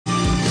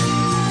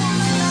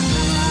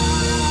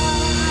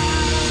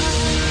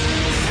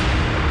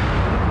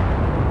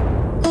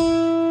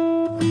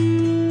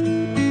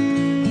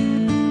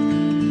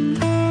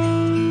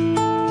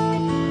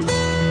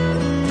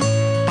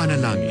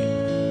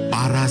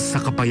sa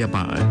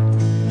kapayapaan.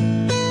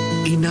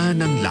 Ina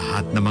ng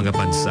lahat ng mga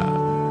bansa.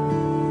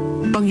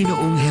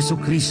 Panginoong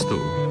Hesukristo,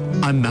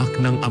 anak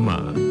ng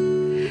Ama,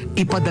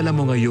 ipadala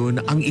mo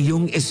ngayon ang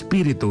iyong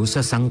Espiritu sa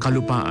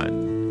sangkalupaan.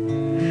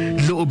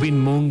 Loobin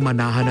mong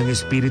manahan ng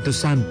Espiritu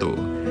Santo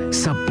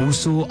sa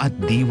puso at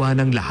diwa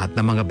ng lahat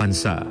ng mga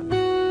bansa,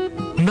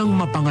 nang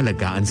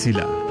mapangalagaan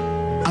sila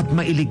at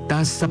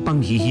mailigtas sa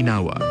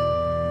panghihinawa,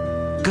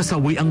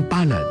 kasawi ang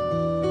palad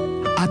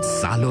at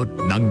salot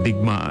ng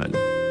digmaan.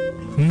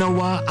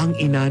 Nawa ang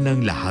ina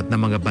ng lahat ng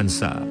mga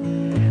bansa,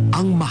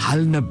 ang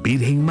mahal na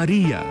Birheng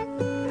Maria,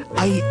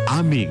 ay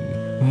aming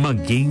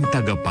maging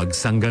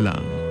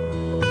tagapagsanggalang.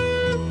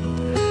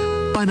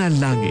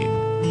 Panalangin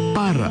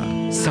para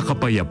sa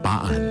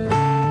kapayapaan.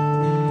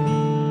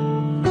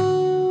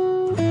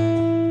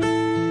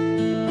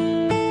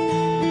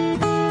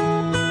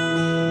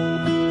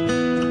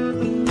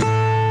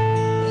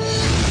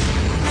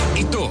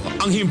 Ito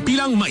ang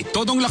himpilang may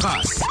todong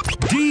lakas.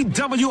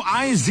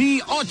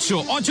 DWIZ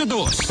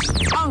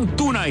 882, ang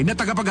tunay na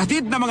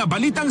tagapaghatid ng mga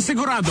balitang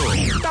sigurado,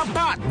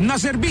 tapat na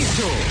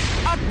serbisyo,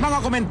 at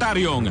mga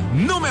komentaryong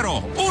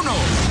numero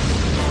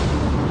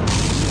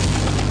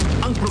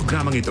 1. Ang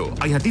programang ito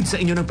ay hatid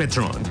sa inyo ng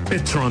Petron.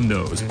 Petron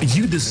knows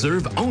you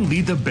deserve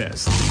only the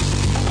best.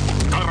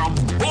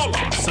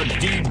 Karambola sa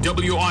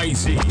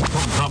DWIZ,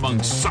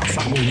 programang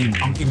sasakuhin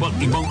ang iba't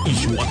ibang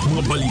issue at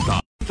mga balita.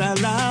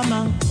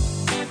 Lamang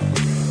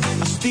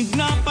astig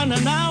na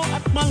pananaw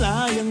at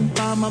malayang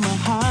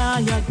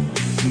pamamahayag.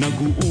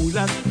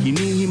 Naguulat,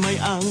 hinihimay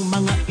ang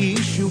mga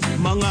issue.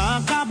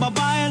 Mga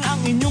kababayan,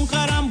 ang inyong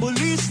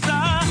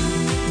karambolista,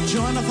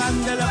 Jonathan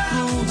de la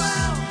Cruz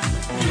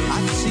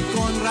at si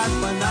Conrad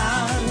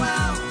Banal.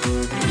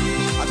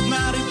 At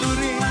narito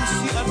rin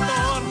si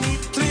Atty.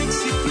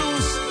 Trixie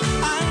Cruz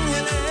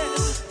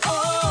Angeles.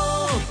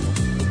 Oh,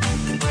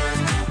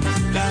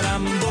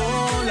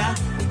 Karambola,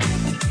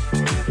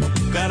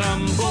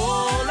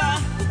 Karambola,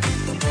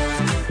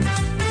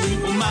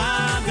 tuwing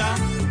umaga.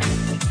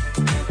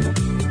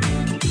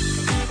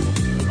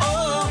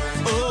 Oh,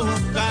 oh,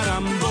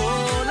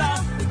 Karambola,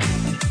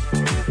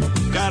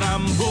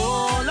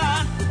 Karambola,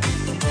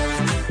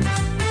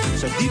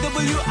 sa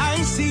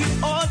DWIZ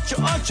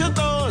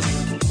 882.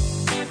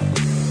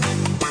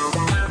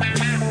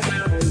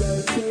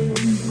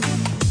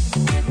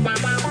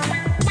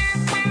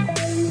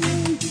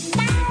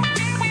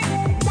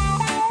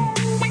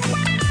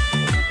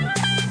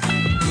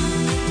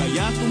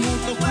 Kaya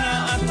tumutok na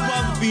at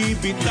huwag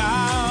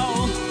bibitaw.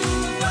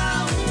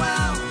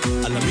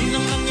 Alamin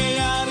ang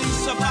nangyayari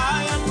sa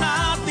bayan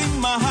nating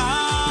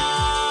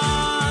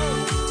mahal.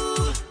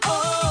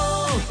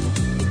 Oh,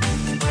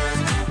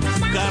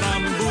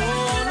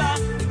 Karambola,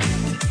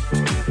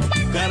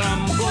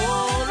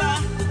 Karambola,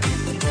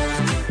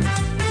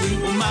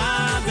 tuwing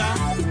umaga.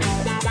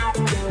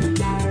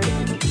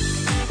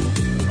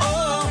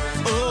 Oh,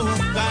 oh,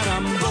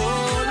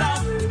 Karambola,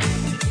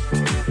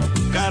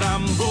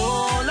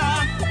 Karambola,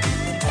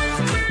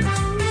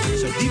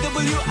 sa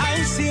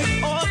DWIZ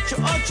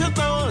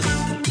 882.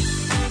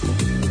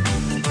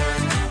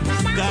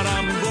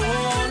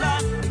 Karambola,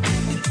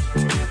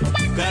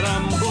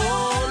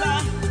 Karambola,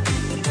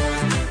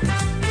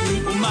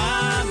 tuwing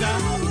umaga.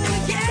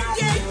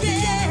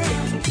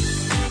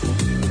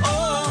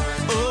 Oh,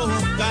 oh,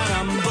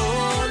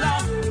 Karambola,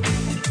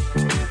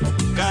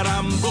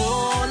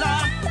 Karambola,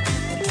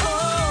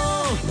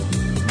 oh,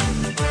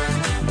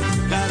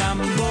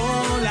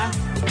 Karambola,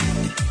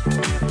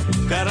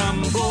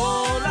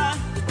 Karambola,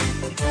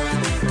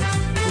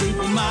 tuwing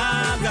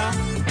umaga.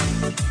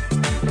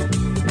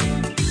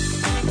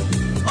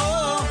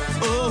 Oh,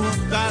 oh,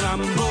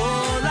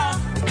 Karambola,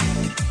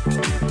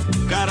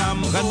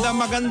 Karambola.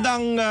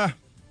 Magandang,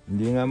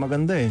 hindi nga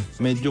maganda eh.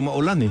 Medyo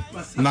maulan eh.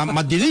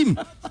 Madilim.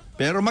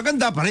 Pero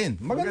maganda pa rin.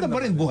 Maganda pa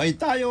rin. Buhay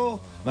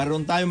tayo.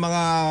 Meron tayong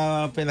mga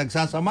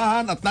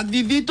pinagsasamahan. At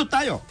nandito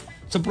tayo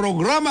sa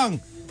programang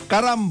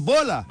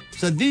Karambola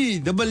sa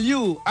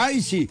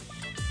DWIZ.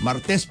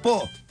 Martes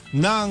po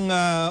ng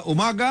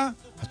umaga.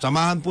 At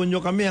samahan po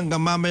nyo kami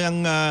hanggang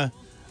mamayang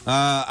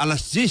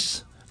alas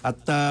 10.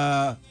 At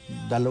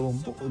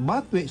 20.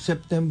 Batwe,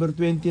 September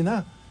 20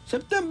 na.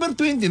 September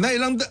 20 na.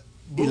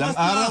 Ilang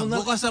araw na.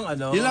 Bukas ang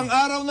ano. Ilang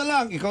araw na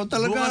lang. Ikaw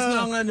talaga. Bukas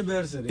na ang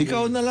anniversary.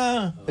 Ikaw na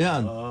lang.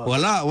 Ayan.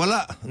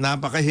 Wala.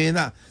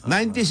 Napakahina.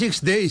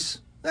 96 days.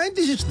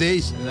 96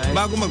 days.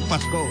 Bago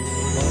magpasko.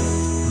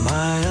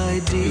 My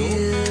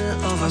idea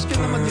of a Maski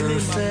naman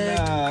dilim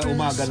ang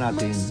umaga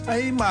natin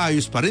ay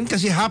maayos pa rin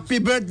kasi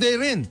happy birthday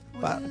rin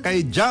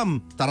kay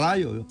Jam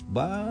Tarayo.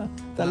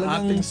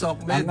 Talagang ating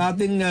Sokmed. ang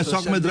ating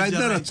Sokmed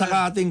writer at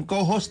saka ating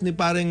co-host ni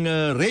paring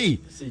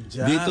Ray Si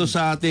Jam. dito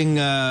sa ating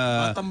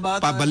Batang-bata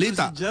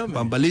pabalita. si Jam,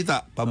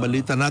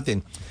 Pabalita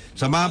natin.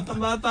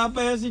 Bata pa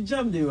yan si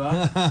Jam, di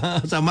ba?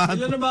 Samahan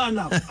Ilan na ba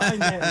anak? Ay,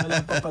 hindi. Wala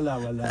pa pala.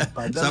 Wala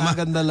pa.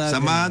 Dalaga.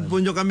 Samahan po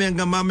nyo kami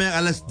hanggang mamayang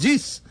alas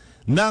 10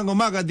 ng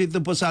umaga dito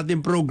po sa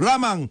ating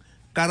programang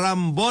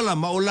Karambola.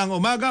 Maulang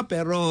umaga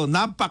pero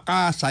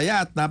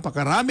napakasaya at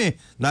napakarami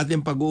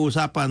natin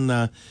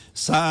pag-uusapan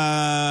sa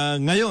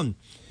ngayon.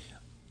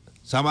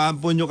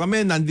 Samahan po nyo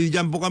kami.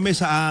 Nandiyan po kami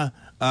sa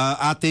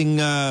ating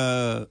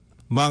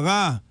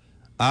mga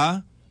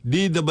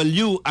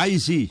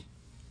DWIC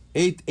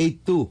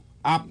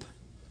 882 app.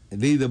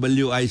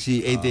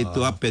 DWIC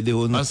 882 app. Pwede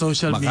ho.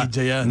 Social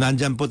media yan.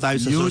 Nandyan po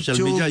tayo sa social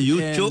media.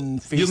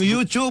 YouTube. Yung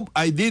YouTube,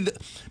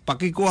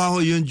 pakikuha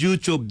ho yung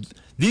YouTube.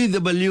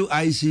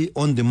 DWIC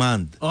On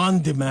Demand. On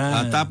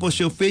Demand. Tapos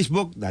yung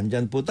Facebook,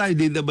 nandyan po tayo,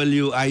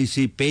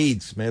 DWIC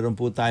page. Meron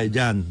po tayo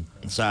dyan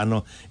sa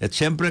ano. At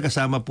syempre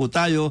kasama po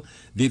tayo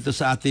dito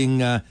sa ating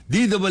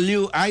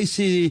DWIC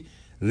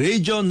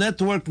Radio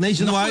Network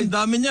Nationwide. Naku,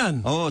 dami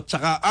niyan.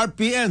 Tsaka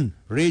RPN,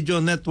 Radio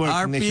Network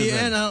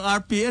Nationwide. Ang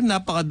RPN,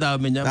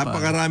 napakadami niyan.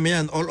 Napakarami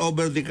yan, all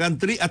over the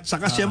country. At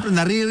saka syempre,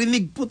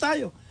 naririnig po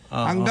tayo.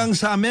 Hanggang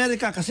sa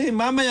Amerika. Kasi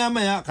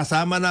mamaya-maya,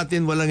 kasama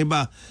natin, walang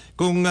iba.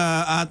 Kung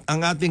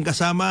ang ating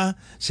kasama,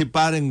 si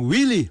pareng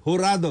Willie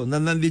Jurado, na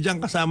nandiyan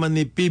kasama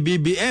ni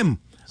PBBM.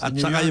 At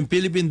saka yung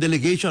Philippine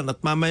Delegation. At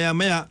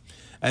mamaya-maya,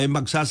 ay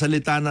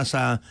magsasalita na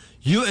sa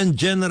UN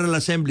General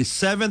Assembly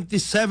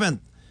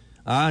 77th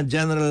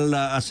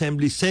General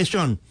Assembly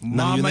Session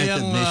ng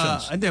United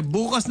Nations.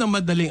 Bukas na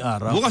madaling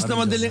araw. Bukas na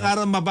madaling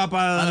araw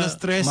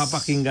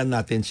mapapakinggan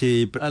natin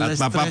at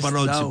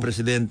mapapanood si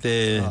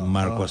Presidente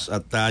Marcos.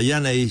 At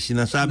yan ay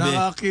sinasabi...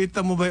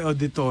 Nakakita mo ba yung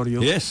auditorium?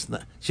 Yes.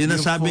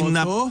 Sinasabing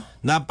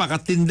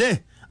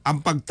napakatindi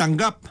ang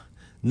pagtanggap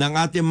ng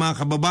ating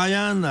mga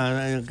kababayan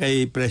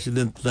kay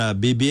President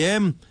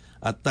BBM.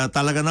 At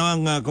talaga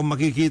naman kung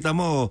makikita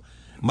mo,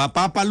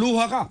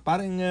 mapapaluha ka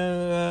parang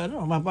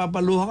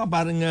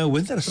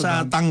Winter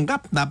sa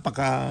tanggap.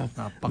 Napaka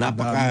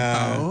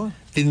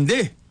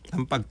tindi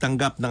ang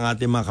pagtanggap ng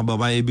ating mga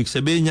kababayan. Ibig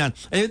sabihin niyan,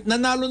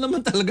 nanalo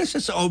naman talaga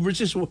siya sa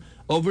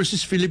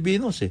overseas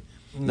Filipinos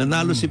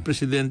Nanalo si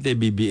Presidente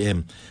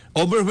BBM.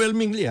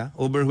 Overwhelmingly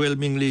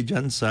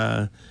dyan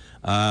sa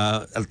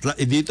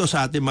dito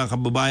sa ating mga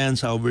kababayan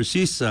sa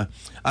overseas.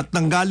 At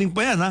nanggaling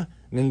pa yan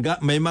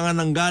may mga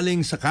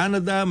nanggaling sa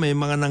Canada, may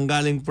mga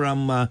nanggaling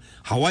from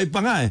Hawaii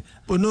pa nga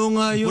Puno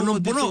nga yung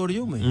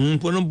auditorium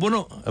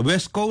Punong-puno.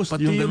 West Coast.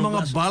 Pati yung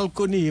mga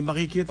balcony,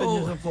 makikita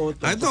niyo sa photo.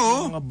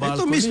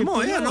 Ito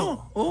mismo, ayan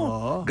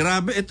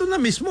Grabe, ito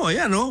na mismo,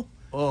 ayan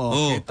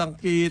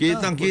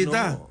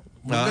Kitang-kita.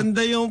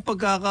 Maganda yung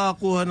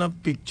pagkakakuha ng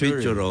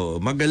picture.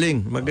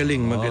 Magaling.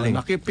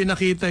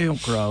 Pinakita yung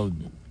crowd.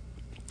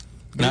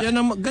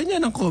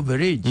 Ganyan ang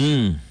coverage.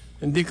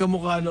 Hindi ka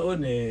mukha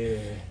noon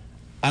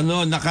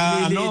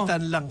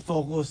Lilitan lang,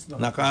 focus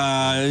lang.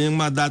 Yung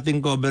mga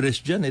dating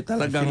coverage dyan,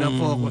 talagang...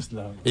 Pina-focus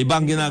lang.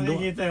 Ibang ginagawa.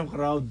 Pinakikita yung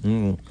crowd.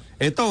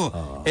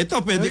 Ito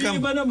pwede kang...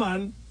 Yung iba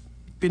naman,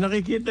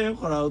 pinakikita yung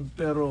crowd,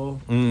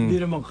 pero hindi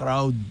naman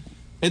crowd.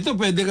 Ito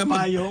pwede kang...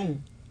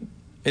 Payong.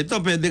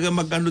 Ito pwede kang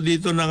mag-ano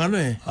dito ng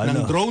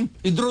ng drone.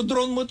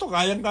 I-drone mo to,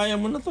 kayang-kaya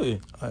mo na to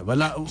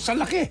Wala. Sa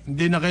laki.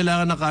 Hindi na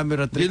kailangan ng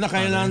camera trick. Hindi na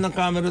kailangan ng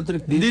camera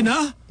trick dito.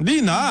 Hindi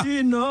na.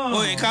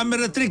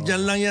 Camera trick,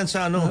 dyan lang yan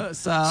sa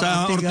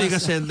sa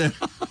Ortigas Center.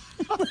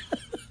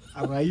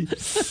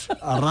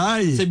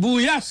 Aray.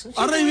 Sibuyas.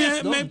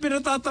 May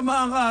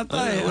pinatatamaan ka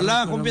ata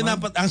Wala akong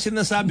Ang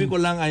sinasabi ko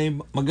lang ay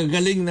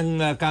magagaling ng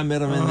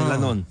cameraman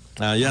nila noon.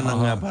 Yan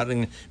ang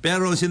parang...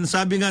 Pero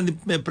sinasabi nga ni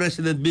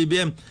President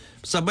BBM,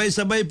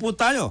 sabay-sabay po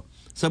tayo.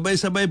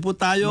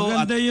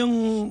 Maganda at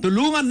yung...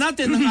 tulungan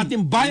natin ang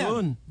ating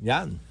bayan.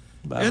 Yan.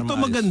 Ito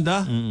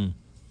maganda.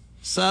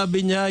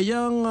 Sabi niya,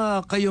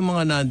 kayo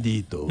mga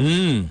nandito,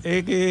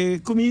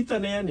 kumita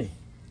na yan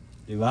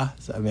Diba?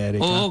 Sa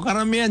Amerika. Oo,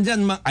 karamihan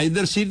dyan,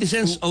 either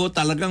citizens o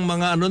talagang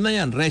mga na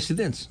yan,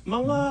 residents.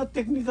 Mga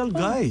technical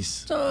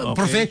guys.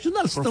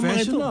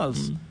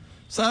 Professionals.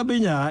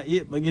 Sabi niya,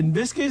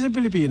 mag-invest kayo sa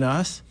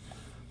Pilipinas.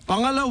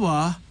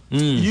 Pangalawa,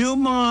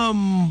 yung mga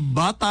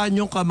bata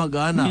nyong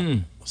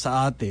kamag-anak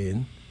sa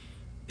atin,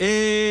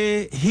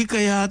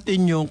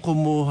 hikayatin yung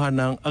kumuha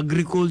ng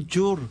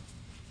agriculture.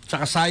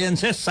 Saka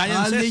sciences.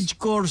 College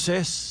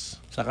courses.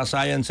 Saka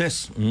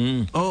sciences.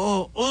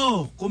 Oo.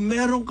 Kung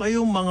meron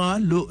kayong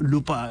mga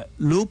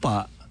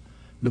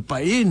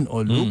lupain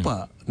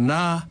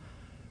na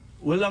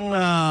walang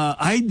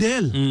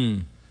idle,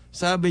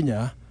 sabi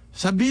niya,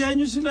 sabihan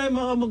nyo sila yung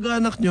mga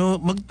mag-anak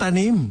nyo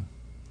magtanim.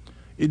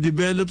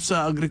 I-develop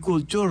sa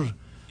agriculture.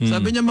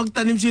 Sabi niya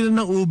magtanim sila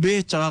ng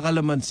ube tsaka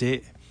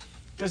kalamansi.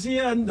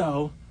 Kasi yan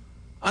daw,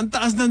 ang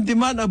taas ng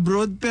demand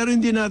abroad pero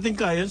hindi natin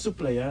kaya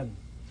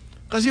supplyan.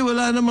 Kasi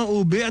wala namang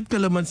ube at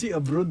kalamansi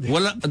abroad.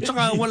 Wala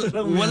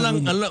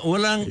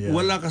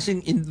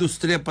kasing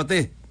industriya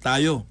pati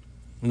tayo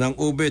ng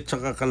ube at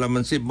saka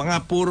kalamansi.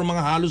 Puro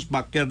mga halos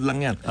backyard lang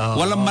yan.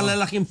 Walang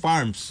malalaking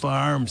farms.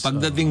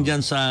 Pagdating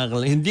dyan sa...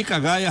 Hindi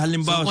kagaya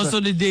halimbawa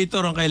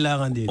consolidator ang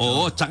kailangan dito.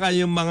 Oo, tsaka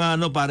yung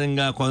mga parang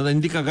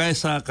hindi kagaya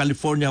sa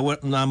California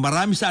na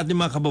marami sa ating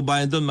mga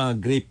kababayan doon, mga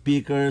grape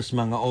pickers,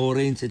 mga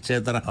orange,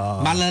 etc.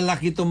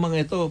 Malalaki itong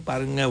mga ito.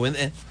 Parang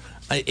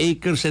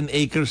acres and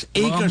acres.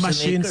 Mga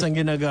machines ang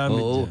ginagamit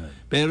dyan.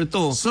 Pero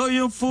ito... So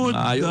yung food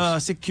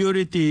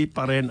security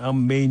pa rin ang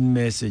main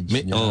message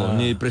niya.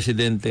 Ni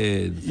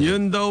Presidente.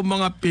 Yun daw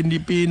mga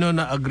Pilipino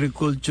na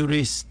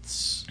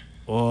agriculturists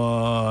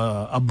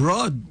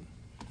abroad.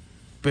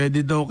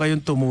 pwede daw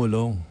kayong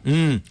tumulong.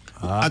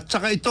 At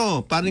saka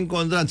ito, paring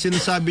Conrad,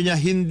 sinasabi niya,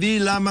 hindi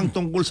lamang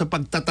tungkol sa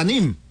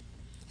pagtatanim.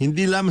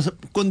 Hindi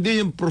lamang,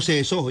 kundi yung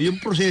proseso. Yung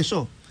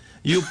proseso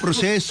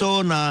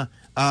na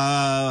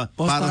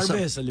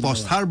Post-harvest, halimbawa.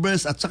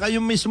 post-harvest at saka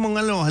yung mismong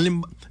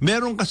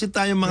meron kasi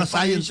tayong mga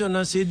Preparation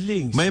ng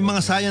seedlings. may mga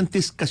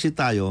scientists kasi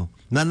tayo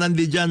na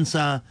nandiyan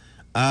sa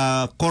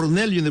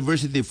Cornell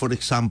University, for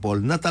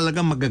example, na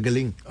talagang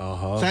magagaling.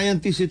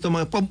 Scientists ito,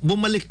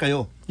 bumalik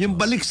kayo. Yung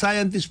balik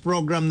scientist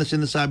program na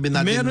sinasabi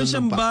natin. Meron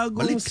siyang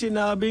bagong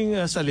sinabing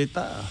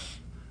salita.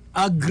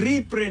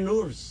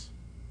 Agripreneurs.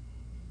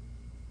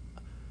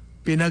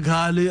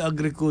 Pinaghalo yung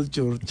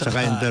agriculture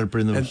Saka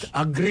entrepreneurs.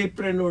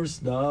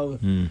 Agripreneurs daw.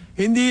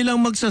 Hindi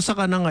lang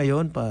magsasaka na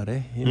ngayon,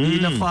 pare. Hindi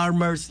na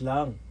farmers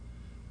lang.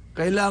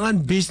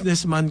 Kailangan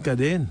businessman ka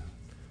din.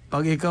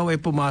 Pag ikaw ay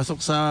pumasok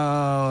sa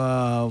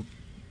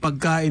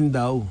pagkain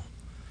daw.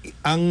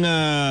 Ang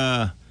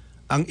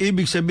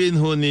ibig sabihin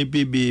ho ni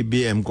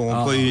PBBM, kung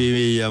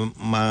ako'y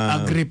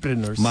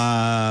Agripreneurs.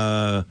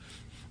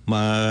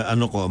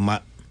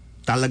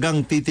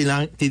 Talagang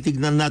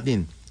titignan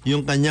natin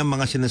yung kanyang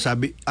mga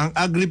sinasabi. Ang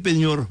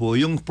agripreneur ho,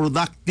 yung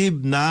productive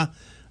na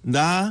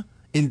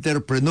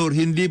entrepreneur,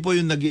 hindi po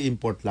yung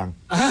nag-i-import lang.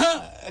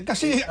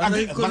 Kasi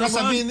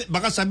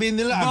baka sabihin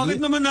nila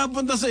bakit naman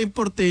napunta sa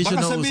importation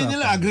na baka sabihin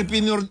nila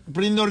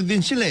agripreneur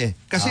din sila eh.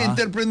 Kasi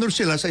entrepreneur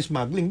sila sa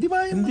smuggling. Di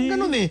ba? Hindi.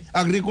 Ganun eh.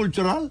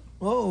 Agricultural.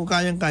 Oo,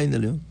 kayang-kaya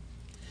nila yun.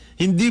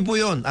 Hindi po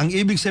yun. Ang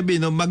ibig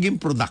sabihin,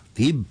 maging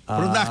productive.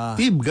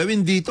 Productive.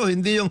 Gawin dito.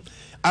 Hindi yung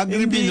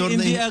agripreneur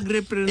hindi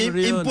agripreneur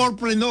yun.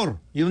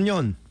 Importpreneur.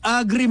 Yun.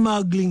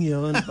 Agri-muggling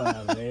yun,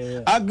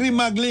 pare.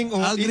 Agri-muggling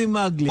o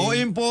Agri-muggling.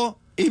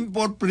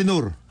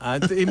 importpreneur.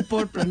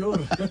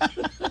 Importpreneur.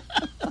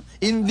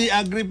 Hindi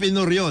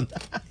agripreneur yun.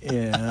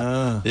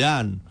 Yeah.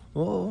 Yan.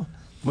 Oo.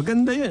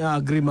 Maganda yun,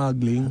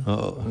 agri-muggling.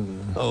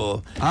 Oo.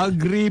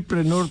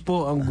 Agripreneur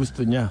po ang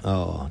gusto niya.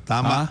 Oo.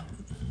 Tama.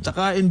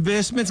 Tsaka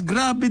investments,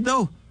 grabe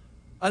daw.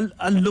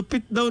 Ang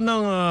lupit daw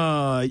ng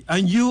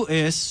ang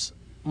US,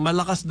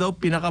 malakas daw,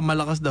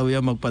 pinakamalakas daw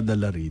yan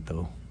magpadala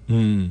rito.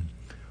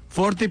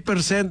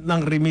 40%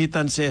 ng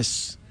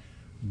remittances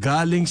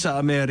galing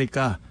sa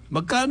Amerika.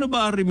 Magkano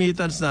ba ang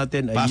remittance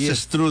natin a year?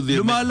 Passes through the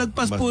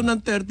Lumalagpas po ng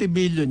 30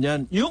 billion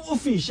yan. Yung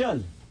official.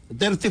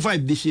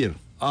 35 this year.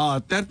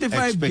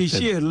 35 this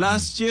Expected. year.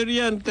 Last year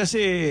yan kasi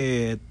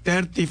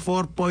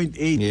 34.8.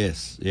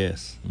 Yes.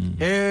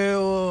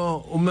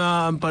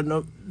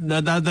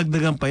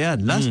 Nadadagdagan pa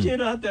yan. Last year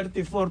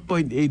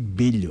 34.8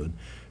 billion.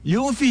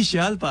 Yung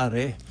official,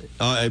 pare.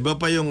 Iba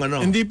pa yung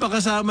Hindi pa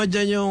kasama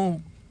dyan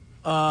yung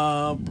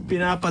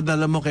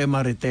pinapadala mo kay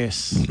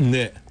Marites.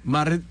 Hindi.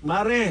 Mare,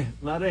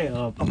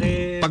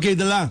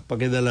 Pakidala.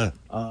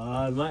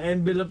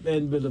 envelope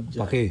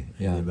dyan.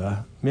 Yan.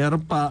 Diba?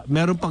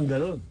 Meron pang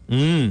ganun.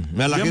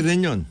 Malaki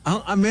rin yun.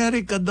 Ang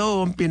Amerika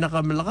daw ang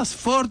pinakamalakas,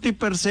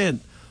 40%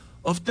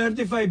 of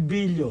 35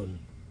 billion.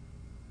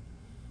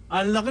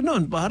 Ang laki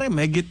nun, pare,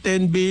 may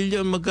 10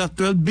 billion, magka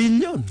 12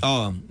 billion.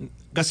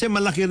 Kasi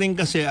malaki rin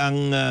kasi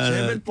ang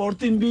 14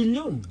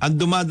 billion. ang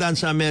dumadaan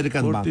sa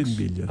American 14 banks.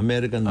 billion.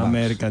 American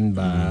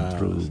banks.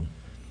 True.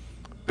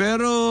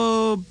 Pero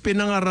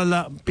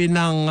pinangaralan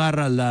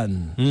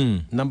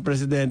ng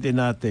presidente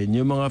natin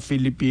yung mga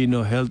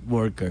Filipino health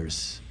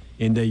workers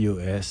in the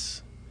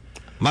US.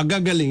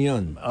 Magagaling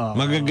yun.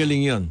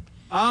 Magagaling yun.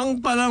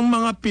 Ang palang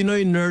mga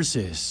Pinoy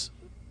nurses,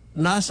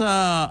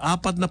 nasa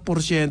 4%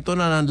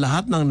 na ng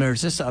lahat ng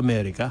nurses sa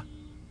Amerika.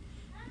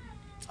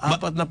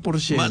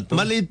 4%.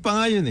 Maliit pa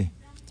nga yun eh.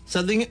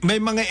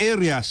 May mga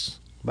areas,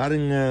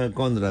 paring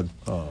Conrad,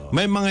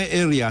 may mga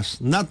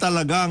areas na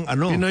talagang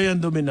Pinoy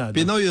ang dominado.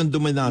 Pinoy yung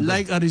dominado.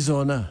 Like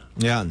Arizona.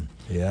 Yan.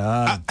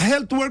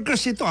 Health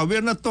workers ito. We're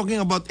not talking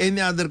about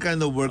any other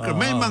kind of worker.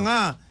 May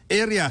mga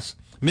areas.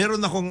 Meron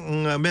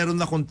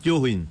akong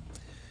tiyuhin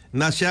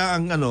na siya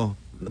ang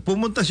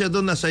pumunta siya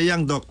doon na sa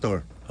young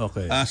doctor.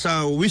 Okay.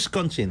 Sa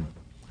Wisconsin.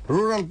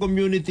 Rural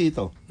community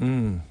ito.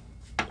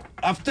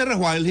 After a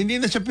while, hindi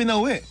na siya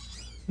pinauwi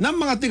ng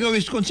mga tiga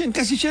Wisconsin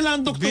kasi siya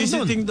lang ang doktor doon.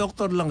 Visiting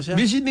doctor lang siya.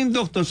 Visiting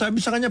doctor. Sabi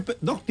sa kanya,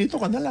 Dok, dito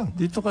ka na lang.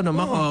 Dito ka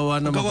naman, kawawa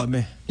naman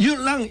kami.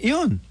 Yun lang,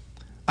 yun.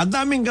 Ang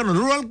daming ganun.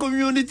 Rural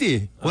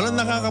community. Walang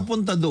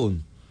nakakapunta doon.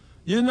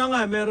 Yun na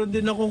nga, meron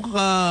din akong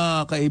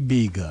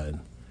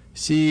kaibigan.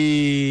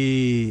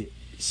 Si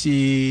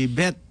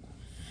Beth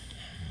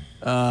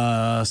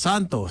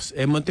Santos.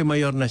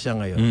 Montemayor na siya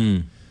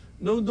ngayon.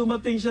 Nung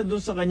dumating siya doon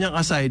sa kanyang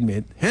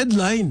assignment,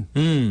 headline,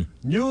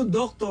 new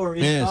doctor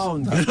in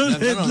town.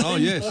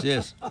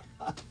 Yes.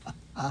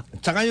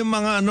 Tsaka yung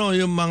mga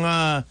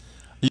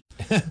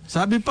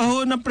sabi pa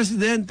ho ng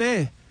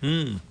presidente,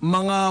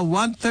 mga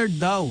 1/3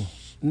 daw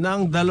ng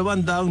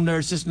 200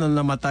 nurses na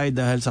namatay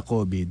dahil sa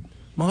COVID.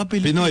 Mga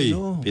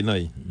Pilipino.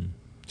 Pinoy.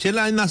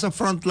 Sila ay nasa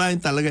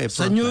frontline talaga eh.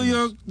 Sa New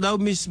York daw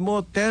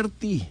mismo,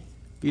 30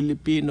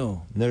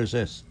 Pilipino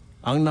nurses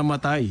ang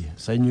namatay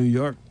sa New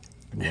York.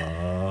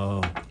 Wow.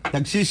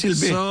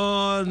 Nagsisilbi. So,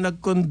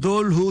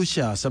 nagkondol ho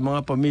siya sa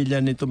mga pamilya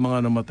nito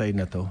mga namatay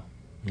na to.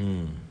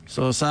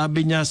 So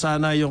sabi niya,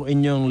 sana yung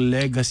inyong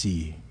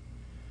legacy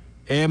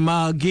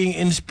maging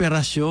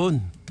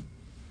inspirasyon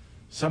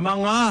sa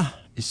mga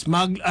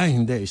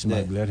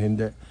smuggler,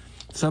 hindi.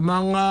 Sa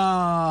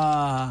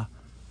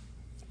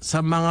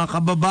mga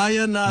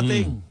kababayan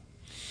nating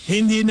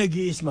hindi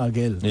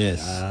nag-i-smuggle.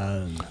 Yes.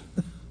 Yan.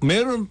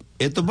 Meron,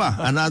 ito pa,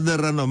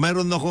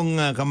 meron akong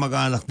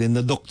kamag-anak din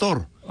na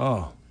doktor.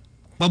 Oh.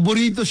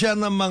 Paborito siya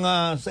ng mga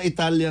sa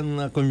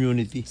Italian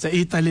community. Sa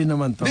Italy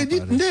naman to.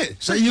 Hindi,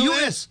 sa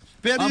US.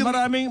 Pero yung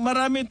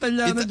maraming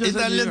Italiano dyan sa New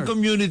Italian York.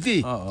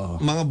 community,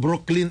 Oo. mga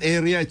Brooklyn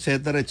area,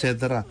 etc.,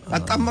 etc.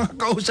 At ang mga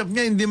kausap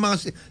niya,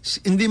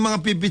 hindi mga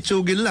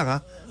pipitsugin lang,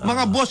 ha?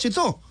 Mga boss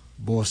ito.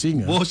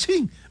 Bossing.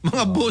 Bossing.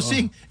 Mga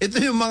bossing. Ito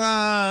yung mga,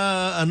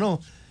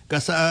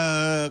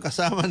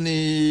 kasama ni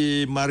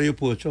Mario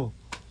Pucho.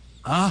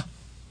 Ah.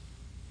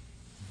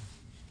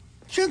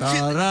 Yan.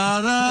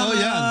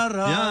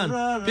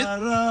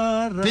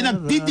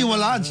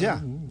 Pinagtitiwalaan siya.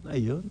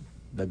 Ayun.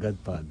 Dagad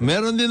pa.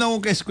 Meron din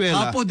akong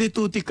kaeskwela. Apo di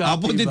tutti capo.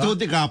 Apo di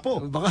tutti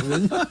capo.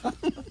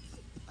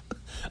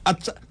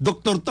 At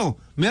doktor to,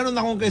 meron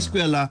akong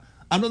kaeskwela,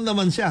 ano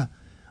naman siya?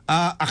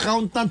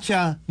 Accountant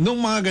siya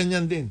nung mga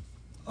ganyan din.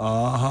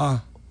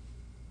 Aha.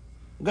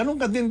 Ganon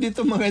ka din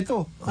dito mga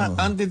ito.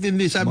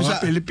 Antitindi. Sabi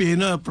Mga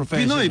Pilipino,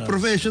 professional. Pinoy,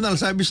 professional.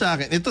 Sabi sa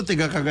akin, ito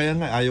tiga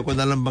Cagayan nga. Ayaw ko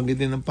na lang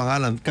banggitin ng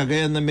pangalan.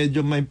 Cagayan na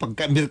medyo may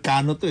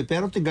pagka-Amerikano to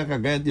pero tiga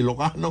Cagayan,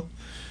 Ilocano.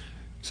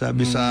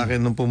 Sabi sa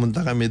akin nung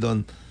pumunta kami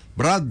doon,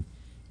 Brad,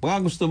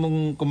 baka gusto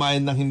mong kumain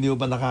ng hindi mo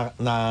pa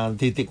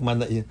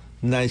natitikman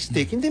na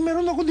steak. Hindi,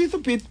 meron ako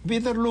dito,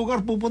 Peter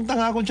Lugar. Pupunta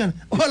nga ako dyan.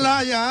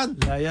 Wala yan.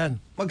 Wala yan.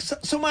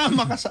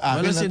 Sumama ka sa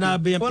akin. Wala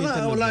sinabi yan, Peter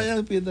Lugar. Wala yan,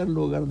 Peter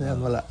Lugar na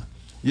yan. Wala.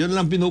 Yun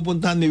lang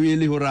pinupuntahan ni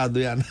Willie Jurado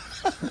yan.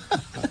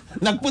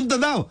 Nagpunta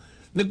daw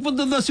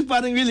si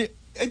Paring Willie.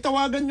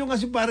 Tawagan nyo nga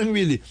si Paring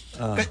Willie.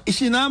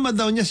 Isinama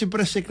daw niya si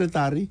press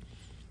secretary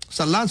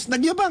sa lunch.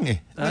 Nagyabang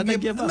eh.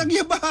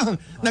 Nagyabang.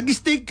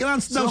 Nag-steak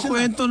lunch daw So,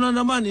 sila. kwento na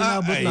naman,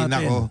 inabot natin.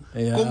 Nako.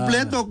 Ayan.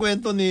 Kompleto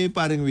kwento ni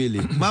Paring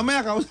Willie.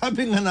 Mamaya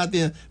kausapin nga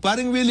natin.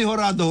 Paring Willie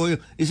Jurado,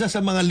 isa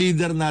sa mga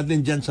leader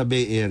natin dyan sa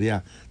Bay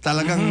Area.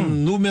 Talagang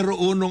numero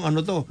unong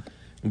to.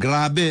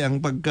 Grabe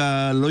ang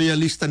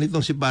pagka-loyalista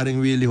nitong si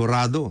Paring Willie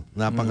Jurado.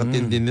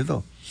 Napakatindi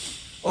nito.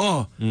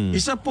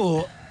 Isa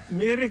po,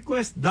 may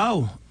request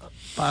daw,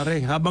 pare,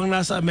 habang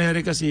nasa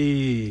Amerika si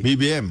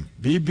BBM,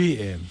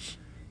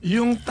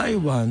 yung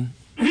Taiwan,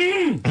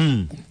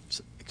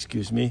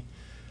 excuse me,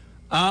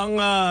 ang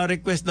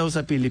request daw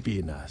sa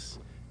Pilipinas,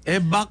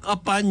 back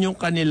upan yung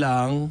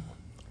kanilang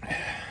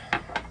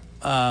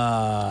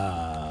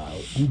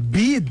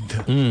bid.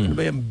 Ano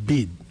ba yung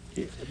bid?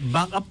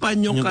 Back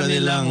upan yung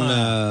kanilang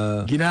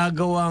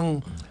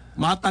ginagawang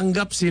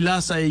matanggap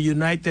sila sa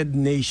United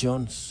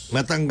Nations.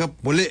 Matanggap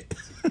muli.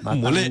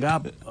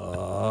 Matanggap.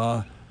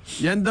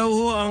 Yan daw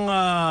ho ang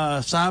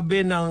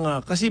sabi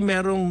ng kasi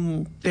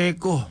merong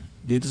TECO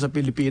dito sa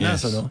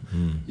Pilipinas. Yes. Ano?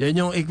 Yan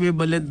yung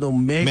equivalent ng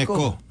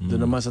MECO.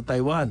 Doon naman sa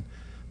Taiwan.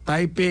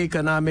 Taipei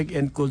Economic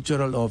and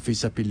Cultural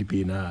Office sa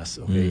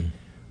Pilipinas. Okay.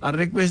 Ang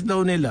request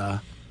daw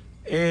nila,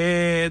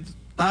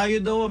 tayo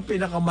daw ang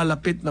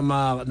pinakamalapit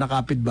na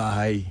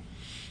kapitbahay.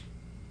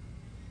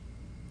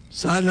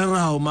 Sana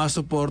raw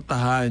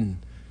masuportahan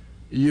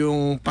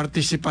yung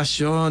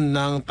partisipasyon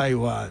ng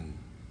Taiwan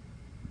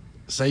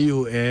sa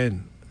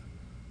UN.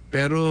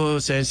 Pero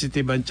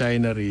sensitive ang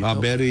China rito.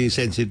 Very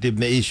sensitive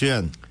na issue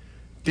yan.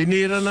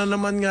 Tinira na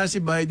naman nga si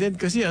Biden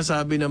kasi ang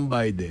sabi ng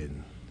Biden,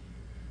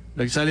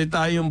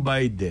 nagsalita yung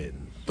Biden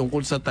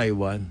tungkol sa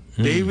Taiwan.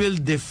 They will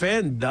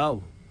defend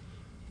daw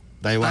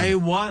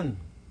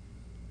Taiwan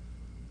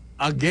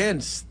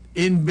against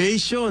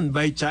invasion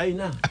by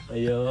China.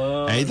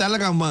 Ayun.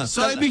 Talagang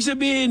So, ibig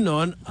sabihin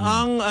nun,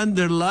 ang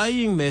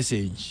underlying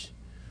message,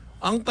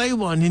 ang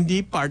Taiwan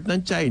hindi part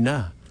ng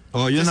China.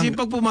 Yun Kasi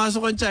pag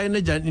pumasok ang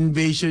China dyan,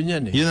 invasion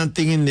yan eh. Yun ang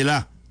tingin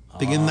nila.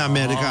 Tingin na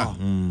Amerika.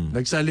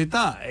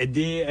 Nagsalita,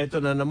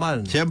 eto na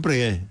naman.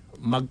 Siyempre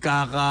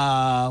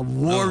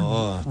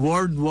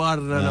World War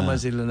na naman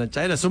sila ng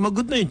China.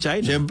 Sumagot na yung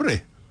China.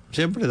 Siyempre,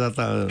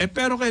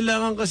 pero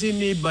kailangan kasi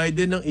ni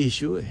Biden ng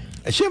issue eh.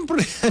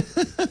 Siyempre.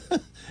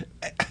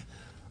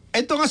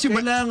 Ito kasi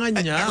Kailangan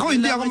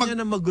niya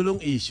ng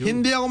magulong issue.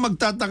 Hindi ako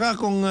magtataka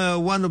kung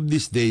one of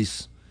these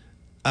days,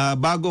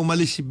 bago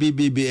umalis si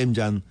BBM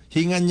dyan,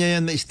 hingan niya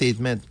yan na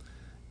statement.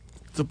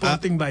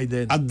 Supporting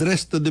Biden.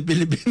 Address to the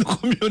Filipino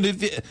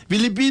community.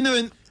 Filipino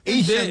and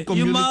Asian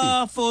community. Yung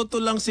mga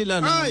photo lang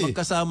sila na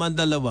magkasama ang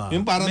dalawa.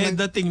 Yung parang may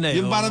dating na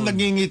yun. Yung parang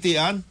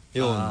nagingitian.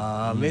 Yun.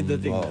 May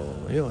dating na.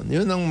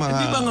 Yun ang mga...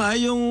 Di ba nga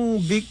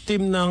yung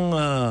victim ng...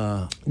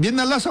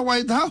 dinala sa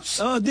White House.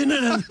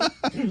 Dinala.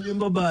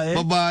 Yung babae.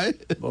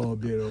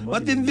 Biro mo.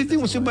 Matindi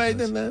mo si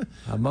Biden na...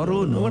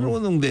 Marunong.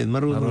 Marunong din.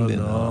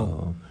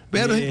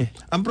 Pero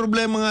ang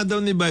problema nga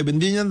daw ni Biden,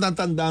 hindi niya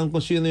tatandaan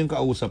kung sino yung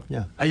kausap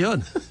niya. Ayun.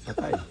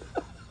 Patay.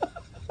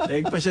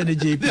 Daig pa siya ni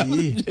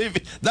JPE. JP.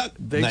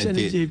 siya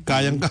ni JP.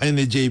 Kayang-kaya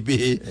ni JP.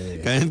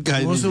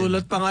 Kayang-kaya ni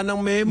Musulat pa nga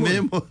ng memo.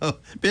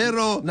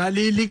 Pero,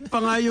 Nalilik pa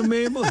nga yung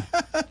memo.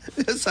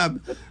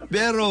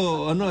 pero,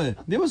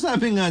 di ba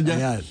sabi nga dyan,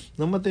 Ayan.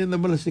 namatay na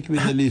pala si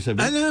Queen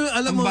Elizabeth?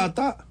 Alam Ang mo,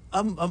 bata.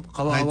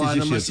 Kawawa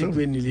 96 naman years si old.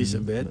 Queen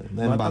Elizabeth.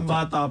 Bata.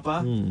 Batang-bata pa.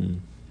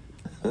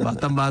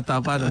 Batang-bata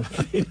pa. No?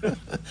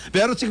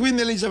 Pero si Queen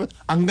Elizabeth,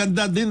 ang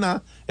ganda din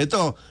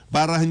Ito,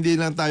 para hindi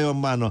lang tayo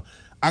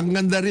ang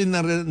ganda rin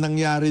na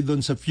nangyari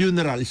doon sa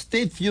funeral,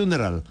 state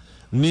funeral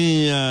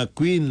ni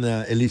Queen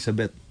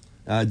Elizabeth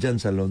dyan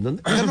sa London.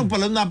 Pero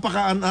pala,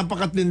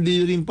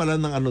 napakatindi rin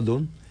pala ng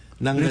doon.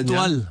 Ng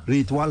Ritual.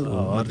 Ritual.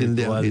 Oo,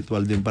 Matindi ang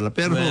ritual din pala.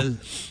 Pero,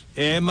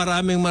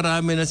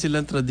 marami na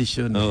silang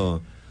tradisyon. Oo.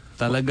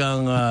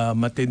 Talagang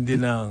matindi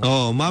na.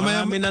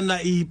 Marami na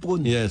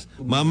naipon. Yes.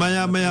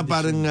 Mamaya-maya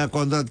parang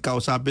Conrad,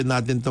 kausapin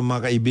natin itong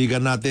mga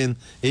kaibigan natin.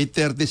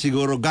 8:30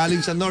 siguro.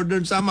 Galing sa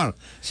Northern Samar.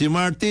 Si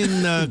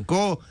Martin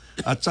Ko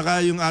at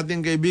saka yung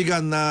ating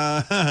kaibigan na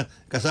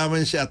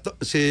kasama niya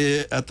si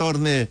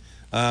Attorney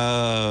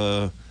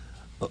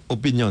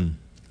Opinion.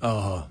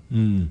 Oo.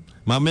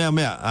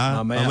 Mamaya-maya.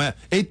 Mamaya.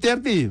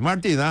 8:30,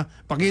 Martin,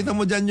 pakita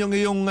mo dyan yung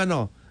iyong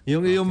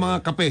yung iyong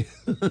mga kape.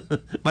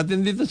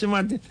 Matindi to si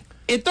Martin.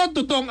 Ito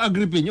totoong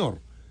agripreneur.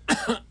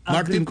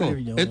 Martin Ko.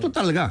 Ito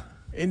talaga.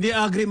 Hindi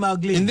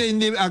agri-magling.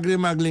 Hindi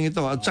agri-magling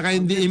ito. At saka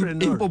hindi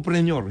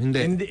impopreneur.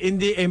 Hindi.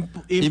 Hindi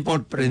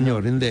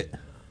Importpreneur. Hindi.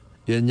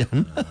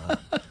 Yan.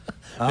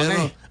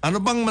 Pero ano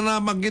bang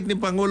manabanggit ni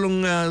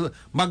Pangulong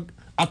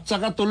at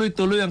saka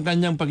tuloy-tuloy ang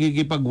kanyang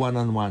pagkikipag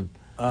one-on-one.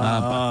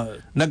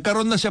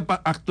 Nagkaroon na siya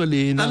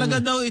actually.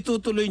 Talaga daw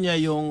itutuloy niya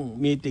yung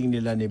meeting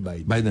nila ni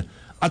Biden.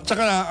 At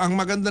saka ang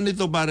maganda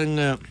nito parang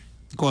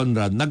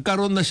Conrad,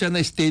 nagkaroon na siya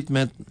na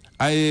statement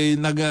ay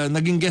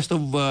naging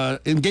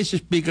guest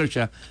speaker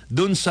siya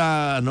doon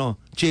sa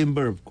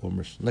Chamber of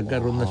Commerce.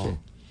 Nagkaroon na siya.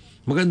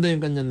 Maganda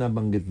yung kanya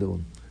nabanggit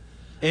doon.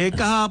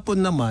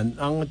 Kahapon naman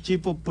ang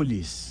Chief of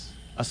Police,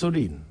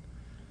 Azorin,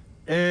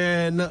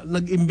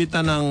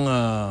 nag-imbita ng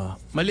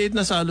maliit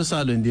na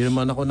salo-salo. Hindi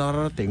naman ako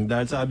nakarating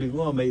dahil sabi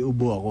ko may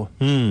ubo ako.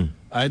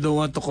 I don't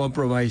want to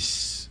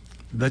compromise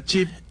the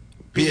chief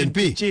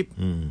PNP chief.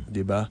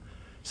 Di ba?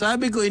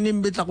 Sabi ko,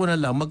 inimbita ko na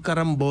lang,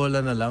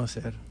 magkarambola na lang,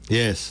 sir.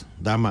 Yes,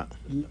 tama.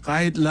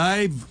 Kahit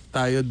live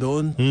tayo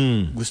doon,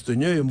 gusto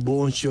nyo yung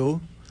buong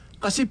show.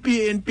 Kasi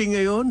PNP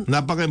ngayon,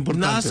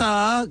 napaka-importante.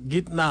 nasa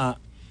gitna,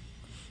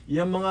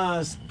 yung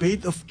mga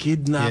spate of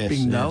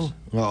kidnapping daw.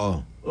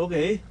 Oo.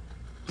 Okay.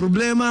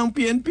 Problema ang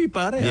PNP,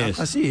 pare. Yes.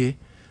 Kasi,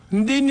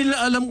 hindi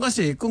nila alam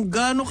kasi kung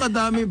gaano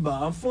kadami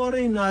ba ang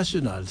foreign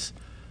nationals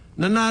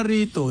na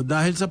narito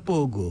dahil sa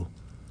Pogo.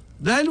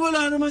 Dahil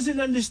wala naman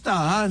silang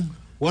listahan.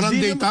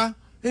 Walang data?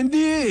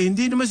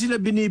 Hindi naman sila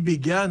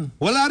binibigyan.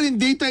 Wala rin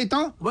data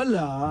ito?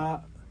 Wala.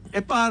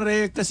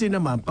 Pare, kasi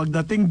naman,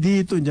 pagdating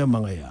dito niya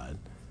mga yan,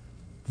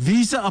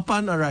 visa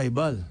upon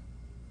arrival.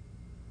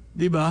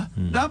 Di ba?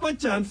 Dapat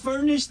yan,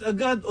 furnished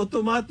agad,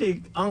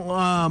 automatic, ang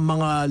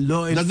mga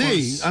law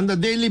enforcement. On the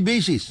daily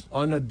basis.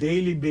 On a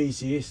daily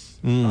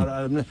basis.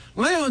 Para alam na.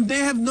 Ngayon,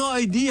 they have no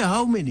idea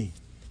how many.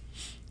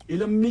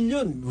 Ilang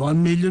milyon?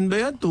 1 million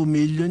ba yan? 2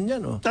 million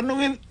yan,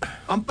 Tanungin.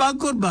 Ang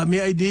PAGCOR ba, may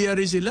idea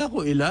rin sila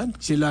kung ilan?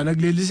 Sila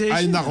naglilisensya.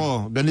 Ay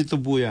nako, ganito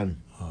po yan.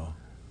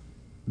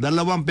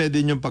 Dalawang pwede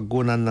niyong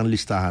pagkunan ng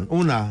listahan.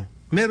 Una,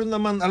 meron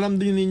naman,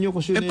 alam din ninyo kung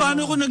sino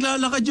paano kung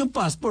naglalakad yung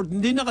passport?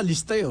 Hindi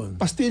nakalista yon.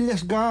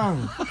 Pastillas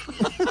gang.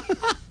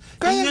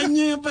 Tingnan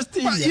niyo yung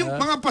pastillas. Yung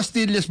mga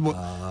pastillas mo,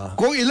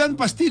 kung ilan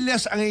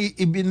pastillas ang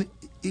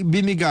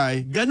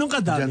ibinigay, ganun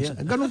kadami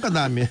yan. ganun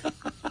kadami.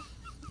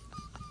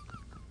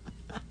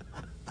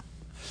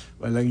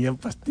 Walang yung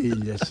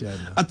pastillas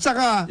yan. At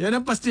saka, yan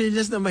ang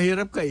pastillas na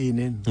mahirap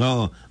kainin.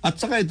 Oo. At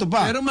saka ito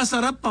pa. Pero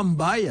masarap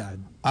pambayad.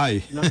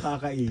 Ay.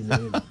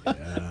 Nakakainin.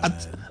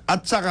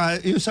 At saka,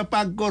 yung sa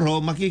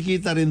PAGCOR,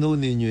 makikita rin ho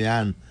ninyo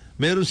yan.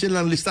 Meron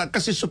silang lista.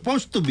 Kasi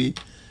supposed to be,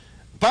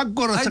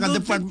 PAGCOR at saka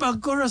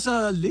PAGCOR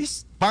sa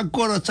list.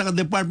 PAGCOR at saka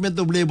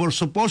Department of Labor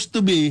supposed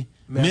to be,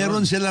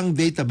 meron silang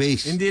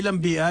database. Hindi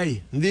lang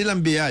BI. Hindi lang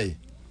BI.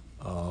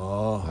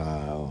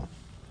 Wow.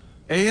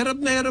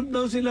 Hirap na hirap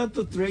daw sila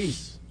to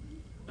trace.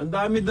 Ang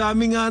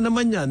dami-dami nga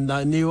naman yan,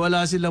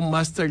 wala silang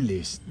master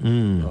list.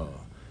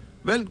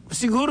 Well,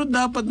 siguro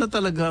dapat na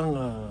talagang,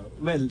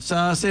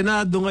 sa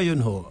Senado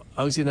ngayon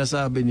ang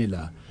sinasabi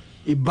nila,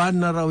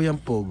 iban na raw yung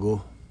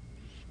Pogo.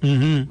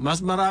 Mas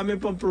marami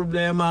pang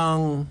problema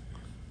ang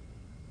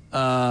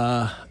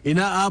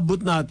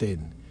inaabot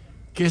natin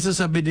kesa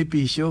sa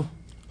benepisyo.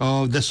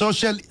 The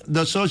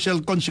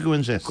social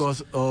consequences.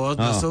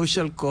 The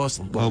social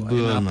cost po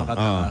ay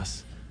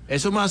napakataas.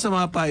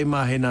 Sumasama pa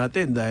imahe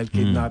natin dahil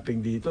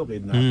kidnapping dito,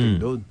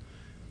 kidnapping doon.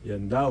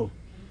 Yan daw.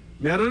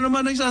 Meron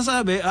naman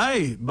nagsasabi,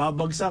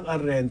 babagsak ang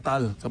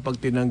rental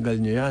kapag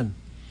tinanggal nyo yan.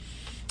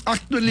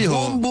 Actually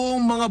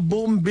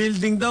buong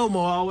building daw,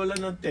 mawawala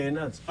ng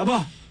tenants.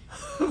 Aba!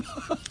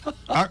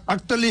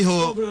 Actually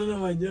sobra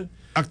naman yun.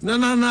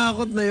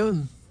 Nananakot na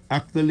yun.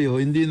 Actually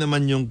hindi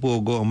naman yung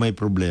Pogo ang may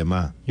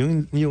problema.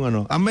 Yung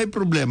ang may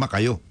problema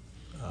kayo.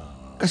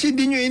 Kasi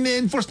hindi nyo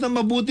ini-enforce na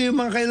mabuti yung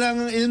mga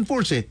kailangan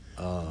i-enforce eh.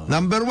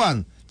 Number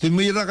one,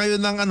 tumira kayo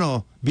ng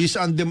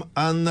visa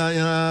upon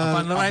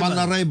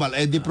arrival.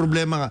 Eh di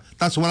problema nga.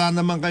 Tapos wala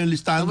naman kayong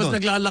listahan doon. Tapos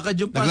naglalakad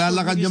yung passport.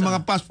 Naglalakad yung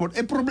mga passport.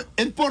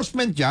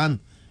 Enforcement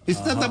yan. It's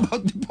not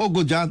about the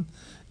pogo dyan.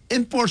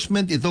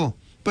 Enforcement ito.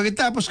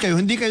 Pagkatapos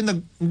kayo, hindi kayo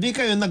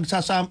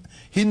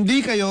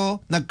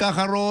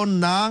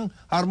nagkakaroon ng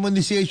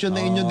harmonization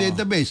ng inyong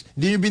database.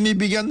 Hindi nyo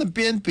binibigyan ng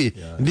PNP,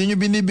 hindi nyo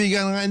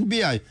binibigyan ng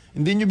NBI,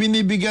 hindi nyo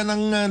binibigyan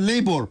ng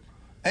labor.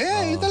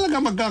 Talaga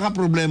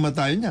magkakaproblema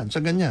tayo niyan sa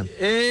ganyan.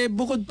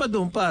 Bukod pa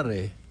doon,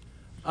 pare,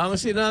 ang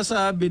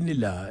sinasabi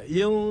nila,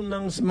 yung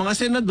ng mga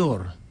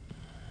senador,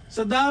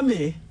 sa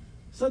dami,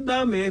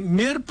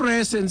 mere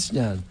presence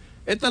niyan,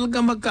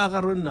 talaga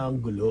magkakaroon ng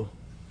gulo.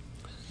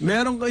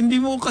 Hindi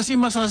mo kasi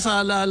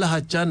masasala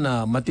lahat yan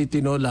na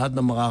matitino lahat na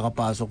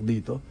makakapasok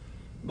dito.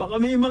 Baka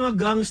may mga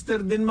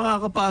gangster din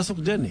makakapasok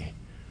dyan eh.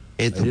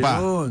 Ito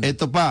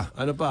pa.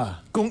 Ano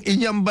pa? Kung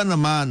iyan ba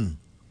naman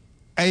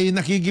ay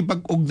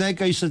nakikipag-ugnay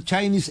kayo sa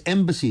Chinese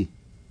Embassy,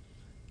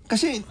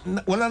 kasi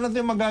wala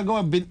natin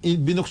magagawa,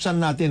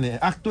 binuksan natin eh.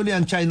 Actually,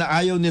 ang China,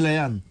 ayaw nila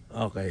yan.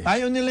 Okay.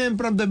 Ayaw nila yan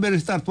from the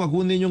very start. Huwag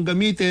kunin yung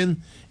gamitin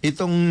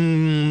itong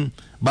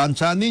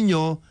bansa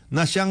ninyo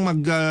na siyang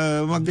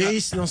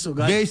base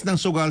ng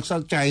sugal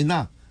sa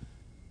China.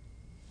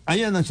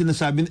 Ayan ang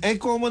sinasabi.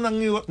 Kung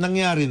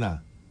nangyari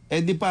na,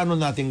 di paano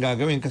natin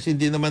gagawin? Kasi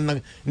hindi naman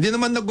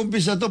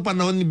nag-umpisa to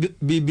panahon ni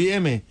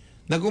BBM eh.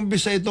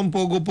 Nag-umpisa itong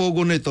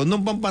pogo-pogo na ito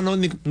nung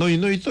panahon ni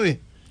Noynoy ito eh.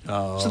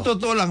 Sa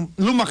totoo lang,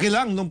 lumaki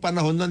lang nung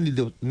panahon na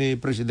ni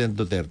President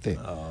Duterte.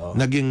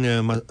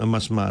 Naging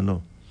mas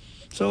maano.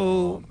 So,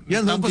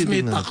 yan ang tapos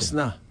may titingnan tax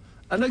natin. na.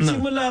 Ang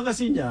nagsimula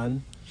kasi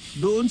niyan,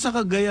 doon sa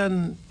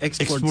Cagayan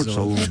Export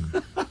Zone.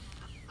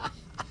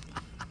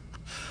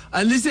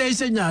 Ang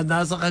lisensya niya,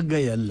 nasa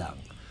Cagayan lang.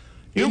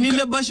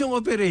 Inilabas yung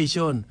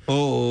operation.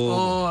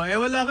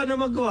 Wala ka na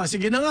magawa.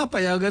 Sige na nga,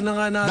 payagan na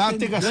nga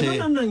natin.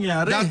 Ganun ang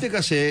nangyari. Dati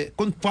kasi,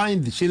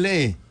 confined sila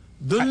eh.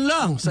 Doon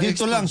lang.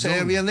 Dito lang, sa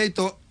area na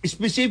ito,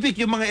 specific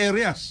yung mga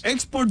areas.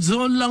 Export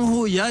zone lang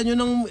ho yan.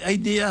 Yun ang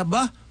idea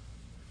ba?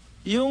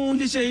 Yung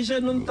lisensya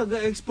nung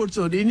taga-export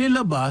zone,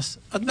 inilabas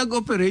at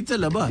nag-operate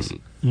sa labas.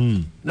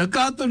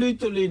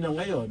 Nagkatuloy-tuloy na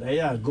ngayon.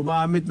 Ayan,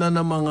 gumamit na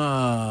ng mga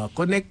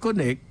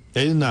connect-connect.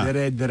 Ayun na.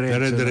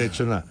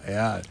 Dire-diretso na.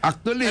 Ayan.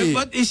 Actually,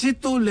 but is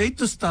it too late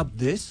to stop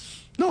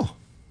this? No.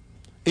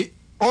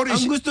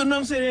 Ang gusto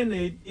ng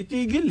Senate,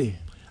 itigil eh.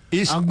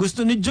 Ang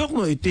gusto ni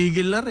Jokno,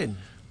 itigil na rin.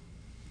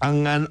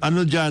 Ang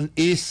ano dyan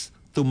is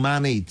to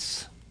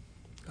manage.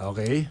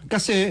 Okay.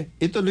 Kasi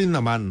ito rin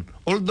naman,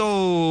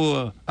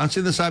 although ang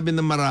sinasabi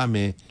ng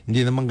marami,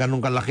 hindi naman ganun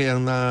kalaki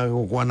ang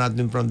nakukuha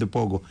natin from the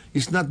Pogo,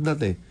 it's not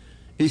that eh.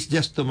 It's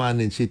just to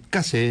manage it.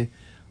 Kasi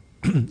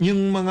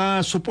yung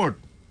mga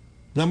support,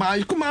 na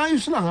kung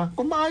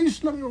maayos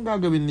lang yung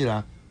gagawin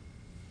nila,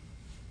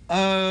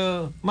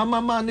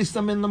 mamamanis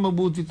naman na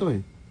mabuti to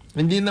eh.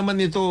 Hindi naman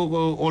ito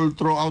all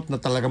throughout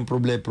na talagang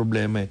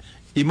problema eh.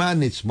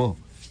 I-manage mo.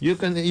 You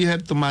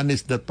have to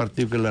manage that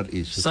particular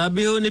issue.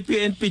 Sabi ho ni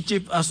PNP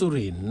Chief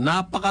Asurin,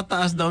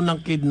 napakataas daw ng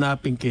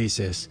kidnapping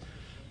cases.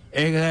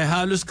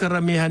 Halos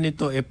karamihan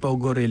nito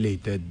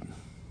Pogo-related.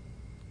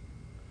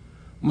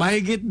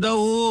 Mahigit daw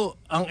ho,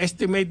 ang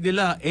estimate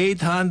nila,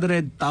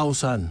 800,000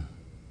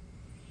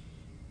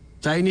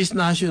 Chinese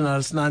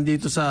nationals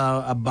nandito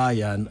sa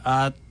bayan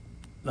at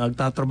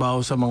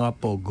nagtatrabaho sa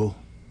mga Pogo.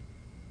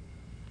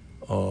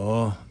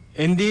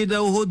 Hindi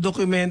daw ho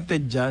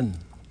documented dyan.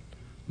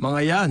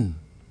 Mga yan.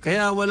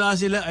 Kaya wala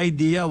sila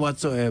idea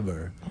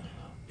whatsoever.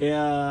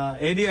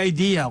 Any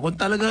idea kung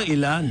talagang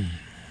ilan.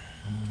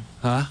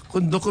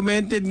 Kung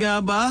documented nga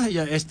ba,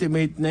 yung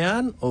estimate na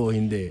yan o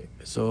hindi.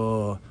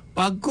 So,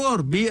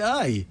 PAGCOR,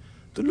 BI,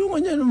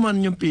 tulungan niya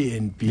naman yung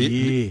PNP.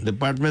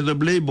 Department of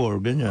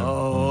Labor, ganyan.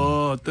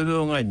 Oo,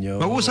 tulungan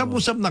nyo.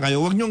 Mag-usap-usap na kayo.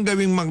 Huwag niyong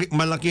gawing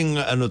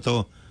malaking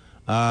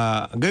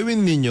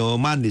gawin ninyo,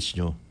 manage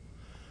nyo.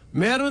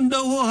 Meron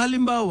daw ho,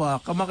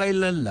 halimbawa,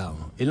 kamakailan lang,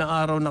 ilang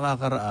araw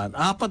nakakaraan,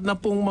 4 na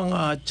pong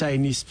mga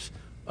Chinese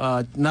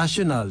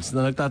nationals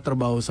na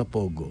nagtatrabaho sa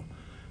Pogo.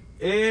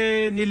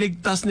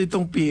 Niligtas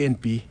nitong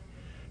PNP.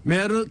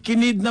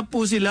 Kinidnap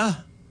po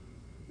sila.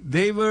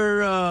 They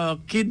were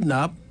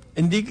kidnapped.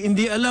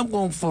 Hindi alam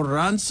kung for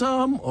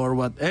ransom or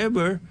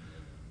whatever.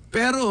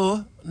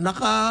 Pero,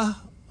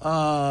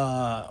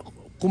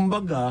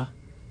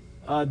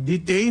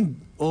 detained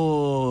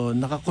o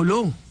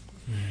nakakulong.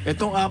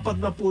 Itong 4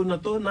 na po na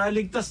to,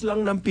 naligtas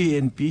lang ng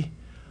PNP.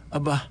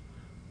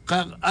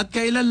 At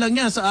kailan lang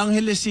yan? Sa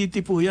Angeles City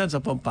po yan, sa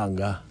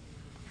Pampanga.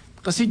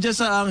 Kasi dyan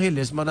sa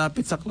Angeles,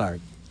 malapit sa Clark,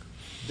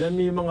 dyan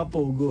may mga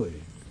Pogo eh.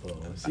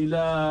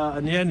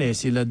 Sila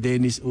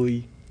Dennis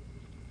Uy.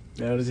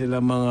 Meron sila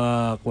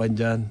mga kwan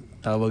dyan,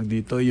 tawag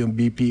dito, yung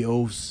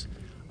BPOs.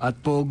 At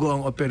Pogo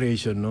ang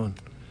operation nun.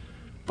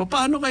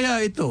 Paano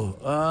kaya ito?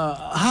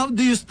 How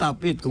do you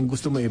stop it kung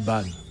gusto mo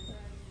i-ban?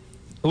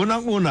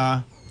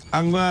 Unang-una,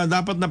 ang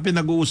dapat na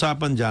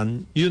pinag-uusapan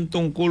dyan, yung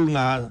tungkol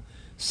nga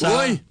sa...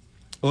 Uy!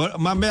 O,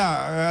 mamaya,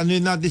 ano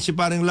natin si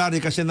paring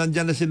Larry kasi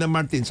nandyan na si na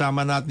Martin.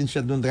 Sama natin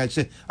siya doon.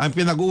 Kasi ang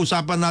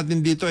pinag-uusapan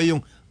natin dito ay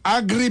yung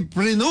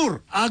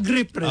agripreneur.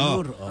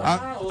 Agripreneur.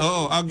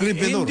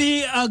 Agripreneur.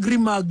 Hindi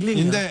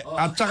agrimagling. Hindi.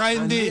 At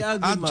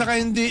saka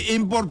hindi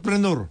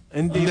importpreneur.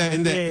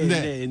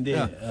 Hindi.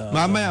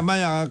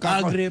 Mamaya,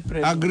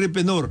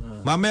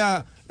 agripreneur.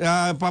 Mamaya,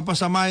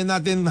 papasamahin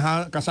natin,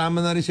 kasama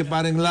na rin si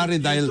paring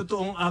Larry dahil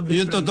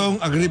yung totoong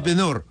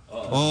agripreneur.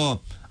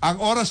 Ang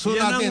oras po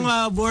natin...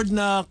 Yan ang word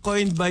na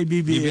coined by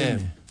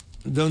BBM.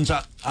 Doon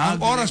sa...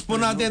 Ang oras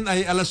po natin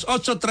ay alas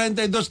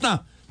 8:32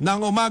 na ng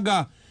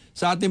umaga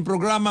sa ating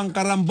programang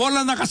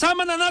Karambola na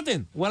kasama na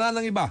natin. Wala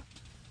nang iba.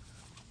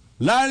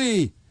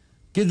 Larry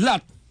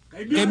Kidlat.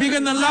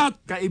 Kaibigan ng lahat.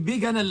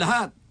 Kaibigan ng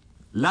lahat.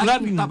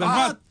 Laging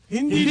tapat.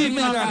 Hindi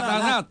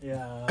pinagkakalat.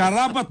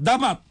 Karapat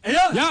dapat.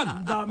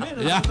 Yan. Dami.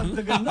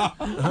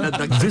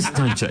 This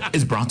time check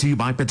is brought to you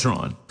by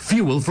Petron.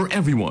 Fuel for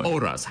everyone.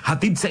 Oras,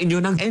 hatid sa inyo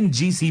ng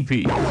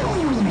NGCP.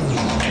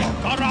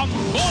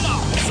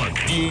 Karambola sa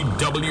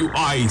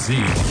DWIZ.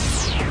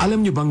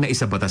 Alam niyo bang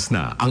naisabatas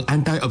na ang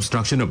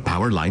Anti-Obstruction of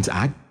Power Lines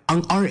Act?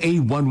 Ang RA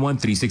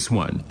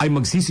 11361 ay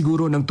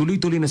magsisiguro ng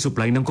tuloy-tuloy na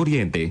supply ng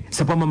kuryente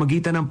sa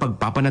pamamagitan ng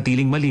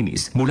pagpapanatiling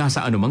malinis mula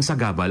sa anumang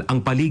sagabal ang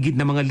paligid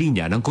ng mga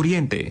linya ng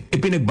kuryente.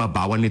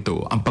 Ipinagbabawal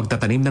nito ang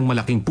pagtatanim ng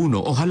malaking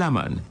puno o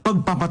halaman,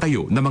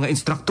 pagpapatayo ng mga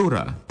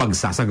instruktura,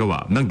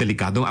 pagsasagawa ng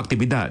delikadong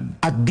aktibidad,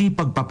 at di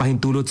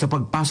pagpapahintulot sa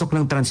pagpasok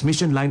ng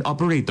transmission line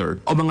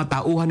operator o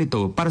mga tauhan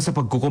nito para sa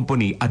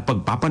pagkukumpuni at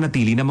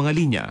pagpapanatili ng mga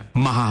linya.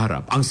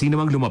 Mahaharap ang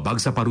sinumang lumabag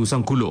sa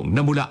parusang kulong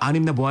na mula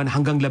 6 na buwan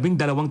hanggang 12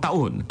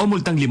 taon o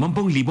multang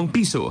 50,000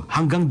 piso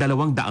hanggang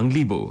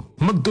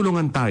 200,000.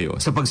 Magtulungan tayo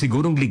sa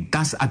pagsigurong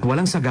ligtas at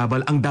walang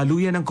sagabal ang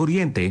daluyan ng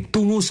kuryente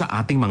tungo sa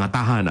ating mga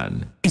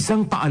tahanan.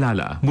 Isang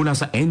paalala mula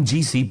sa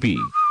NGCP.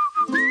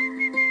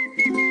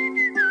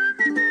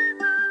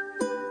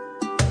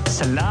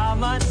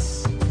 Salamat,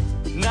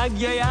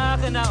 nagyaya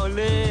ka na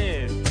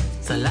ulit.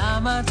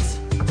 Salamat,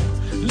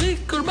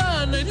 liquor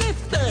man ay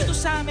lifted. Ito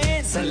sa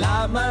amin.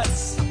 Salamat,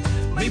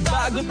 may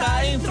bago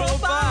tayong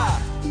tropa.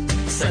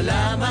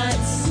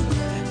 Salamat,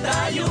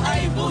 tayo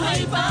ay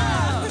buhay pa.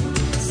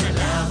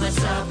 Salamat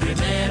sa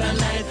Primera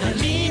Light,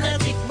 halina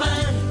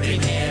tikman.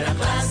 Primera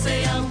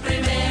klase ang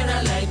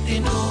Primera Light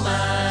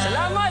tinuman.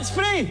 Salamat,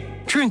 free!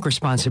 Drink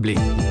responsibly.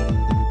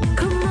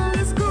 Come on,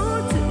 let's go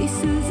to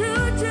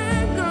Isuzu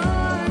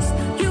Jaguars.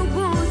 You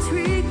won't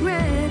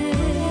regret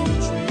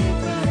it.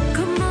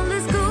 Come on,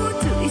 let's go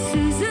to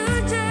Isuzu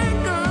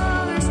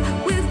Jaguars.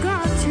 We've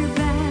got your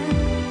back.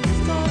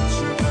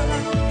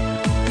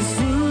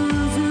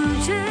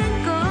 Isuzu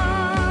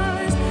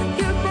Jaguars,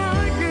 your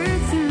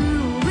partner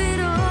through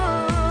it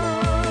all.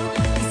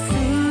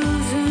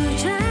 Isuzu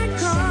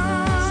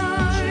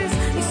Jaguars,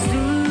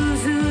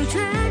 Isuzu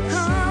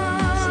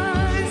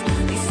Jaguars,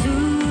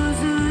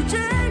 Isuzu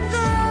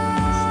Jaguars.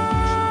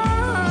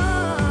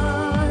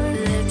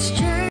 Let's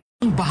check.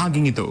 Ang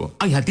bahaging ito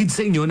ay hatid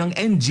sa inyo ng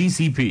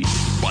NGCP.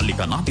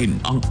 Balikan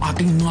natin ang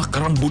ating mga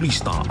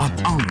karambulista at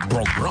ang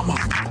programa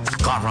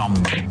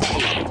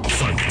Karambola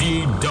sa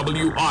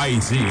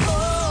DWIZ.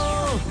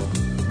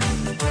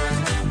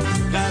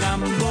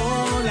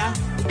 Karambola,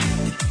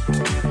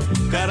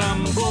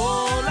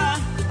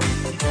 Karambola,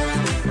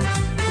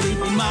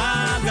 tuwing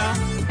umaga.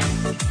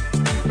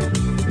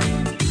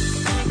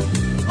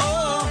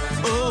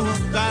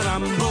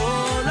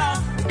 Karambola,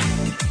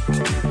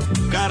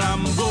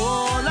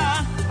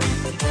 Karambola.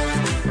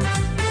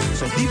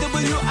 Sa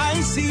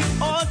DWIC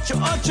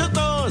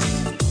 882.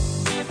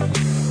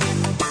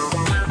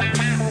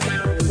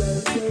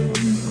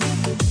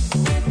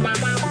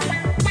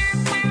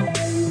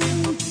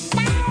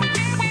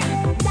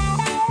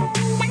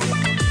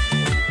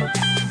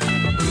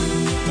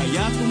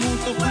 Kaya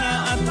tumutok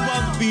na at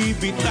huwag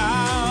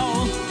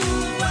bibitaw.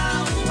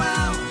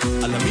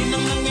 Alamin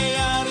ang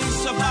nangyayari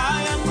sa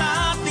bayan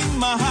nating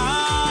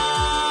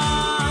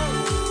mahal.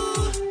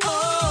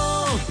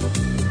 Oh,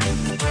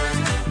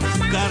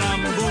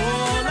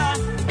 Karambola,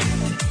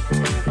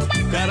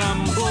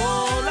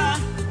 Karambola,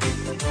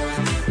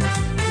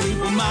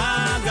 tuwing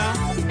umaga.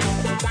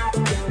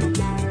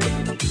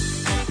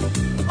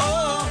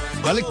 Oh,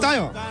 Balik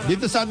tayo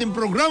dito sa ating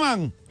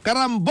programang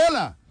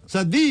Karambola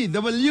sa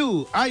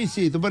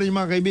DWIC. Ito pa rin yung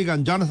mga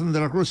kaibigan, Jonathan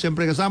de la Cruz,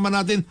 siyempre kasama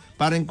natin,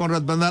 paring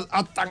Conrad Banal,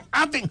 at ang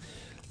ating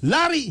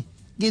Larry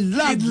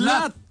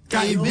Kidlat.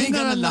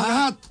 Kaibigan ng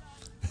lahat.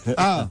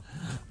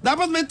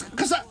 Dapat may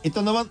ito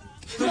naman,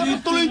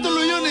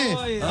 tuloy-tuloy yun eh.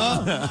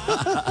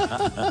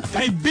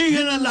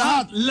 Kaibigan ng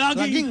lahat,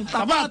 Laging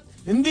tapat.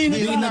 Hindi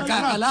Hindi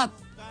nakakalat.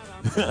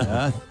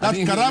 At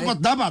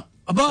karapat dapat.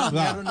 Aba,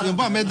 Yung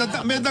pa, may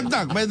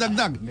dagdag.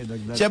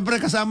 Siyempre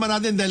kasama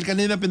natin dahil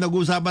kanina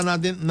pinag-uusapan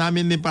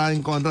namin ni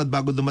paring Conrad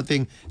bago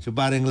dumating si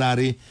paring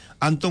Larry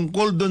ang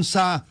tungkol doon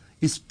sa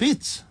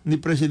speech ni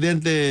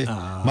Presidente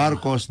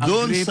Marcos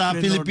doon sa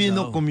agripreneur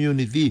Filipino daw.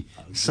 community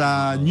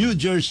sa New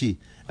Jersey.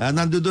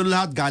 Nandoon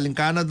lahat, galing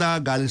Canada,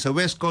 galing sa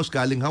West Coast,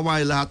 galing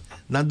Hawaii, lahat.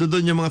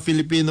 Nandoon yung mga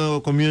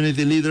Filipino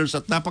community leaders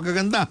at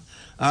napakaganda.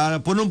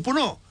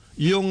 Punong-puno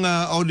yung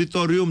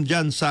auditorium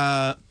dyan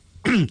sa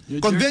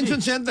Convention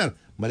Center.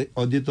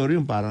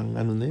 Auditorium parang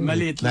ano na yun?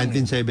 Maliit lang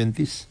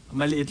 1970s.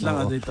 Maliit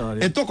lang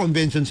auditorium. Ito,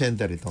 Convention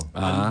Center ito.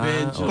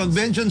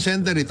 Convention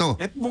Center ito.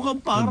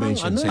 Mukhang parang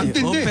Convention Ang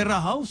tindi. opera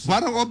house.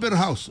 Parang opera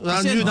house.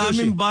 Kasi New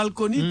daming Jersey.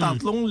 balcony,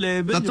 3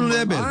 level. Tatlong yung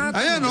level. mga-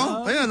 Ayan o.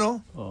 Ayan o.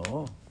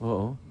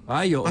 Oo.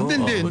 Ay, oo. Ang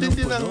tindi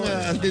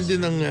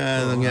ng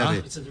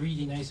nangyari. It's a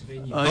really nice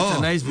venue. It's a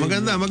nice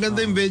venue. Maganda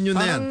yung venue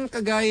na yan. Parang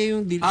kagaya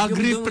yung...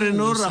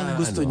 Agripreneur ang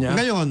gusto niya.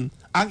 Ngayon,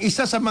 ang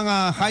isa sa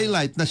mga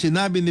highlight na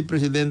sinabi ni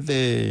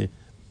Presidente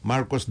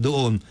Marcos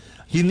doon,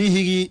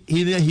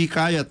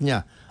 hinihikayat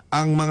niya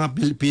ang mga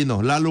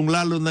Pilipino,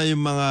 lalong-lalo na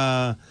yung mga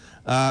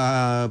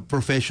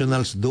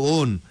professionals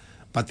doon,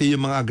 pati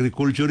yung mga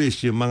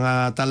agriculturists, yung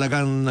mga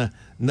talagang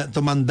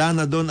tumanda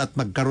na doon at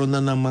magkaroon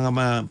na ng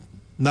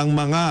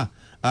mga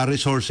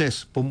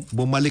resources,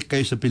 bumalik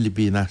kayo sa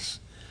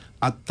Pilipinas.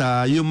 At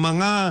yung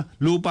mga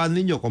lupa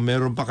ninyo, kung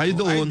meron pa kayo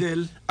doon,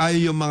 idle.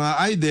 ay yung mga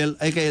idle,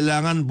 ay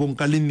kailangan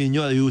bungkalin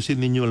ninyo, ayusin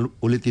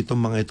ninyo ulit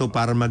itong mga ito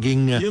para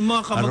maging... Yung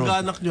mga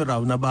kamag-anak nyo raw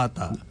na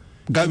bata,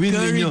 gawin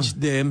encourage ninyo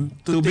them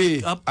to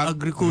take up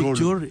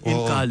agriculture in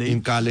college. In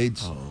college.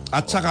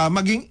 At saka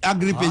maging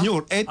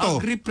agripreneur. Ito,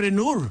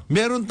 Agripreneur.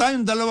 meron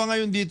tayong dalawa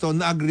ngayon dito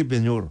na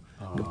agripreneur.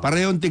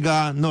 Parehong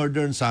tiga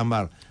Northern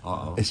Samar.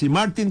 Si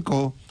Martin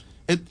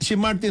si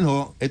Martin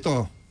ho,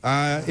 ito,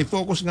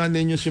 i-focus nga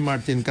ninyo si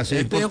Martin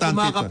kasi Ito yung importante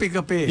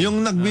kumakape-kape. Yung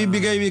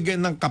nagbibigay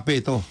ng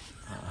kape ito.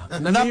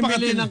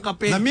 Namimili ng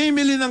kape.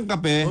 Namimili ng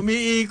kape.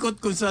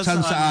 Umiikot kung saan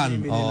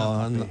Saan? namimili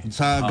ng kape.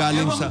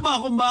 Galing Ewan sa... ko ba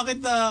kung bakit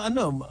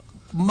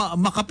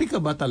makapi ka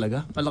ba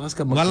talaga? Malakas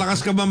ka Malakas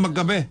ka ba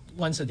magkape?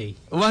 Once a day.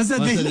 Once a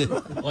day.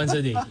 Once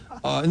a day.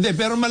 Hindi,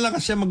 pero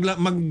malakas siya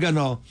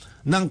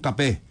ng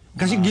kape.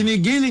 Kasi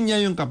ginigiling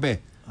niya yung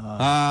kape.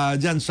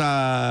 Diyan sa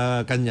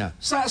kanya.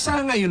 Sa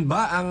ngayon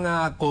ba ang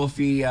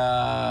coffee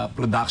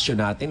production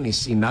natin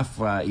is enough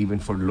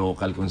even for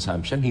local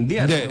consumption? Hindi.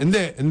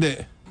 Hindi.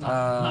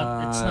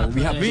 It's not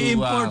We have really- to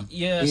import.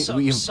 Yeah,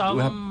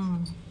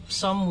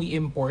 some we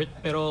import,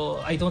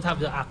 pero I don't have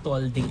the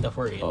actual data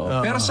for it.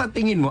 Pero sa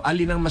tingin mo,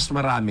 alin ang mas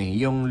marami?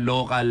 Yung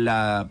local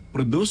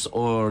produce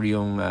or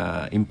yung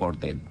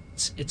imported?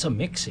 It's a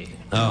mix eh.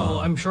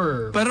 So I'm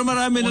sure. Pero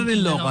marami na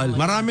rin local.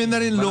 Marami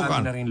na rin local.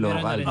 Marami na rin local.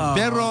 Meron na rin.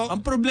 Pero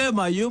Ang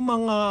problema, yung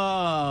mga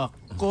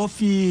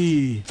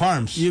coffee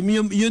farms. yung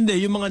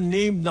mga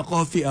named na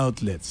coffee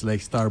outlets like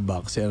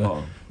Starbucks.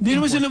 Oo. Hindi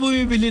naman sila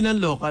bumibili ng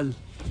local.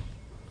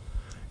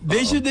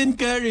 They should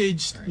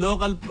encourage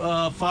local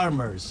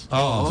farmers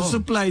to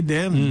supply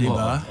them, di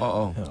ba?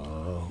 Oo.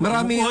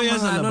 Marami Kumukuha yung yan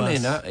sa mga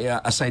labas.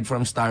 aside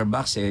from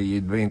Starbucks,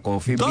 yun ba yung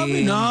coffee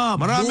Dami bean? na.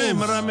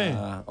 Marami.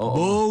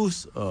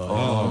 Bose.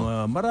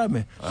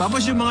 Marami.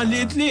 Tapos yung mga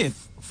liit-liit.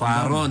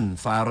 Faron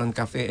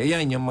Cafe.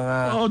 Ayan, yung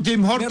mga...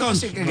 Tim Pero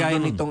Hortons. kasi kagaya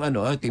nitong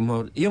Tim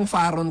Hortons, yung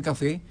Faron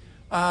Cafe,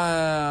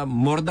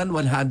 more than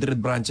 100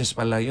 branches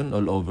pala yun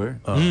all over.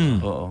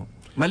 Oo.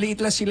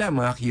 Maliit lang sila,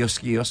 mga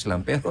kiosk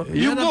lang. Pero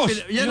Yung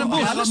boss. Yan ang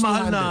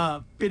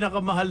Yung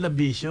pinakamahal na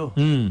bisyo.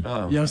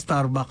 Oo. Yung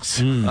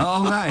Starbucks. Oo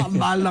nga eh. Ang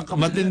mahal ng kape.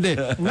 Matindi.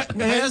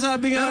 Kaya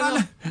sabi nga,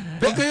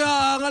 huwag kayo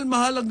aangal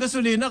mahal ang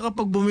gasolina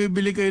kapag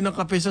bumibili kayo ng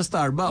kape sa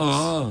Starbucks.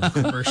 Oo.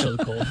 Commercial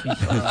coffee.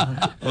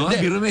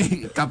 Biro may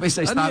kape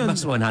sa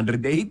Starbucks,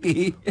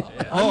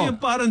 180. Ano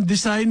yung parang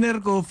designer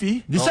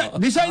coffee?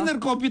 Designer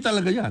coffee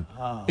talaga yan.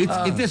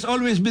 It has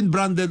always been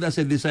branded as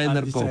a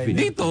designer coffee.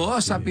 Dito,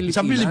 sa Pilipinas.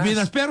 Sa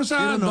Pilipinas. Pero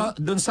sa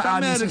doon sa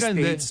amin sa Amerika,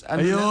 hindi. States,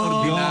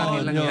 ordinary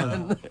lang yan.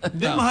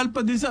 Hindi, mahal pa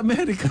din sa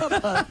Amerika.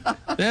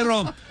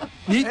 Pero,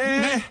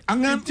 ang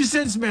 50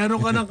 cents meron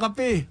ka ng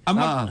kape. ang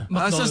Sa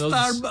McDonald's.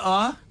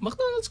 Starbucks,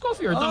 McDonald's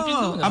coffee or Dunkin'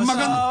 Donuts. ang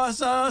maganda-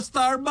 sa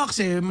Starbucks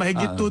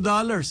mahigit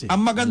 $2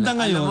 ang maganda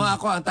ngayon, Alam mo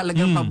ako, ang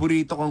talagang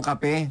paborito kong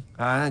kape,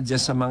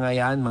 dyan sa mga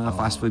yan, mga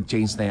fast food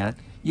chains na yan,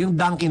 yung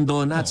Dunkin'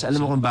 Donuts.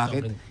 Alam mo kung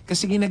bakit?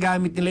 Kasi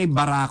ginagamit nila yung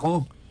barako.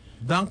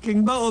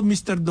 Dunkin' ba o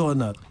Mr.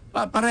 Donut?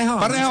 Pareho.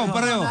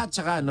 At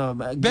saka,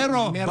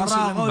 Pero, meron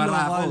silang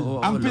barako. Oo,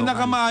 ang local.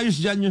 pinakamaayos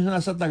dyan yung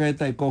nasa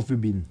Tagaytay, coffee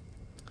bean.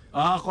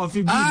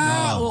 Coffee bean.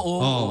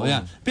 Oo.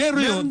 Yeah. Pero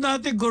Meron yun,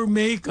 dati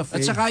gourmet cafe.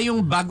 At saka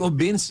yung bag of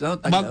beans. No?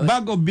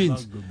 bag of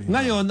beans.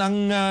 Ngayon, ang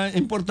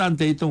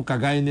importante itong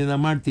kagaya ni na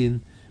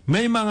Martin,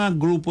 may mga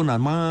grupo na,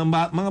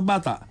 mga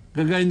bata,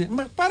 kagaya ni,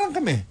 parang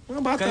kami,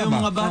 mga bata Kayong ba?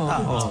 mga bata.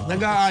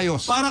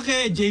 Nag-aayos. Para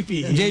kay JP.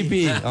 JP.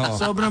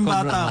 Sobrang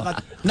bata.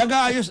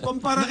 Nag-aayos.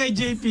 Kumpara kay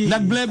JP.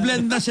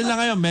 Nag-blend na sila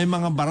ngayon. May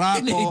mga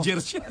barako.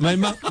 Teenagers yan. May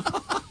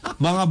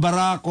mga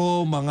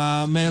barako,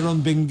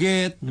 meron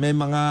benggit, may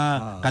mga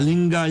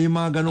kalinga, yung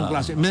mga ganong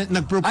klase.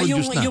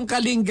 Nag-produce na. yung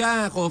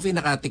Kalinga coffee,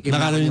 nakatikim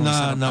ako yung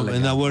sarap talaga.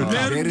 na work.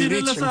 Meron Very din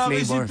rich nila in sa akin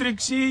si flavor.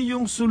 Trixie,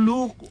 yung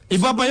sulu.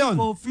 Iba pa yun.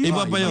 Coffee.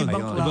 Iba pa yun.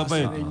 Ibang Iba pa klase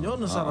yun. rin yun.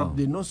 Nasarap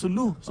din, no?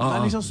 Sulu.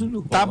 Galing sa sulu.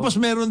 Tapos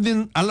meron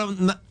din,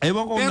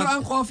 ewan ko. Pero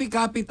ang coffee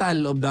capital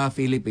of the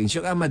Philippines,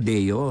 yung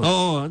Amadeo.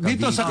 Oo,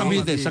 dito sa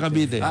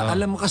Cavite.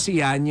 Alam mo kasi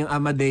yan, yung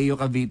Amadeo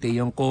Cavite,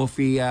 yung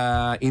coffee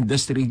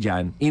industry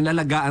dyan,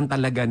 inalagaan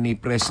talaga ni ni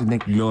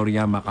President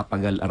Gloria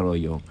Macapagal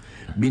Arroyo.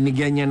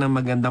 Binigyan niya ng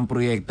magandang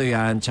proyekto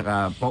yan,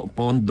 tsaka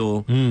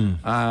pondo,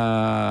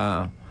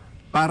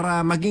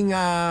 para maging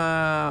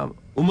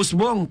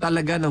umusbong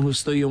talaga ng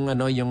husto yung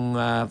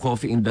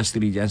coffee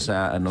industry diyan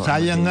sa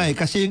Sayang nga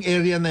kasi yung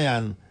area na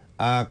yan,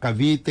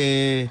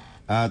 Cavite,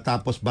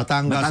 tapos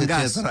Batangas,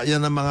 etc.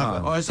 Yan ang mga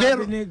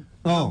sabi ni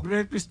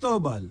Gabriel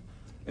Cristobal,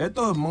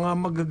 eto mga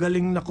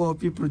magagaling na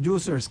coffee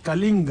producers,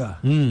 Kalinga,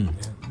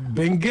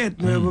 Benguet,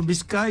 Nueva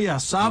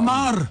Vizcaya,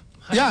 Samar.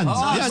 Yan,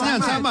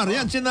 Samar,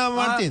 yan sina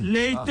Martin.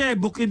 Leyte,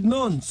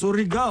 Bukidnon,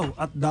 Surigao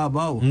at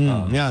Davao.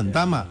 Yan,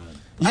 tama.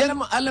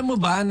 Alam mo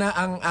ba na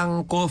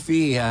ang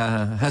coffee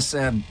has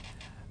a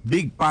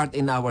big part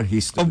in our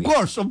history? Of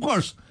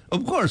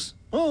course.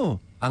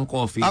 Oh. Ang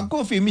coffee. Ang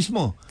coffee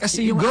mismo.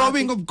 Kasi yung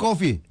growing of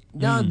coffee.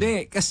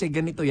 Hindi, kasi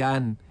ganito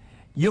yan.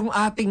 Yung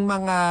ating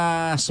mga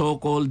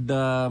so-called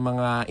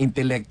mga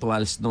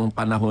intellectuals noong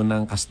panahon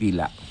ng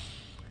Kastila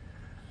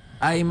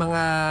ay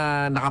mga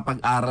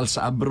nakapag-aral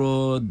sa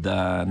abroad,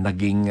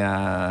 naging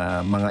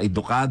mga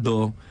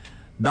edukado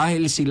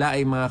dahil sila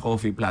ay mga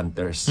coffee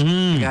planters.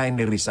 Kaya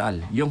ni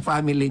Rizal. Yung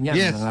family niya,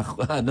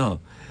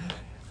 mga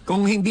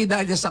kung hindi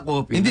dahil sa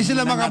coffee, hindi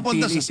sila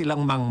makapunta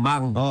silang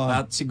mangmang.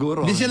 At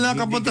siguro hindi sila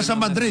nakapunta sa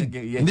Madrid.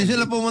 Hindi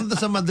sila pumunta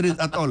sa Madrid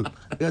at all.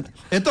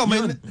 Ito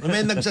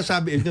may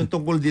nagsasabi yung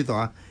tungkol dito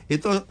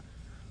Ito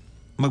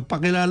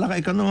magpakilala ka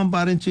ikaw naman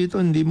parin Chito,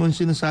 hindi mo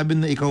sinasabi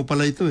na ikaw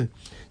pala ito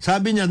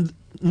Sabi niya,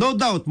 no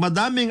doubt,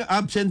 madaming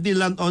absentee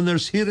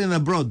landowners here and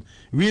abroad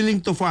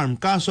willing to farm.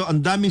 Kaso ang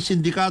daming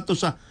sindikato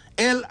sa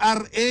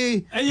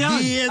LRA,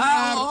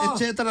 DNR,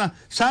 etc.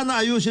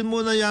 Sana ayusin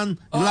muna yan.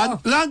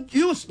 Land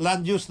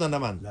use na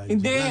naman.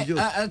 Hindi,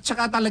 at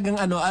saka talagang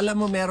alam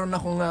mo, meron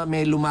akong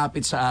may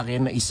lumapit sa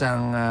akin na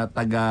isang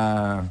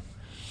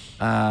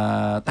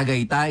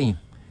Tagaytay.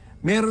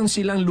 Meron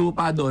silang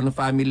lupa doon,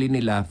 family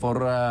nila,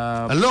 for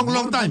a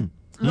long time.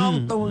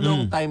 Long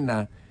time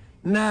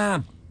na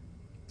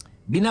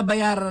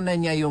binabayaran na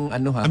niya yung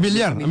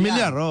Amilyar,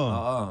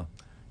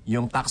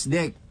 yung tax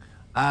deck.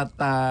 At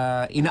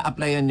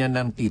ina-applyan niya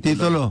ng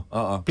titulo.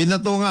 Oo.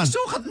 Pinatungan.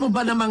 Sukat mo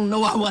ba namang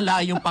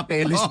nawawala yung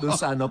papeles doon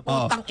sa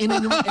Putang ina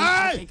nyo.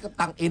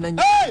 Tang ina nyo.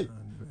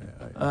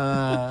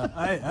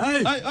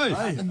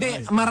 Hindi,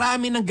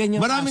 marami ng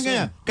ganyan. Marami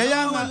ganyan.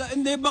 Kaya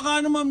hindi,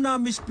 baka naman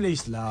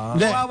na-misplace lang.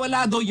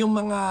 Nawawala daw yung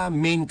mga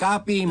main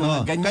copy,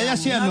 mga ganyan. Kaya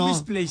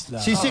na-misplace lang.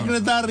 Si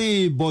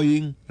Secretary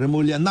Boying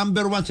Remulla,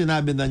 number 1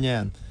 sinabi na niya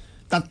yan.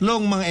 3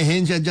 mga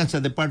ehensya dyan sa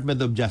Department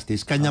of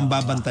Justice, kanyang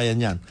babantayan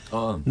yan.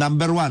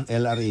 Number 1,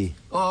 LRA.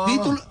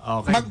 Dito,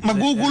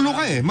 magugulo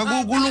ka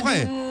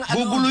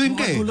Guguluhin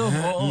ka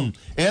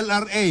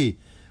LRA,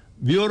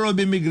 Bureau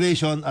of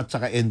Immigration at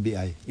saka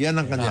NBI.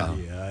 Yan ang kanya.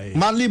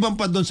 Maliban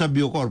pa doon sa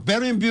Bucor.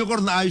 Pero yung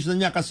Bucor naayos na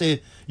niya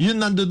kasi yun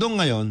nandoon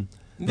ngayon.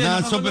 Hindi,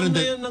 nakakulong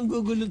na yun ng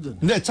gugulo doon.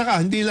 Hindi,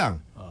 tsaka hindi lang.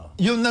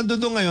 Yung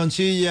nandoon ngayon,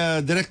 si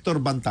Director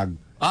Bantag.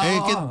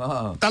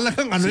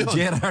 Talagang si yun?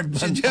 Gerard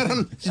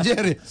Si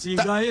Jerry.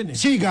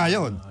 Siga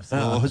yun.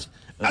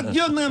 At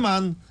yun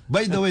naman,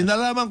 by the way,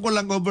 nalaman ko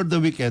lang over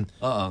the weekend,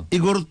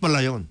 igurot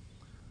pala yun.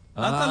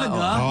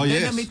 Talaga?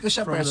 Yes. Namit ko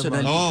siya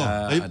personally.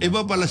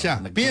 Iba pala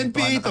siya.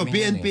 PNPA ito,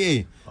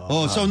 PNPA.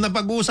 So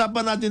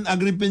napag-uusapan natin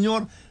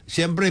agripreneur,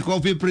 siyempre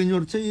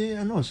coffeepreneur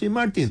si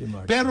Martin.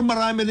 Pero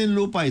marami rin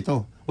lupa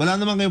ito. Wala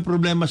naman kayong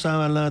problema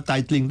sa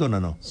titling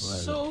doon,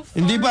 So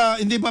far,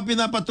 hindi pa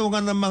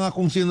pinapatungan ng mga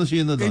kung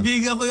sino-sino doon.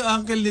 Kaibigan ko yung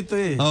uncle nito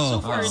So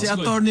far, si it's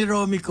good. Attorney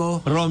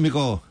Romico.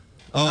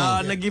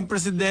 Naging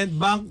president,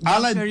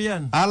 banker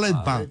yan.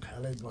 Allied Bank.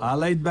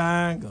 Allied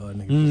Bank.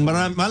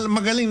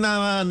 Magaling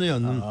na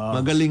yun.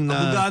 Magaling na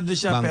abogado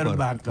siya, pero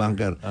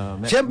banker.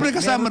 Siyempre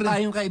kasama meron rin.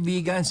 tayong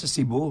kaibigan sa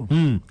Cebu.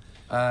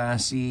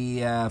 Si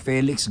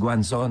Felix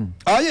Guanzon.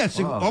 Yes.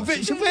 Si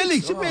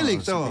Felix. Si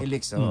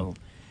Felix.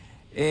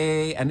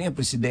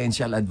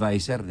 Presidential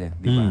advisor,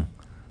 di ba?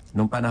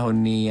 Nung panahon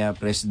ni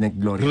President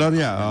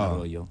Gloria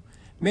Arroyo.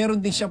 Meron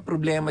din siyang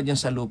problema diyan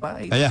sa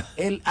lupa.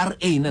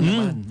 LRA na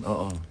naman.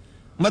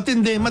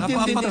 Matindi.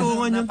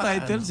 Napapatungan yung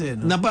titles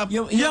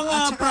yung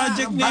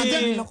project ni...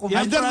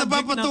 Either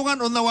napapatungan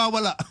o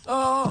nawawala.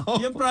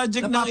 Yung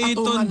project ng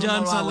Eton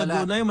dyan sa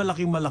Laguna, yung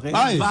malaking-malaki.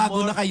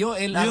 Bago na kayo,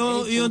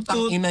 LRA,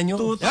 putang ina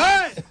nyo.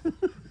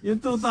 Yung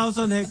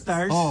 2,000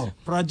 hectares,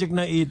 project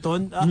ng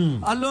Eton,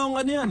 along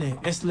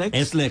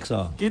SLEX. SLEX,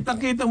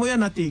 Kitang-kita mo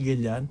yan,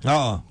 natigil yan.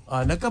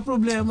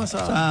 Nagka-problema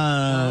sa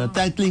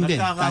titling din.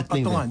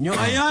 Nagkakapatungan. Yung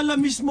Ayala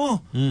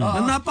mismo,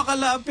 na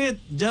napakalapit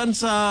dyan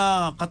sa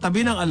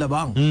katabi ng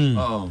Alabang.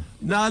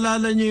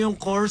 Naalala niyo yung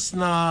course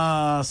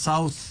na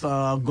South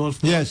Golf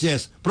Course?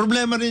 Yes.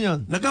 Problema rin yun.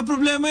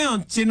 Nagka-problema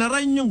yun.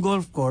 Sinarain yung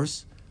golf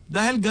course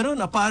dahil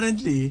gano'n,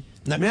 apparently,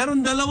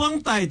 meron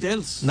 2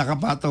 titles.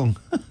 Nakapatong.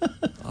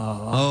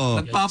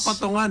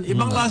 Nagpapatungan.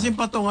 Ibang klaseng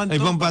patungan to.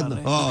 Ibang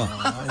patungan.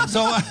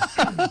 So,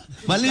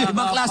 mali.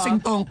 Ibang klaseng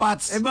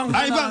tongpats. Ibang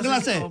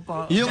klase.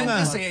 Yung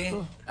kasi,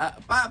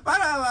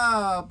 para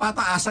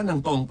pataasan ng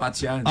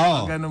tongpats yan.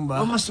 Ganun ba?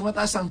 Kung mas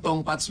mataas ang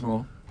tongpats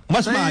mo,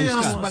 mas maayos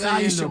ka. mas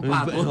mag-ayos yung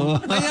pato.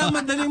 Kaya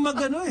madaling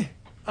magano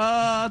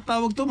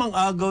tawag to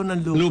mang-agaw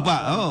ng lupa. Lupa,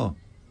 oo.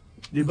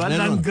 Di ba?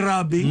 Meron. Land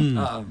grabbing.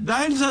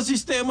 Dahil sa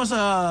sistema sa...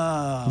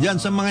 Diyan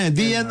sa mga yan.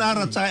 DNR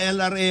at sa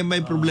LRA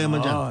may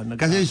problema dyan.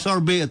 Kasi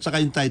survey at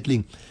saka yung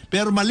titling.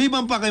 Pero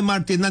maliban pa kay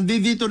Martin,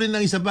 nandito rin ang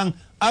isa pang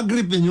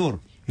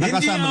agripreneur.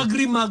 Hindi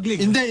agri-muggling.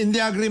 Hindi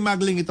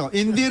agri-muggling ito.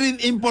 Hindi rin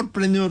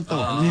importpreneur to.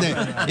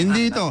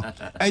 Hindi ito.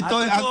 Ito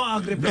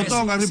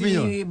totoong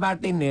agripreneur. Si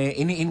Martin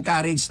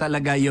ini-encourage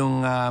talaga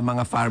yung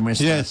mga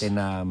farmers natin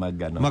na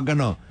magano.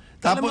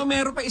 Tapos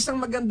meron pa isang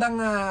magandang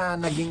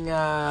naging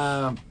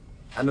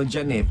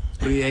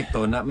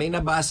proyekto na may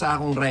nabasa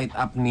akong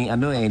write-up ni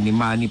ni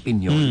Manny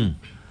Piñol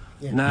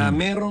na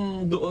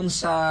merong doon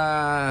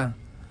sa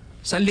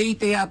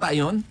Leyte yata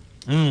 'yon.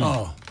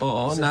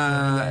 Oo, na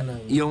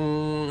yung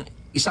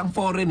isang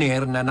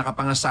foreigner na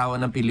nakapangasawa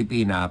ng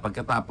Pilipina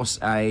pagkatapos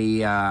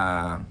ay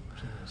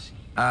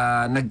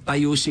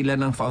nagtayo sila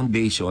ng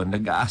foundation,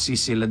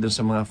 nag-a-assist sila doon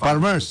sa mga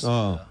farmers.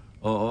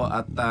 Oo,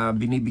 at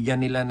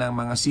binibigyan nila ng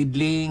mga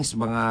seedlings,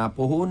 mga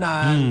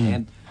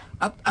puhunan,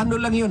 at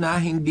lang yun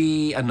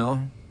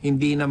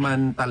hindi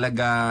naman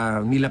talaga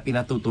nila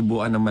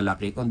pinatutubuan ng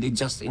malaki, kundi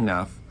just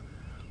enough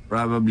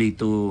probably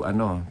to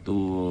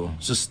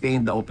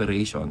sustain the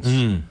operations.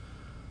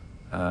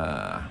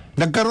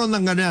 Nagkaroon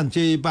ng ganyan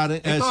si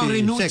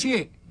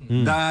Rinucci.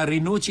 The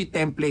Rinucci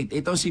template.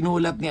 Ito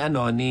sinulat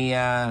ni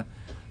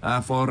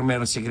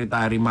former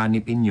Secretary Manny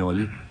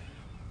Piñol.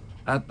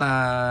 At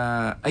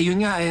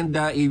ayun nga, and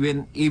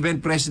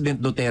even President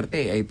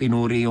Duterte ay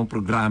pinuri yung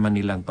programa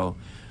nilang to.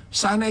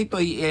 Sana ito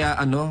ay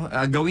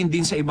gawin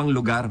din sa ibang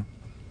lugar,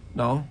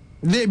 no?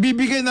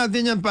 Bibigay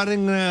natin yan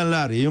parang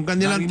Larry, yung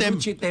kanilang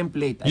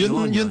template.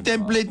 Yung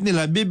template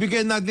nila,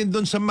 bibigay natin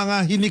doon sa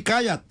mga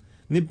hinikayat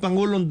ni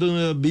Pangulong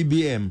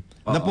BBM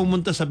na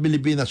pumunta sa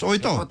Pilipinas. O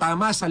ito.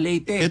 Tama, sa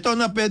Leyte. Ito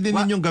na pwede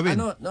ninyong gawin.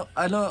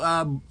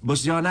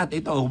 Boss Jonat,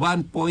 ito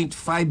 1.5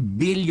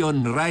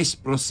 billion rice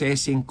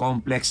processing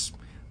complex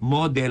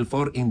model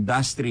for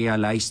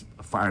industrialized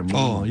farming.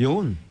 Oh,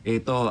 yun.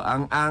 Ito,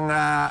 ang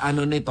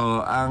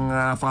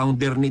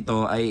founder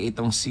nito ay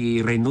itong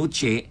si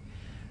Renucci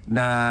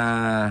na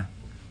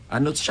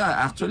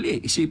siya,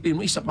 actually, isipin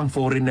mo, isa pang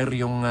foreigner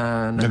yung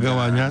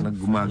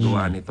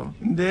gumagawa nito.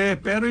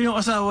 Hindi, pero yung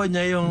asawa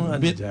niya yung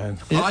dyan.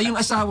 Yung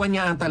asawa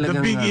niya ang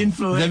talagang... The big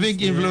influence. The big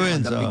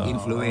influence. The big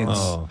influence.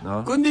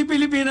 No? Kung di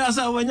Pilipina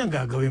asawa niya,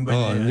 gagawin ba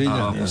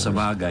niya? Sa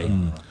bagay.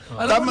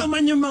 Alam mo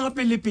naman yung mga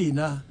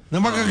Pilipina. Na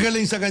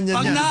magagaling sa kanya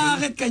Pag niya.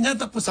 naakit ka niya,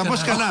 tapos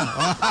ka na.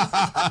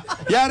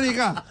 Yari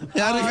ka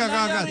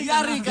kagad.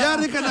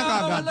 Yari ka na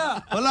kagad.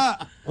 Wala.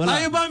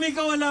 Tayo ba,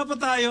 Mika, wala pa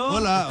tayo?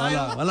 Wala.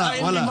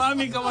 Tayo ni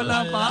Mami ka,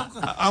 wala pa?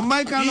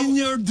 In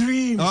your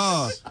dreams.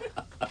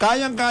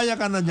 Kayang-kaya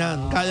ka na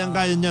niyan.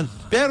 Kayang-kaya niyan.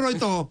 Pero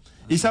ito,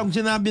 isang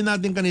sinabi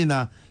natin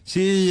kanina,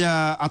 si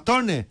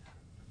Attorney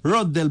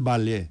Rod Del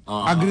Valle.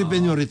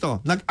 Agripreneur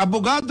ito.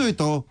 Nag-abogado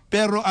ito,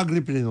 pero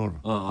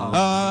agripreneur.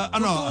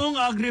 Totoong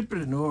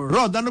agripreneur.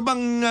 Rod, ano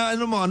bang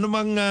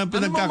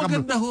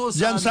pinagkakablo?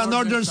 Diyan sa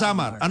Northern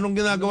Samar. Anong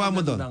ginagawa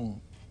mo doon?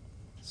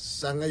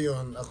 Sa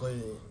ngayon,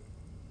 ako'y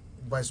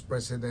Vice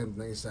President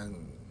ng isang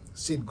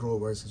Seed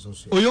Growers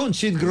Association. O yun,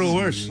 seed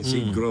growers.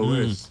 Seed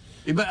growers.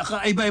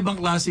 Iba-ibang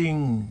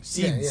klaseng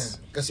seeds.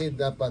 Yeah. Kasi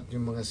dapat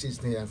yung mga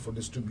seeds na yan for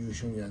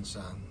distribution yan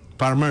sa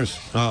Farmers.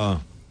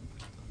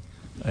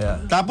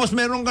 Tapos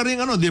meron ka rin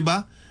di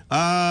ba?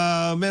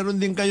 Meron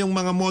din kayong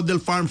mga model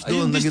farms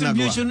doon na ginagawa.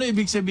 Yung distribution na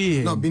ibig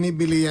sabihin. No,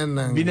 binibili yan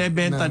ng...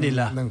 Binebenta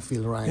nila. Ng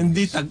field rice.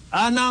 Hindi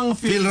ng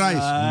field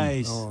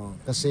rice.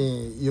 Kasi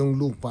yung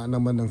lupa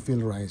naman ng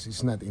field rice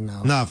is not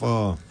enough.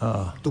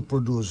 To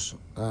produce.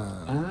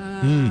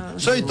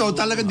 So ito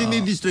talaga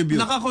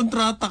dinidistribute.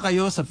 Nakakontrata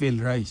kayo sa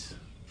field rice.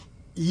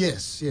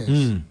 Yes.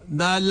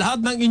 Na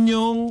lahat ng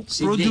inyong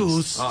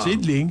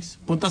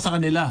seedlings, punta sa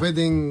kanila.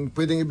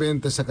 Pwedeng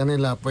ibenta sa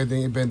kanila,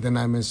 pwedeng ibenta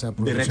namin sa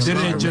production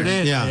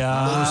farmers.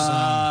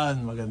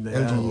 Yan. Maganda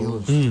yan.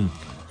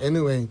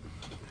 Anyway,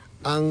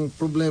 ang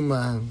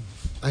problema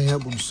I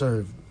have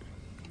observed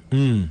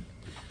when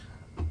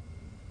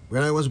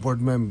I was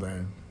board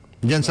member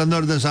diyan sa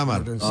Northern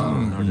Samar.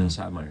 Northern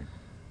Samar.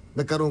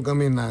 Nagkaroon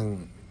kami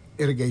ng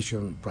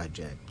irrigation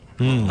project.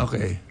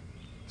 Okay.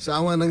 Sa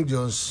awa ng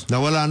Diyos,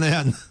 nawala na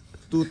yan.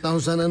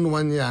 2001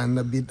 yan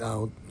na bid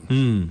out.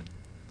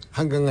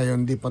 Hanggang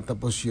ngayon, di pa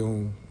tapos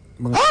yung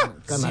mga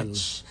kanal.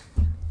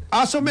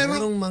 So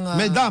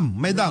may dam.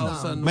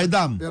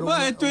 Pero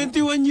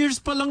 21 years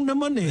pa lang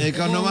naman eh.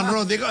 Ikaw naman,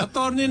 Rod.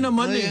 Attorney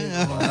naman eh.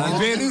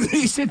 Very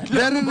recent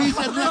Very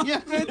recent lang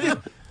yan.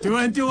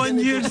 21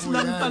 years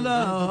lang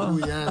pala.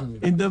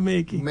 In the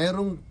making.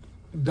 Merong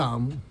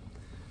dam,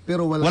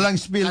 pero walang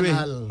spillway.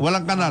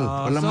 Walang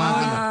kanal. Walang mga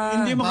kanal.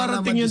 Hindi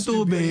makarating yung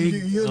tubig.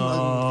 Yun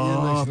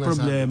ang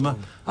problema.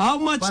 How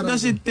much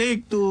does it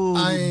take to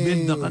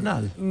build the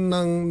canal?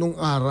 Nung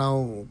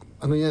araw,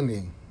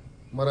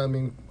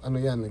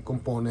 maraming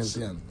component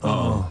yan.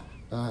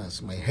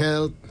 May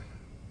health,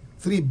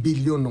 3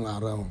 billion nung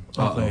araw.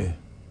 Okay.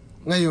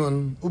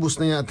 Ngayon, ubos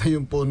na yata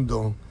yung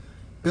pondo.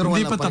 Pero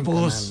Hindi wala pa rin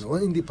tapos. kanal. O,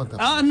 hindi pa tapos.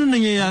 Ano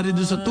nangyayari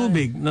doon sa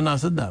tubig na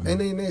nasa dam?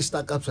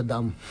 Na-stack up sa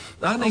dam.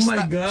 Ah, Oh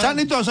my God.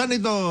 Saan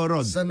ito,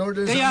 Rod? Sa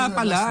Northern Kaya Samar,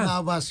 pala. Las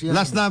Navas yan.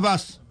 Las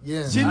Navas.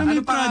 Yes. Sino Ano may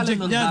pangalan project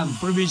ng niyan? dam?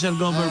 Provincial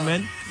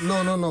government? No.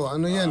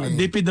 Ano yan eh?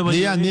 DPWH?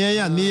 Nia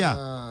yan, Nia.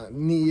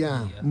 Nia.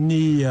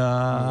 Nia.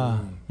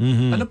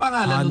 Ano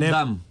pangalan ng Hanep.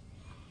 dam?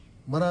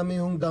 Marami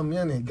yung dam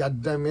yan eh. God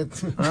damn it.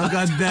 Ah,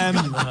 God damn.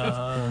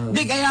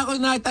 Hindi, kaya ako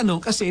natanong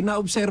kasi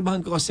naobserbahan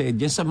ko kasi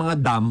diyan sa mga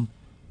dam,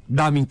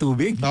 daming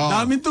tubig.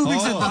 Daming tubig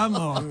sa dam.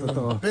 Oh,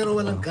 totoo. Pero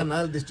walang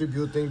kanal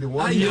distributing the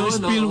water. Ayun,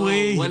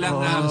 spillway. Walang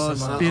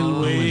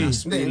Spillway.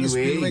 Hindi, yung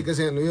spillway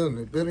kasi ano yun.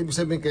 Pero ibig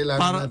sabihin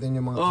kailangan Para- natin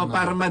yung mga Oh, kanal.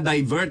 para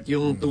ma-divert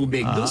yung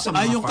tubig doon sa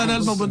mga Yung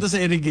kanal farms. papunta sa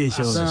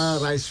irrigation. Sa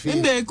rice field.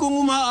 Hindi, kung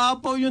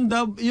umaapaw yung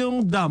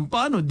dam,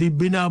 paano? Di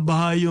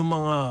binabaha yung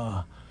mga...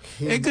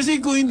 kasi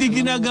kung hindi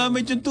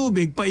ginagamit yung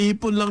tubig,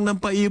 paipon lang ng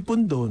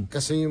paipon doon.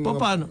 Kasi yung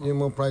Paano?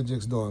 mga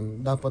projects doon,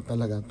 dapat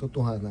talaga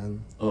tutuhanan.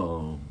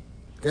 Oo.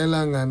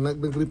 Kailangan,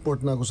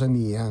 nag-report na ako sa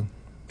NIA.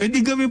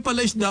 Di gawin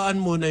pala isdaan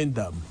muna yung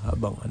dam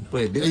habang ano.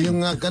 Pwede. Eh, yung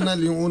kanal,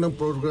 yung unang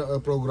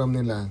program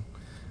nila,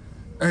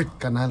 Earth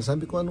Canal.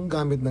 Sabi ko, anong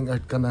gamit ng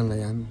Earth Canal na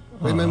yan?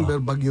 Remember,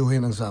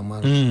 bagyuhin ang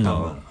Samar.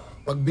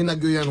 Pag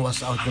binagyo yan, was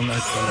out yung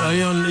Earth Canal.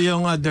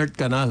 Yung dirt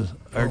canal.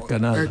 Earth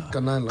canal. Earth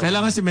Canal.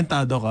 Kailangan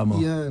simentado ka mo.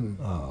 Yan.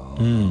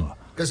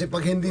 Kasi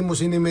pag hindi mo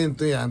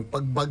sinimento yan,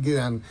 pag bagyo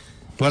yan,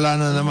 Wala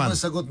na ano naman. ba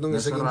sagot ng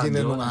isang Nasa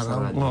engineer radyo, nung nasa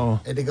araw? radyo. Oo.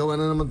 Eh di gawa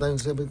na naman tayo.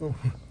 Sabi ko,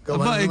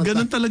 Aba,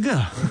 ganun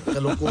talaga.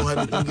 Kalukuhan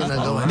itong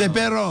ginagawa. Hindi,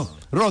 pero,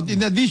 Rod,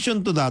 in addition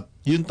to that,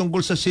 yung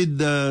tungkol sa seed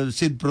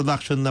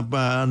production na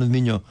ano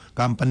ninyo,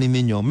 company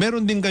ninyo,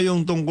 meron din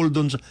kayong tungkol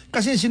doon sa...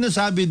 Kasi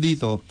sinasabi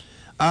dito,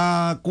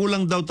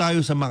 kulang daw tayo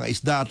sa mga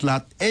isda at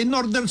lahat.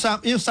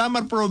 Yung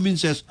summer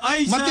provinces,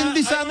 matindi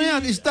sa ano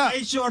yan, isda.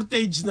 Ay,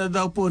 shortage na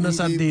daw po na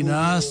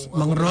sardinas,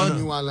 Mang Rod.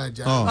 Maniwala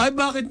dyan. Oh. Ay,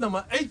 bakit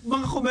naman? Ay,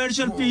 mga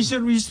commercial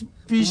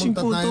fishing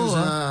po Pumunta tayo to.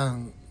 sa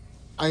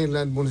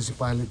island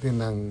municipality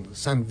ng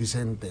San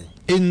Vicente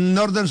In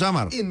Northern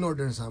Samar. in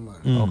Northern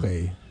Samar.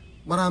 Okay.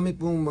 Marami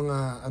pong mga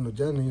ano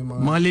dyan, yung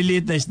mga Mga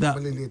liliit na isda.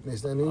 maliliit na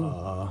isda. Ano yun?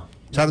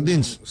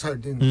 Sardines.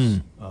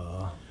 Sardines.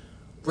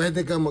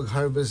 Pwede ka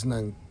mag-harvest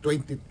ng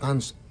 20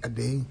 tons a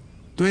day.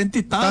 20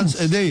 Tons tons.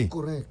 a day.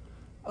 Correct.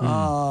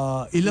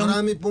 Ilang...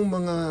 Marami pong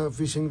mga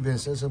fishing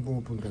vessels ang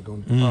pumupunta doon.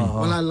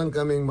 Wala lang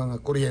kaming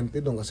mga kuryente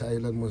doon kasi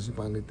island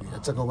municipality.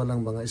 At saka walang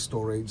mga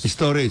storage.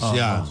 Storage,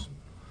 yeah.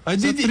 Ay,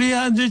 Sa di,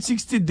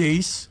 360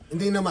 days,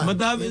 Hindi naman.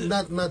 Madami-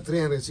 Not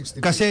 360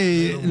 kasi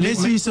may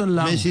season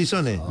lang. may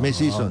season eh. May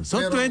season.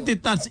 So Pero- 20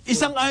 tons.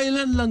 Isang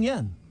island lang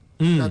yan.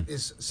 That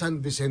is San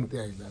Vicente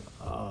Island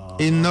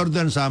In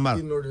Northern Samar.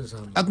 in Northern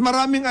Samar. At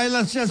maraming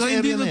islands yan So sa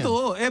hindi area na yan.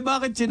 totoo.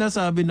 Bakit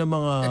sinasabi ng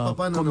mga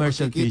Paano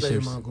commercial naman kikita fishers?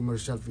 yung mga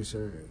commercial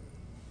fisher?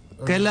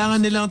 Kailangan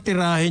nilang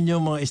tirahin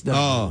yung mga isda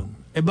Oo.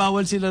 doon.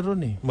 Bawal sila ron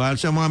eh. Mahal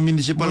sa mga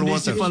municipal water.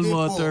 Municipal Hindi po,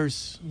 waters.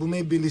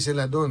 bumibili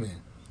sila doon eh.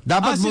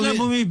 Dapat Sila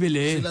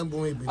bumibili. Silang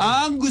bumibili.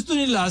 Ang gusto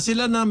nila,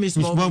 sila na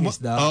mismo ang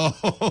isda. Oh.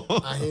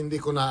 Hindi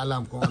ko na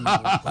alam kung ano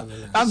ang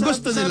nila. Ang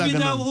gusto nila Sabi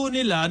daw ganun. ho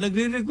nila,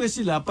 nagre-request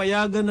sila,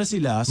 payagan na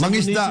sila sa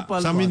Mangisda municipal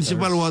sa waters.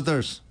 municipal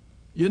waters.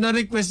 Yun ang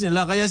request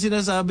nila, kaya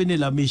sinasabi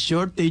nila may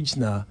shortage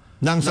na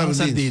Ng ng sardines.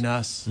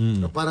 sardinas.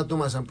 Para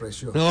tumaas ang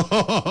presyo.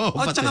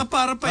 At saka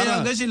para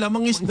payagan sila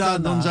mangisda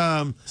doon na sa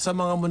sa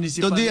mga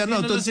municipal. To the, Hindi ano,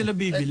 na to- lang sila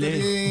bibili.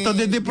 to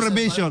the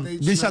deprivation,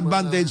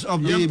 disadvantage of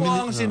the Yan po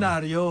ang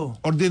senaryo.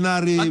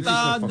 ordinary At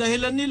fisher.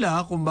 dahilan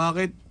nila kung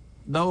bakit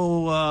daw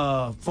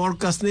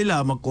forecast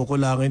nila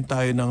magkukulangin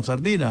tayo ng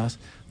sardinas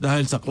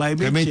dahil sa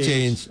climate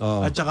change,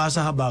 oh. at saka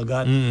sa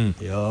habagat.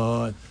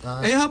 Yun.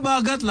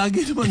 Habagat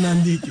lagi naman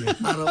nandito.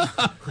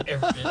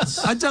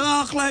 At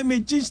saka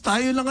climate change,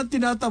 tayo lang ang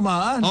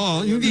tinatamaan.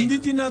 Oo, hindi.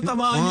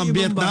 tinatamaan Mga yung ibang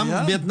Vietnam,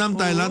 bayan. Vietnam,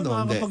 Thailand, Oo, hindi.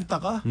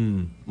 nakakapagtaka.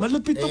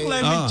 Malapit to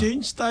climate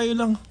change, tayo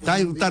lang.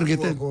 Tayo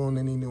targeted. Hindi po ako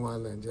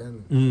naniniwala dyan.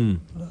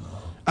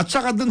 At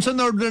saka dun sa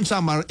Northern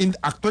Samar,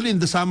 actually in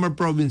the summer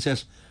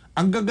provinces,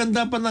 ang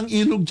gaganda pa ng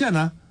ilog dyan,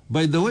 ha?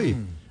 By the way.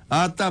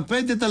 At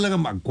pwede talaga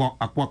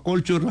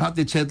aquaculture, lahat,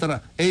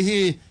 etc.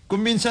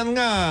 Kung minsan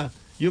nga,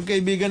 yung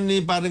kaibigan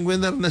ni Paring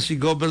Winner na si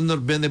Governor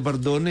Bene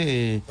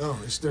Bardone,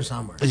 Easter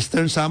Summer.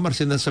 Eastern Summer,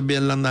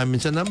 sinasabihan lang namin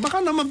siya na baka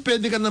naman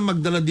pwede ka na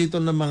magdala dito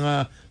ng mga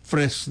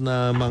fresh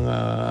na mga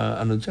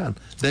ano dyan.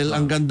 Dahil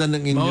ang ganda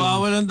ng inyong...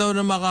 Mawawalan daw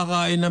na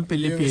makakain ng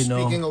Pilipino.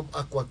 Speaking of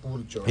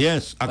aquaculture.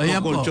 Yes, Ayan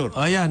po. aquaculture.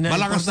 Ayan,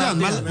 Malakas yan.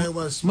 importante. I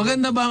was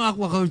Maganda ba ang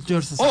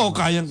aquaculture sa Oo,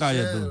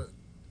 kayang-kaya doon.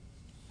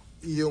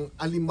 yung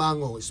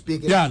alimango,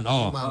 speaking Yan, of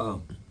oh. alimango,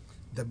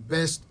 the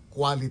best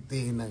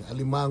quality ng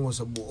alimango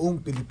sa buong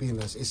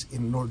Pilipinas is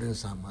in Northern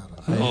Samar.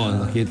 Oo,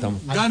 nakita mo.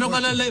 Gano'ng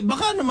kalalay?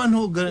 Baka naman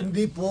ho.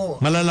 Hindi po.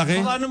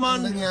 Malalaki? Baka Ang naman.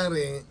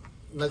 nangyari,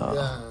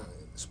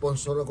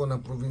 nag-sponsor ako ng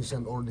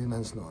provincial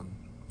ordinance noon,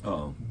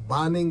 Oo.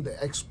 banning the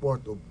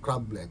export of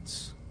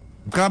crablets.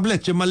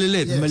 Crablet, yung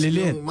maliliit. Yes,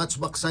 maliliit. yung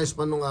matchbox size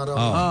pa nung araw.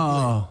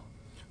 Ah.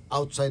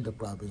 outside the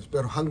province.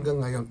 Pero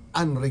hanggang ngayon,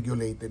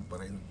 unregulated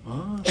pa rin.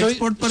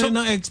 Export pa rin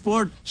ng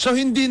export. So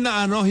hindi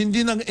na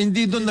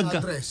hindi doon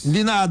na-address.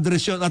 hindi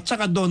na-address 'yon. At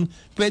saka doon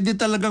pwede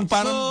talagang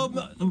parang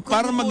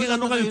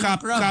maging kayo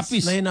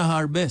copies na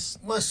hina-harvest.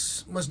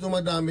 Mas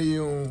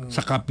dumadami yung sa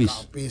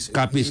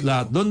copies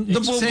lahat. Doon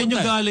Sa inyo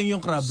galing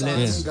yung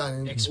crablets.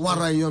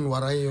 Waray yung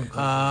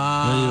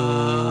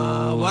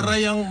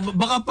Waray ang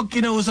baka pag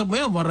kinausap mo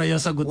yan, waray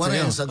ang sagot Waray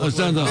sa'yo. ang sagot.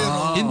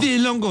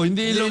 Hindi Ilonggo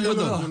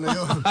doon.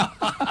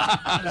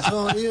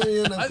 So,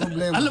 yun ang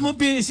problema. Alam mo,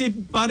 si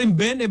paring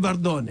Ben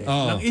Ebardone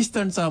ng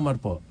Eastern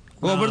Samar po.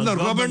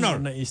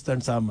 Governor ng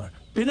Eastern Samar.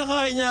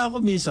 Pinakain niya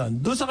ako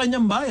minsan doon sa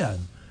kanyang bayan.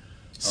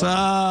 Sa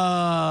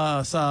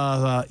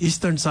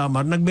Eastern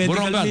Samar,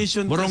 nag-medical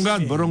mission.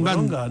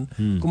 Borongan.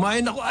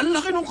 Kumain ako, ang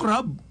laki ng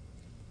crab.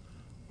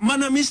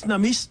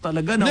 Manamis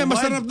talaga na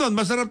wild.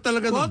 Masarap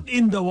talaga doon. Caught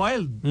in the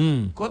wild.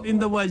 Caught in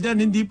the wild yan,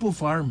 hindi po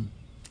farm.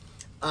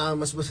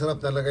 Mas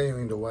masarap talaga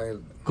yung in the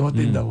wild. Caught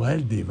in the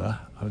wild, di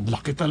ba? Ang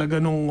laki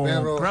talaga nung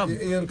crab.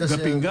 Yun kasi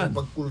Gapinggan. ang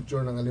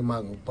pag-culture ng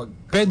alimango.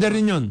 Pwede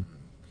rin yun.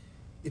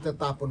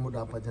 Itatapon mo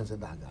dapat yan sa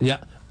dagat.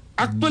 Yeah.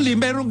 Actually,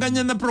 meron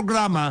ganyan na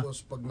programa.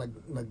 Tapos pag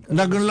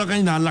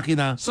Nalaki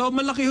na. So,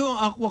 malaki ho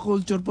ang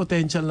aquaculture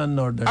potential ng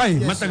Northern.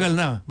 Ay, matagal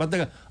na.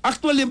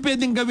 Actually, yung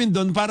pwedeng gawin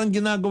doon, parang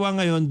ginagawa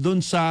ngayon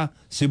doon sa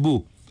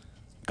Cebu.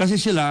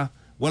 Kasi sila,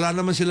 wala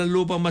naman silang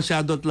lupa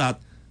masyado at lahat.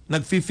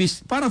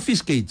 Nag-fish, parang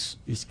fish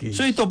cage.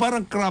 So ito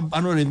parang crab,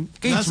 rin,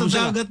 cage nasa mo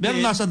sila. dagat Pero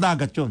din. nasa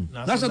dagat yun.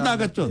 Nasa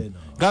dagat yun.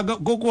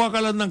 Kukuha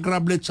ka lang ng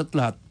crablets at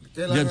lahat.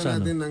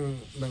 kailangan natin ng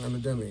ano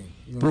dyan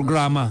yung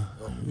programa.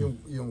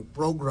 Yung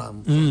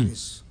program for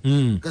this.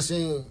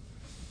 Kasi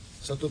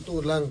sa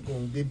totoo lang,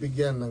 kung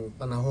bibigyan ng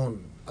panahon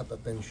at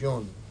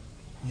atensyon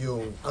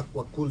yung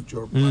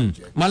aquaculture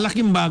project.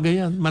 Malaking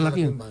bagay yan.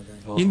 Malaking bagay.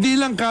 Hindi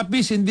lang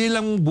kapis, hindi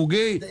lang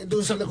bugay.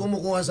 Doon sila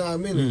kumukuha sa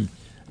amin.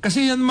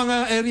 Kasi yan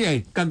mga area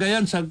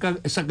Cagayan, sa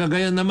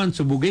Cagayan naman,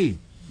 sa Bugay.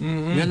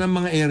 Yan ang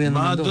mga area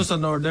naman doon. sa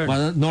northern.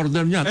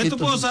 Northern yan.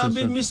 Ito po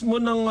sabi mismo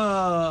ng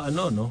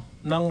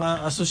ng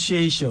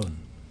association.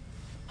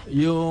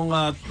 Yung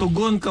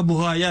Tugon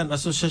Kabuhayan,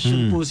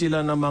 asosasyon po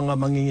sila ng mga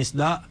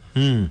mangingisda.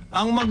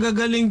 Ang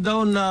magagaling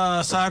daw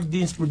na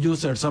sardines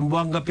producer,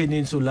 Zamboanga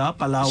Peninsula,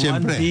 Palawan,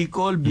 Siyempre.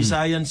 Bicol,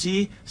 Visayan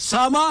Sea,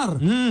 Samar,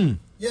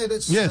 Yeah,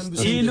 that's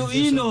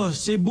Iloilo,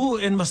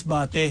 Cebu, and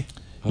Masbate.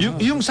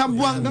 Yung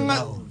Zamboanga nga,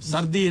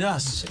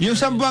 Sardinas. yung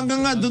Zamboanga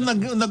nga, doon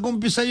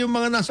nag-umpisa yung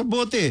mga nasa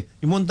bote,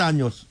 yung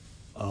Montaños.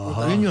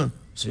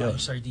 Yun.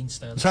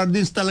 Sardines style.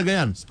 Sardines talaga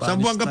yan.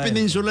 Zamboanga style.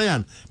 Peninsula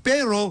yan.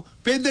 Pero,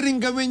 pwede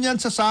rin gawin yan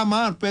sa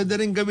Samar. Pwede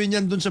rin gawin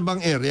yan doon sa bang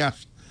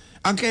areas.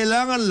 Ang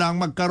kailangan lang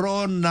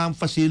magkaroon ng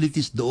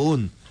facilities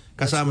doon.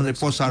 Kasama ng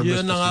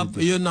post-harvest facilities.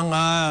 Yun na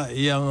nga,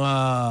 yung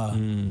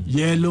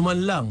yelo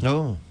man lang.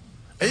 Oo.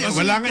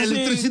 Wala nga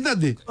elektrisidad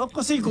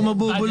Kasi kung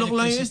mabubulok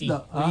lang yung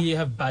isda. We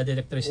have bad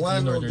electricity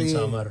in Northern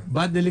Samar.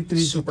 Bad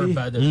electricity. Super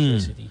bad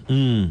electricity.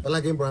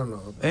 Palaging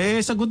brownout.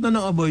 Sagot na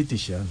ng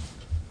Aboitiz yan.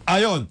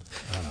 Ayon.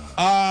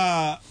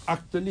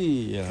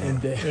 Actually,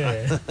 Hindi.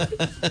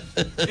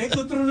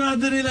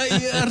 Kontrolado nila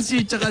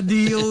ERC tsaka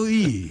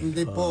DOE.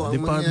 Hindi po.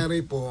 Ang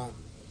mangyari po,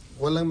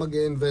 walang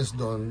mag-invest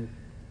doon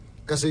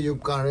kasi yung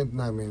current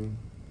namin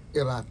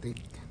erratic.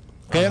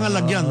 kaya nga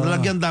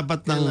lagyan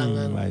dapat ng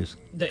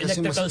The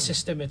electrical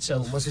system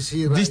itself.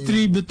 Masisira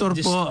Distributor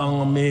po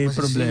ang may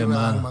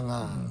problema. ang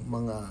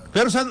mga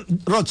Pero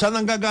saan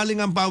ang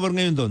gagaling ang power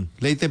ngayon doon?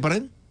 Leyte pa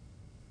rin?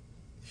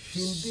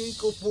 hindi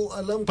ko po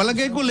alam.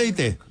 Palagay ko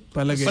Leyte.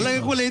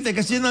 Palagay ko Leyte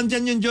kasi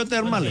nandyan yung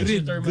geothermal.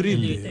 Grid.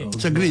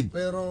 Sa grid.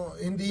 Pero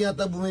hindi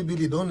yata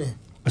bumibili doon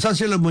Saan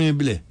sila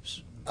bumibili?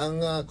 Ang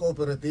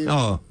cooperative.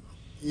 Oo.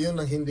 Yun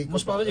ang hindi ko.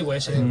 Most probably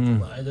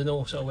WSM. I don't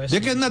know sa WSM.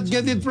 They cannot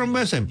get it from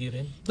SM. Hindi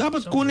rin.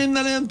 Dapat kunin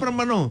na yan from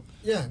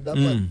Yeah,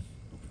 dapat.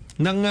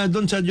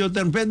 doon sa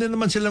geothermal. Pwede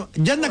naman sila.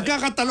 Diyan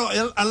nagkakatalo.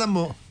 Alam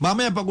mo,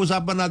 mamaya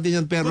pag-usapan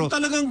natin yan pero Kung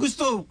talagang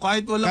gusto,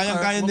 kahit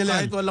Kayang-kaya nila yan.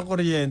 kahit walang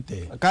kuryente.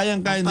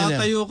 kayang-kaya nila.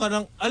 Tatayo ka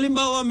ng...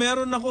 Alimbawa,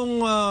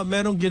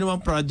 merong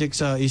ginawang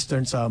project sa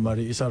Eastern Samar,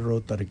 isang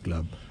Rotary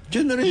Club.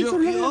 Generator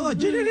lang.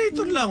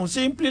 Generator lang.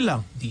 Simple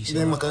lang.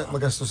 Hindi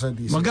magastos sa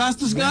diesel.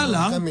 Magastos nga Meron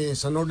lang. Kami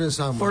sa Northern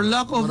Samar. For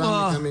lack of,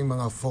 marami kaming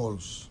mga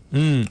falls.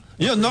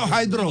 Yun, no?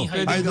 Hydro.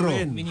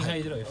 Mini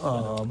hydro.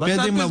 But Pwede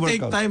that will ma-work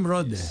take out. time,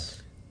 Rod.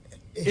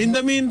 In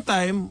the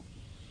meantime,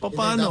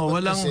 paano? Dapat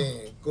Walang... Kasi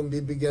kung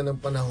bibigyan ng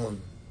panahon,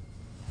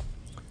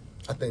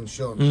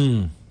 atensyon,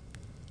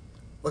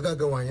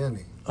 magagawa yan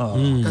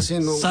Kasi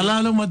Sa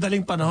lalong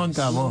madaling panahon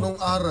ka mo. nung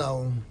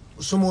araw,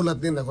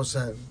 sumulat din ako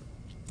sa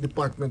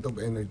Department of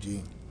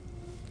Energy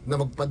na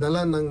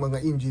magpadala ng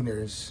mga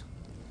engineers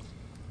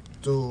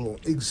to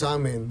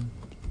examine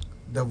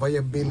the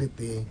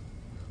viability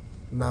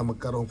na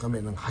magkaroon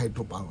kami ng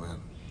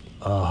hydropower.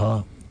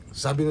 Aha.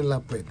 Sabi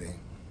nila pwede.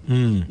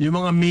 Yung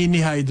mga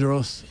mini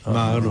hydros. Oh,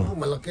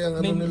 malaki ang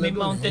ano May, nila may doon,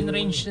 mountain eh.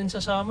 range din sa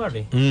summer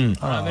eh.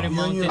 Marami rin Yun,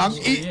 mountains. Ang,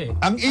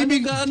 ang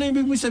ibig, Ano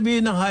ibig mo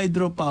sabihin ng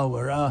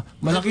hydropower?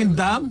 Malaking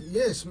dam?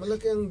 Yes,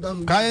 malaki ang dam.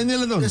 kaya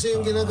nila doon. Kasi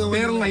yung ginagawa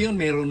Pero nila, ngayon,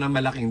 meron na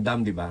malaking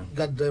dam, di ba?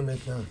 God damn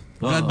it na.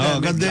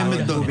 God damn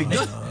it doon.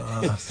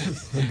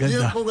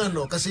 Yun kung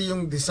ano, kasi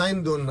yung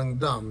design doon ng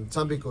dam,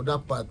 sabi ko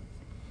dapat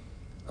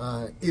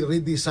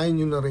i-redesign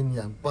nyo na rin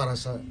yan para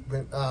sa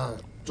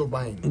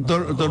turbine.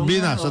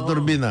 Turbina, sa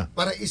turbina.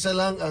 Para isa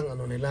lang ang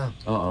ano nila.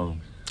 Oo.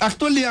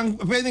 Actually, ang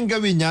pwedeng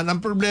gawin yan, ang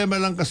problema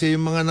lang kasi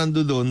yung mga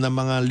nandoon na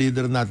mga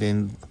leader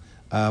natin,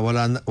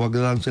 wag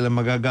lang sila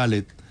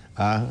magagalit.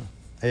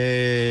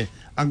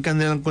 Ang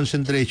kanilang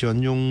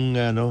concentration, yung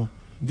ano,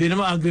 Hindi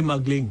naman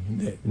agri-magling.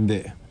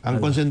 hindi. Ang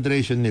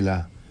concentration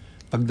nila,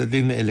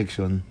 pagdating na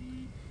eleksyon,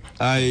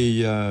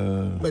 ay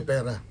May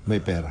pera. may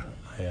pera.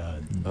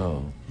 Ayan.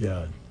 Oo.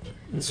 Yan.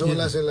 So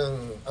wala silang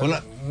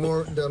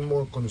they're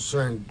more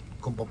concerned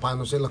kung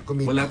paano sila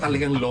kumita. Wala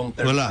talagang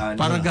long-term. Wala.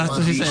 Para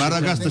gastusin sa Para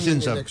gastusin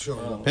sa... election.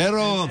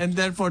 Pero, And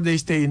therefore, they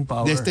stay in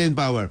power. they stay in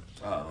power.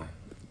 Oo.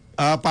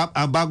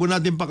 Bago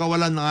natin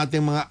pakawalan ng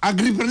ating mga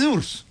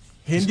agripreneurs,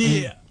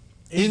 Hindi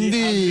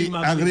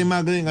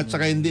agri-magling at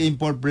saka hindi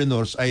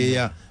importpreneurs, ay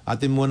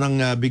atin munang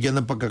bigyan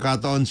ng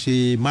pagkakataon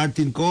si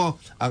Martin Ko,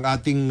 ang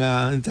ating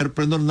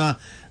entrepreneur na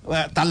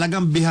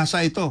talagang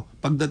bihasa ito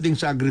pagdating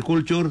sa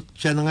agriculture.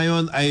 Siya na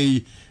ngayon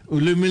ay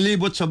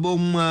lumilibot sa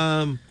buong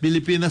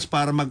Pilipinas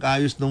para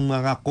mag-ayos ng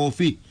mga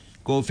coffee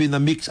na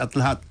mix at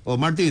lahat. O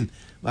Martin,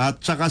 at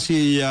saka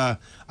si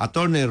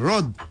Attorney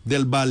Rod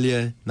Del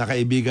Valle, na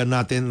kaibigan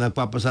natin,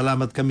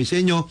 nagpapasalamat kami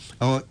sa inyo.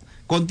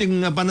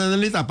 Konting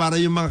pananalita para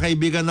yung mga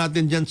kaibigan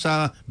natin dyan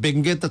sa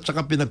Benguet at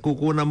saka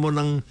pinagkukunan mo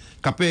ng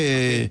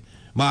kape,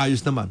 maayos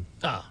naman.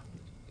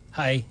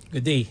 Hi,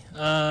 good day.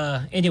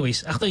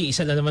 Anyways, actually,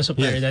 isa na naman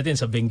supplier natin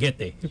sa Benguet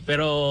eh.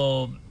 Pero,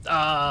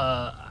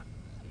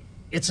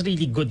 it's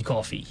really good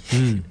coffee.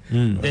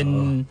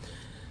 Then,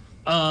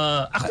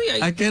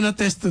 actually, I can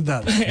attest to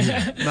that.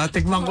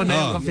 Natikman ko na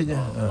yung kape niya.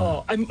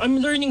 I'm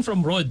learning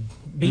from Rod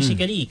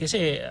basically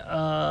kasi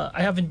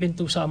I haven't been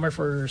to summer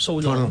for so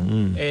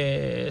long.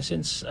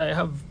 Since I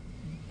have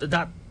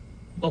that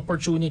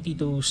opportunity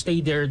to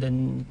stay there,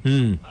 then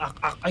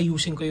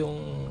ayusin ko yung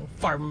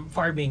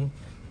farming.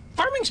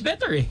 Farming's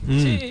better eh.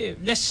 Kasi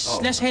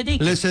less headache.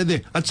 Less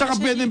headache. At saka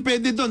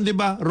pwede doon, di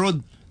ba,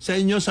 Rod? Sa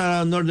inyo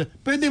sa Northern,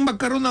 pwedeng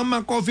magkaroon ng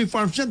mga coffee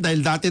farms yan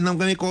dahil dati nang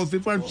kami coffee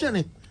farms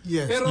yan eh.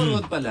 Yes. Pero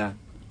Rod pala,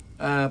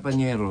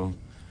 Panyero,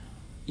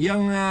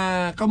 yung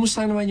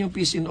kamusta naman yung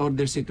peace and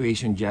order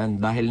situation dyan?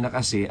 Dahil na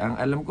kasi, ang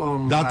alam ko,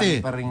 Dati.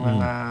 marami pa rin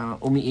mga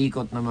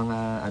umiikot na mga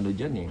ano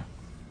dyan eh.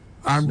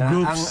 Armed Na,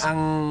 groups.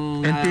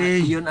 NPA.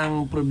 Yun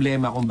ang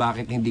problema kung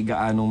bakit hindi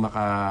gaanong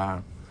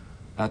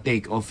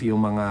take off yung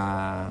mga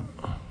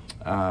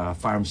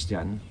farms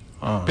dyan.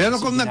 Pero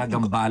Kasi kung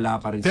ginagambala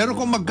pa rin pero sila.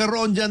 kung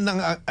magkaroon diyan ng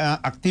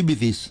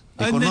activities,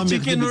 Hindi, economic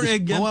chicken or activities,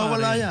 egg yan,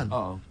 mawawala pare. yan.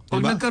 Oo. Pag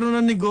Diba? nagkaroon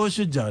ng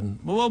negosyo dyan,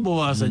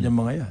 mababawasan yung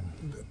mga yan.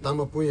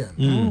 Tama po yan.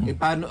 Eh,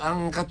 paano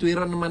ang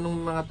katwiran naman ng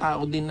mga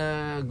tao din na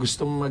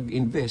gustong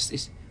mag-invest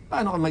is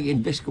paano ka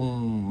mag-invest kung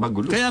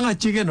magulo? Kaya nga,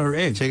 chicken or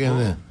egg. Sige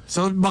na.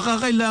 So,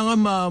 baka kailangan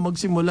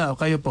magsimula.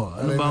 Kayo po,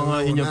 ano ba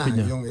ang inyong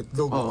opinion? Yung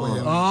itlog ko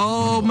yan.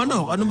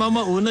 Manok. Ano ba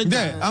mauna Hindi,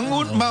 dyan?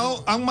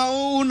 ang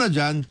mauuna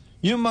diyan,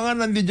 yung mga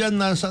nandiyan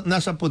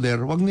nasa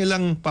poder, wag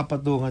nilang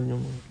papatungan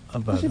yung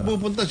kasi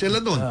pupunta sila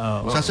doon.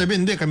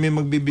 Sasabihin, hindi, kami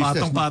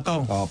magbibusiness.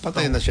 Patong-patong.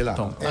 Patay na sila.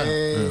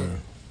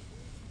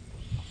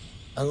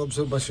 Ang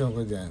obserbasyon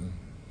ko dyan,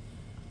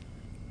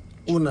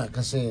 una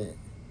kasi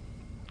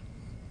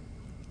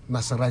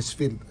nasa rice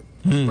field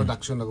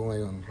production ako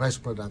ngayon, rice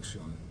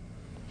production.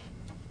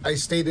 I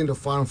stayed in the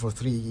farm for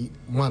 3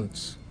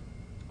 months.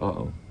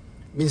 Oo.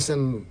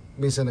 Minsan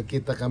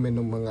nakita kami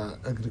ng mga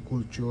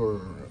agriculture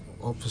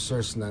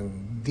officers ng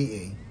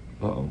DA.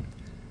 Oo.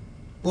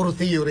 Puro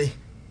theory.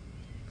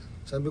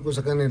 Sabi ko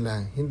sa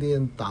kanila, hindi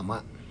yan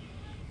tama.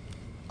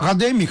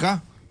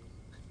 Akademika.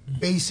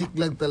 Basic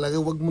lang talaga,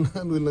 wag mo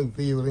na ano ng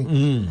theory.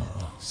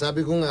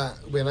 Sabi ko nga,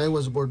 when I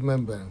was board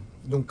member,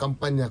 nung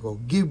kampanya ko,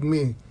 give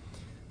me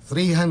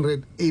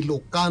 300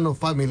 Ilocano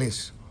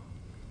families.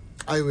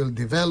 I will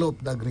develop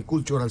the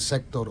agricultural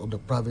sector of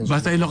the province.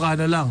 Basta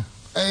Ilocano lang.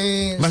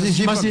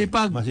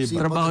 Masipag.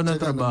 Trabaho ng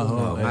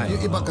trabaho.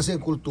 Yung iba kasi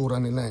ang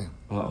kultura nila eh.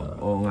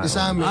 Oo nga.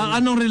 Sa amin,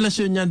 Anong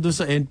relasyon niyan doon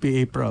sa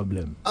NPA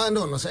problem?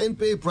 sa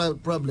NPA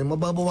problem,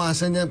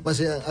 mababawasan yan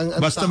kasi ang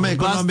Basta tao- may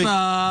economic.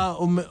 Basta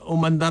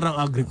umandar ang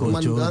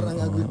agriculture. umandar ang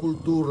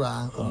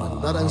agrikultura,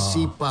 umandar ang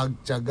sipag,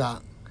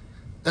 tiyaga.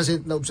 Kasi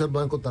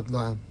naobserbahan ko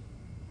tatlo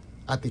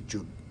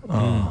attitude,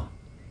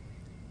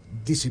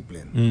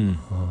 discipline,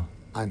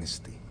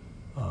 honesty.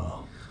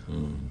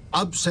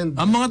 Absent,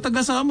 Ang mga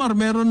taga-Samar,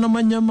 meron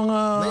naman yung mga...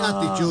 May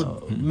attitude.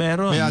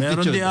 Meron. May Meron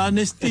attitude. di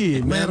honesty.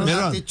 meron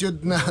meron. attitude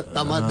na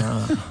tamad.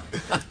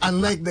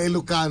 Unlike the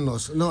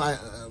Ilocanos. No,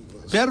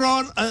 Pero,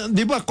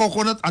 di ba,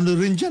 coconut, ano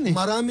rin dyan eh.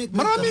 maraming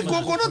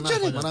coconut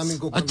dyan eh. Maraming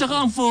coconut. At saka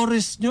ang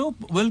forest nyo,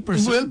 well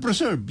preserved. Well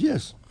preserved,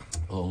 yes.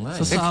 Oo nga.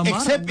 Sa Samar,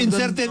 Except in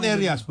certain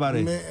areas,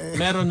 pare.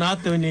 meron na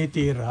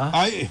tinitira.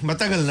 Ay,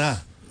 matagal na.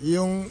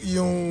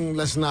 Yung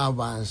Las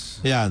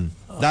Navas, Yan.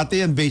 Dati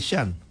yan, base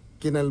yan.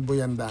 kinalbo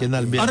yan dati.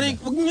 Kinalbihan. Aray,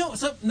 huwag nyo,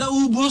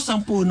 naubos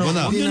ang puno.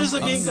 Wala. Huwag nyo na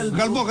sabihin kalbo.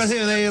 Kalbo kasi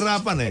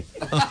nahihirapan eh.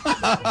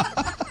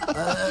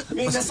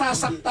 May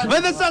nasasaktan. May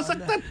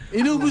nasasaktan.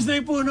 Inubos na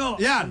yung puno.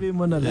 Yan. Sabihin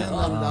mo na lang. Yan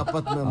ang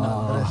dapat na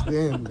ma-address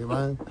din, di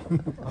ba?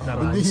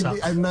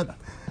 Naransak. I'm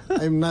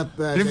not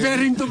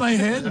Referring to my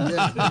head.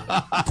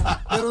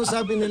 Pero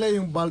sabi nila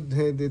yung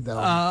bald-headed daw.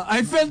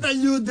 I felt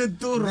alluded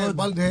to, Rod.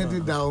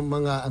 Bald-headed daw,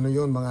 mga ano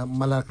yun, mga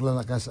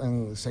malakas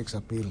ang sex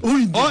appeal.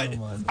 Uy, Oy,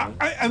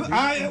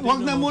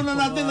 wag na muna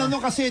natin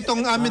kasi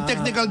itong aming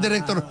technical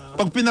director,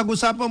 pag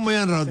pinag-usapan mo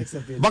yan, Rod,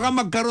 baka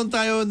magkaroon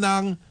tayo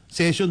ng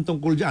session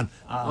tungkol dyan.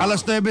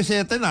 Alas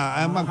 9:07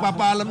 na,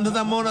 magpapaalam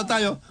na muna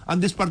tayo on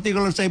this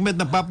particular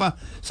segment.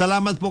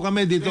 Salamat po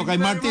kami dito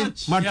kay Martin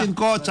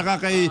Co,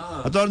 tsaka kay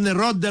Attorney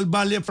Rod Del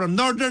Valle from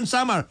Northern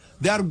Samar.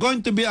 They are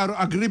going to be our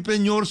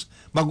agripreneurs.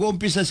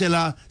 Mag-uumpisa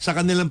sila sa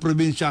kanilang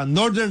probinsya,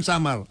 Northern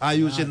Samar.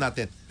 Ayusin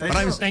natin.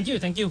 Thank you.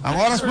 Ang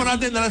oras po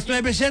natin, alas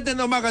 9:07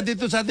 na umaga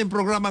dito sa ating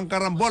programang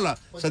Karambola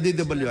sa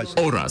DWS.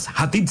 Oras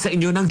hatid sa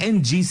inyo ng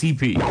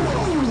NGCP.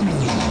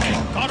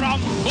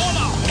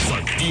 Karambola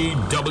sa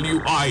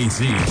DWIZ.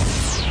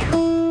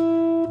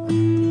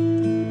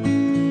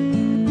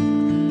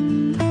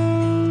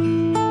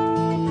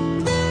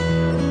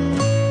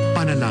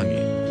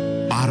 Panalangin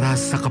para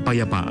sa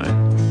kapayapaan.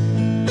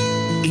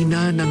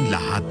 Ina ng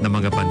lahat ng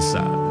mga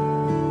bansa.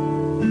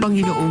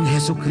 Panginoong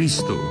Heso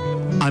Kristo,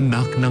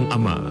 anak ng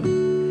Ama,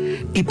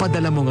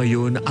 ipadala mo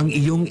ngayon ang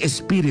iyong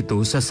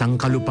Espiritu sa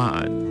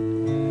sangkalupaan.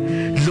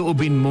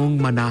 Loobin mong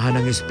manahan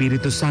ng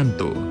Espiritu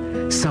Santo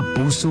sa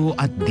puso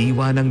at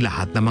diwa ng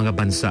lahat ng mga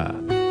bansa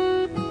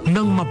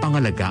nang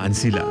mapangalagaan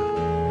sila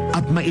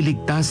at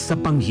mailigtas sa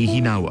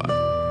panghihinawa,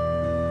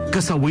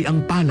 kasawi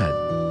ang palad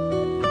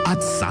at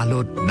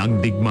salot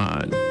ng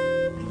digmaan.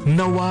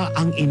 Nawa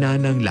ang ina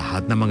ng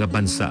lahat ng mga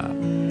bansa,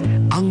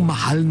 ang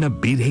mahal na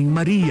Birheng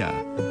Maria,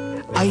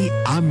 ay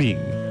aming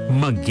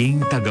maging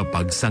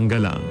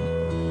tagapagsanggalang.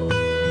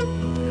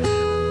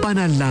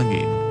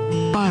 Panalangin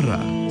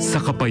para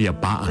sa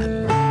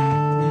kapayapaan.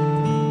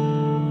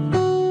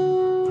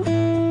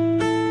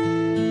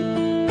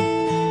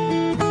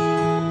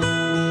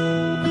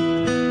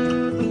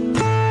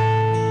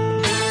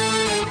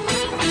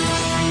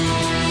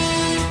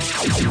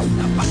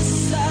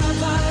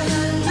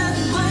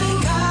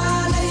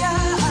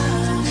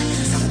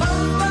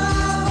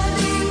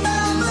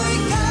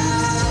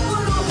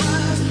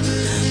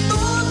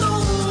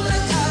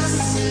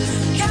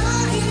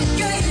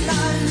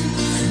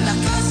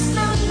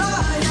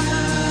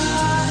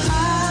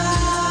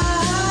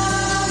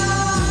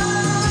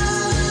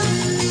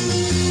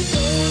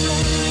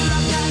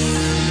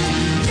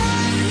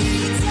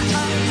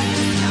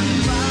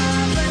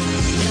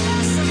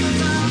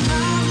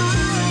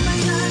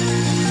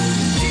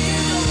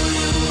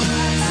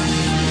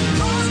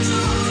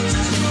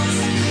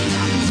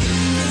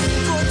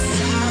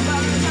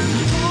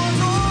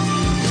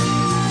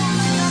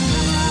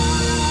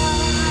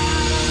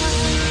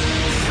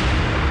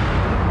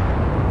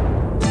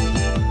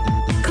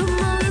 Come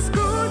on, let's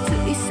go to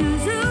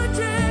Isuzu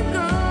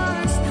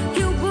Jaguars.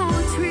 You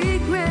won't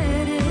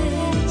regret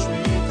it.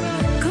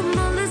 Come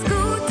on, let's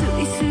go to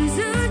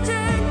Isuzu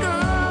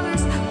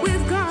Jaguars.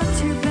 We've got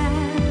your back.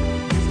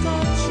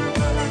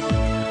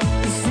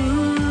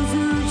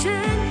 Isuzu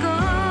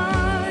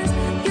Jaguars,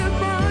 your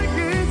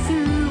partner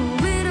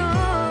through it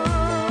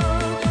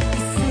all.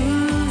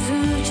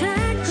 Isuzu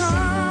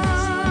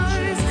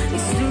Jaguars,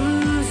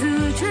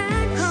 Isuzu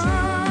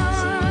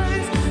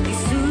Jaguars,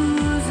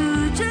 Isuzu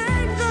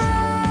Jaguars.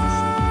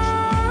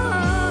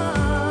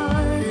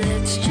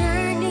 Let's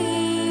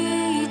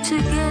journey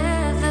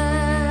together.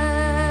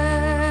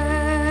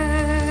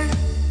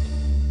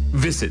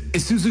 Visit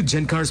Isuzu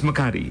Gencars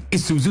Makati,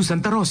 Isuzu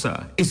Santa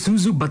Rosa,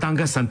 Isuzu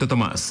Batangas Santo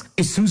Tomas,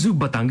 Isuzu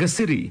Batangas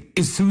City,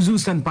 Isuzu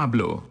San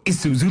Pablo,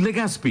 Isuzu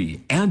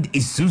Legazpi, and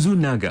Isuzu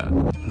Naga.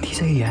 Hindi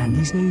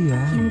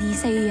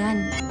sa'yo yan.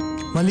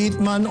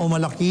 Maliit man o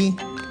malaki,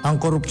 ang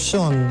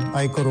korupsyon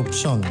ay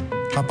korupsyon.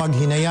 Kapag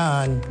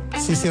hinayaan,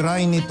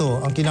 sisirain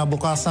nito ang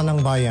kinabukasan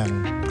ng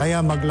bayan.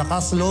 Kaya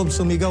maglakas loob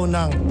sumigaw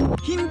ng,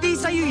 Hindi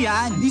sa'yo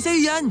yan. Hindi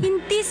sa'yo yan.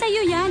 Hindi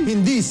sa'yo yan.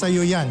 hindi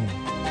sa'yo yan.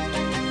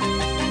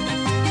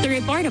 To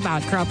report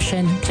about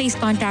corruption, please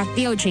contact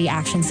DOJ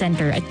Action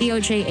Center at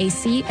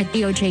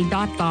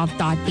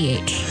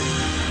dojAC@doj.gov.ph.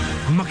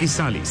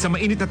 Makisali sa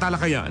mainit na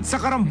talakayan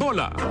sa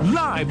Karambola.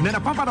 Live na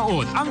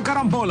napapanood ang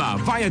Karambola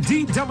via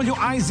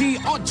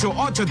DWIZ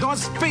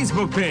 882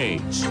 Facebook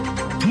page.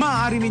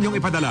 Maaari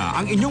ninyong ipadala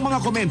ang inyong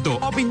mga komento,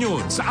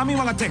 opinion sa aming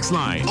mga text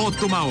line o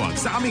tumawag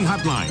sa aming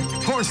hotline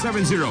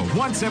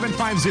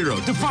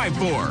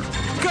 470-1750-54.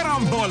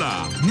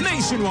 Karambola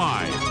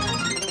Nationwide.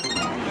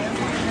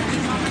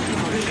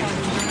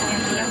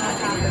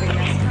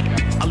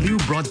 Aliw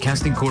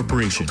Broadcasting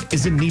Corporation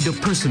is in need of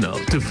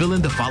personnel to fill in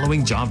the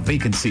following job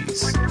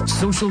vacancies: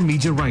 social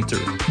media writer,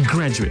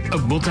 graduate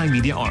of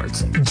multimedia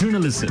arts,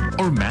 journalism,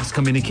 or mass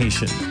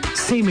communication,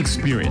 same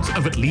experience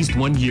of at least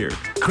 1 year,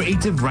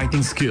 creative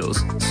writing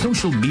skills,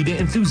 social media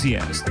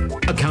enthusiast,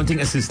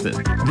 accounting assistant,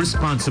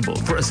 responsible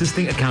for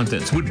assisting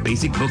accountants with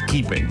basic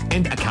bookkeeping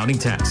and accounting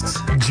tasks.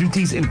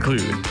 Duties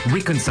include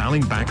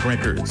reconciling bank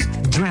records,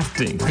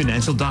 drafting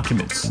financial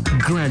documents,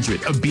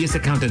 graduate of BS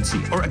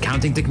Accountancy or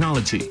Accounting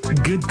Technology,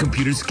 good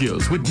computer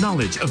skills with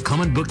knowledge of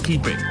common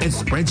bookkeeping and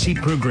spreadsheet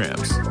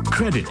programs,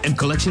 credit and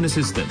collection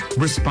assistant,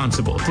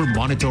 responsible for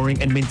monitoring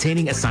and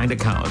maintaining assigned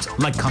accounts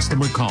like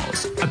customer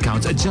calls,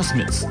 accounts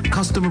adjustments,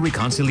 customer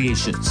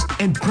reconciliations,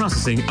 and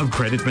processing of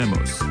credit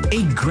memos. A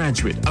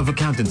graduate of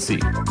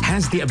accountancy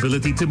has the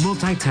ability to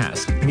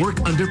multitask, work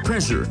under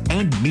pressure,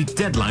 and meet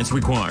deadlines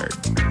required.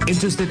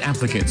 Interested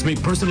applicants may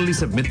personally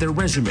submit their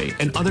resume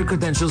and other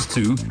credentials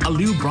to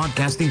Aliw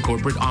Broadcasting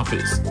Corporate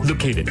Office,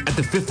 located at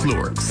the 5th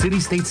floor, City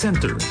State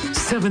Center,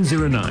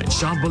 709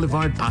 Shaw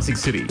Boulevard, Pasig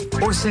City,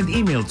 or send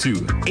email to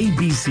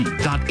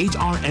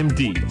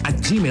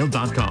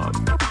abc.hrmd@gmail.com.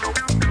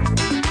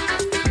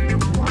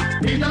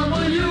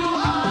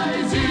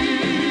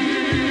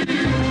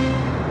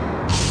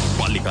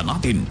 Balikan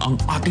natin ang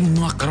ating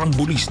mga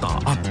karambulista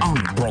at ang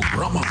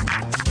programa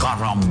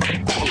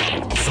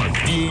Karambola sa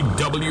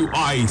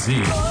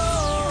DWIZ.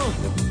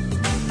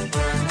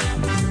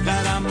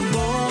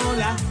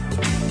 Karambola,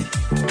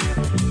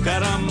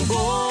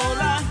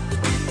 karambola,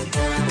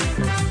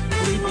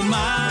 tuwing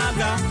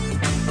umaga.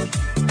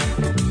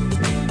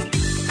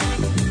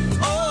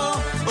 Oh,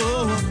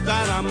 oh,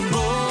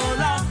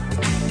 karambola,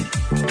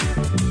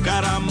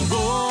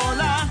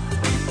 karambola.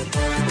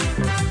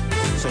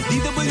 Sa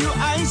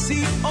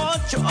DWIZ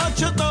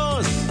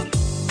 882.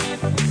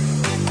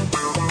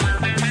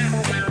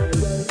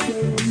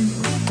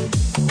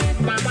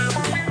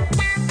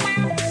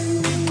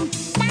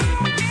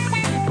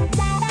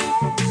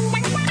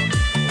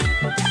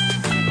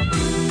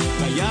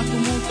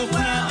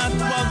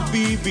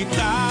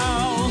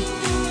 Bitaw.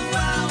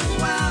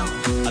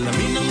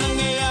 Alamin ang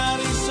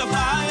nangyayari sa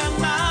bayang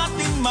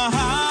nating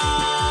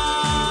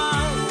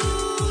mahal.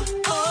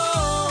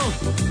 Oh,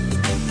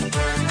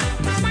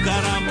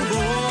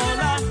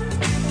 karambola,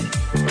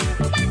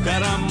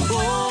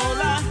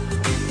 karambola,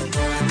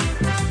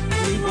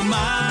 tuwing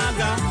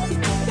umaga.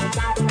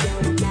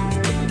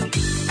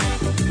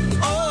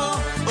 Oh,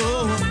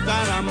 oh,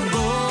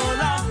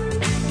 karambola,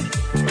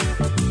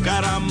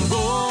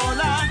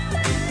 karambola.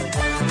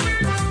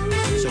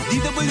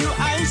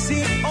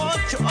 DWIZ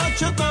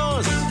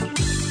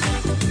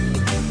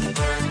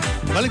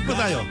 882. Balik po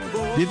tayo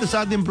dito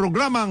sa ating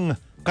programang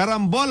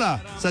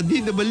Karambola sa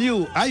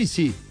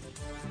DWIZ.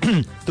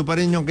 Ito pa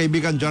rin yung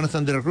kaibigan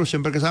Jonathan de la Cruz.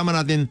 Siyempre kasama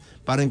natin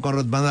paring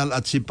Conrad Banal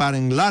at si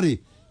paring Larry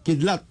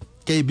Kidlat,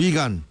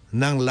 kaibigan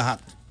ng lahat.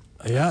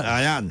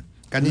 Ayan.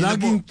 Kanina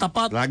laging po,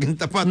 tapat.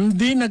 Laging tapat.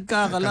 Hindi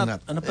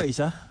nagkakalat. Ano pa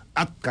isa?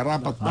 At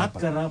karapat dapat. At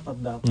karapat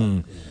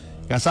dapat.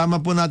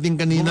 Kasama po natin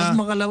kanina.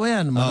 Bukas makalawa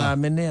yan.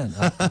 Marami na yan.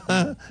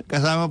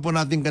 Kasama po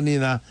natin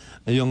kanina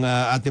yung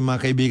ating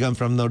mga kaibigan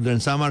from Northern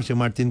Samar, si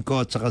Martin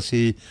Co at saka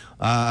si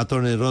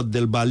Attorney Rod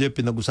Del Valle.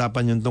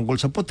 Pinag-usapan yung tungkol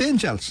sa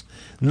potentials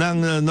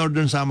ng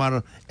Northern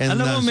Samar. And,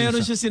 alam mo,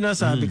 meron siya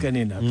sinasabi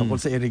kanina tungkol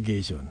sa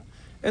irrigation.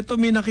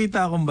 Ito, may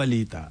nakita akong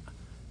balita.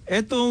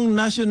 Etong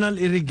National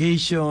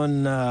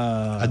Irrigation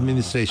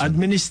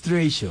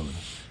Administration,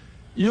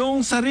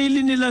 yung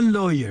sarili nilang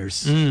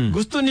lawyers,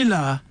 gusto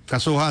nila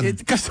kasuhan.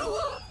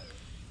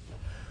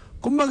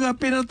 Kumbaga,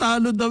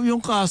 pinatalo daw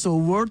yung kaso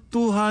worth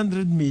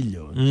 200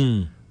 million.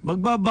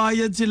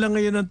 Magbabayad sila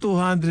ngayon ng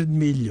 200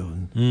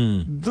 million.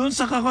 Doon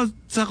sa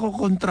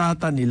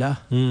kontrata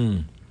nila.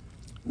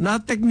 Na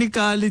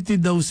technicality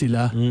daw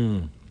sila.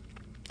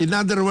 In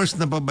other words,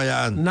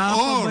 napabayaan.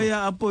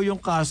 Napabayaan po yung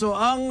kaso.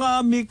 Ang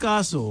may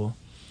kaso,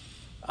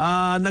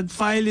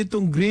 nag-file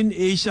itong Green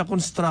Asia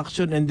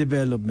Construction and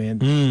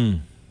Development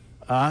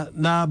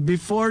na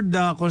before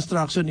the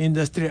Construction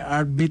Industry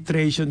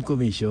Arbitration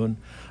Commission.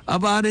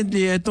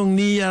 Apparently, itong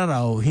NIA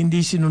raw,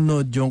 hindi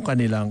sinunod yung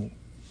kanilang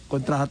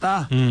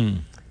kontrata.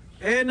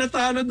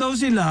 Natalo daw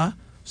sila,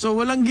 so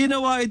walang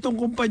ginawa itong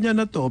kumpanya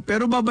na to,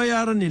 pero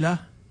babayaran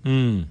nila.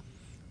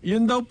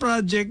 Yun daw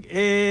project,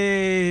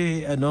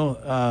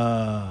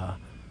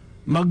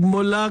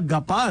 magmula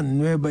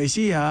Gapan, Nueva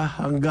Ecija,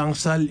 hanggang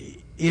San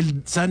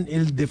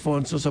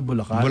Ildefonso sa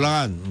Bulacan.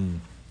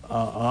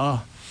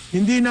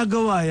 Hindi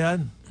nagawa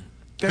yan.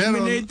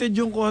 Terminated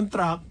yung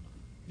contract.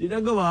 Hindi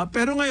nagawa.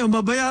 Pero ngayon,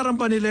 mabayaran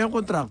pa nila yung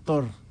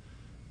contractor.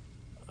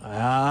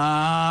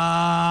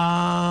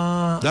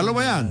 Dalawa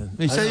yan.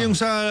 Isa yung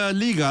sa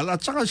legal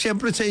at saka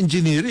siyempre sa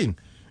engineering.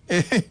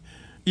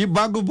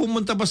 Bago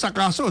pumunta pa sa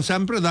kaso,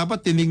 siyempre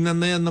dapat tinignan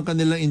na yan ng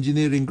kanilang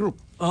engineering group.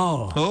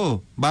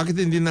 Oo.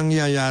 Bakit hindi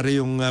nangyayari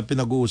yung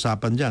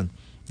pinag-uusapan dyan?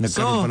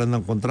 Nagkaroon pala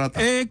ng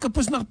kontrata.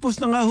 Kapos na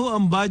nga ho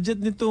ang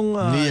budget nitong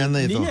NIA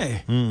na ito.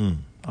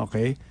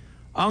 Okay.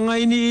 Ang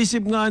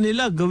iniisip nga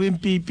nila, gawin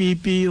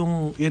PPP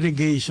yung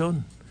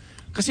irrigation.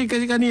 Kasi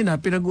kanina,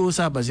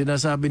 pinag-uusapan,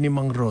 sinasabi ni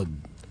Mang Rod,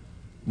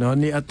 no,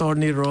 ni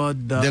Attorney Rod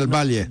Del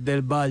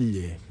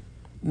Valle.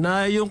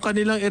 na yung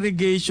kanilang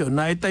irrigation,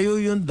 na itayo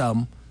yung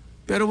dam,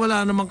 pero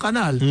wala namang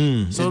kanal.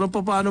 So,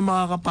 paano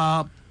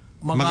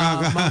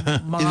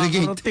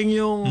makakarating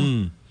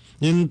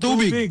yung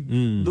tubig.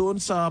 Doon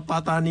sa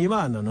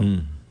pataniman?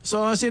 Ano?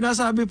 So,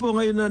 sinasabi po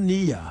ngayon na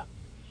NIA,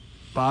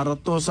 para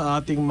to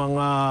sa ating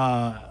mga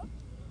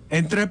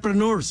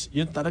entrepreneurs,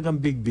 yun talagang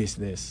big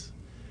business.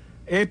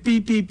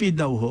 PPP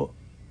daw ho.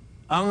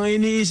 Ang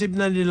iniisip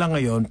na nila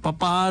ngayon,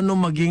 paano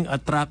maging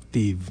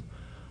attractive.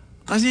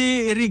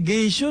 Kasi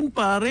irrigation,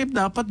 pare,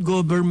 dapat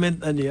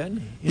government ano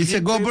yan. It's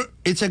a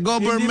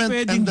government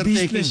hindi undertaking.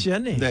 business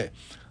yan eh. Hindi.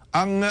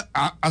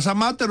 As a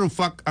matter of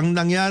fact, ang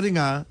nangyari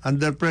nga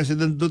under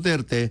President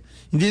Duterte,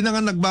 hindi na nga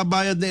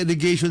nagbabayad na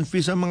irrigation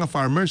fees ang mga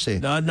farmers eh.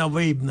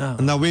 Na-wave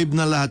na. Na-wave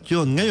na lahat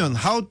yun. Ngayon,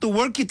 how to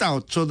work it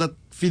out so that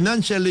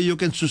financially you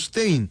can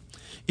sustain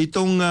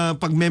itong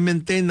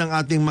pag-maintain ng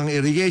ating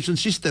mga irrigation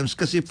systems,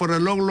 kasi for a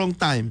long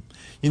time,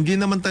 hindi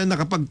naman tayo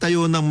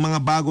nakapagtayo ng mga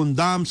bagong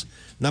dams,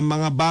 ng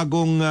mga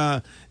bagong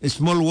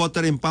small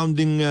water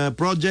impounding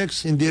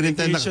projects, hindi rin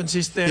tayo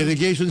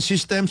irrigation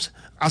systems.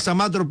 As a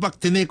matter of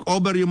fact, tinake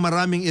over yung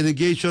maraming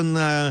irrigation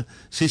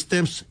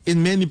systems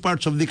in many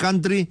parts of the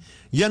country.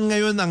 Yan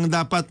ngayon ang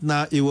dapat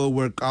na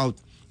i-work out.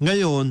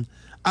 Ngayon,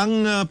 ang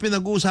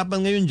pinag-uusapan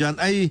ngayon dyan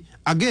ay,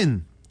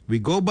 again,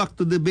 we go back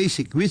to the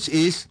basic, which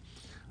is,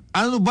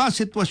 ano ba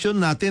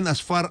sitwasyon natin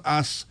as far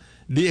as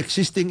the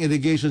existing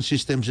irrigation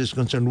systems is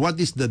concerned? What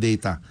is the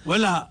data?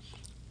 Wala.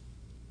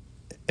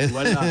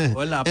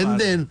 And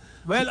then,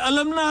 well,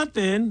 alam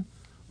natin,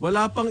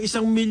 wala pang 1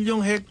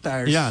 milyong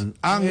hectares yan,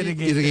 ang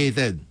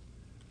irrigated.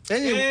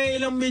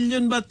 Ilang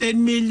milyon ba? 10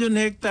 million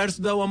hectares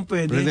daw ang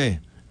pwede.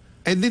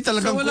 Di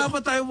talagang, so wala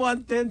pa tayo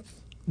 1/10.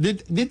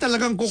 Di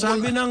talagang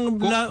Sabi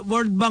ng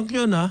World Bank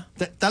yun, ha?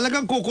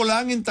 Talagang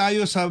kukulangin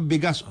tayo sa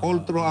bigas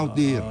all throughout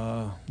the year.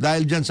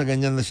 Dahil dyan sa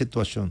ganyan na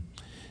sitwasyon.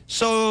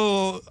 So,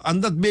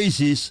 on that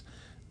basis,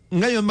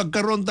 ngayon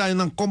magkaroon tayo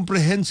ng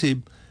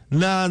comprehensive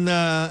na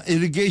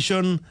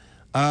irrigation,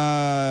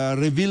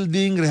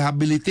 rebuilding,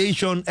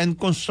 rehabilitation, and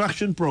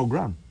construction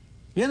program.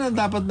 Yan ang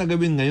dapat na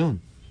gawin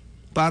ngayon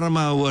para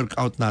ma-work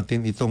out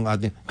natin itong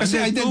ating... Kasi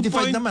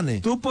identified naman eh.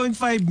 2.5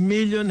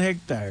 million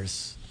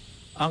hectares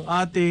ang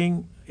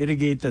ating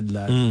irrigated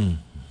land.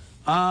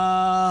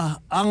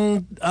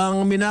 Ang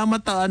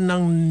minamataan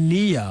ng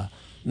NIA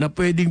na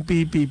pwedeng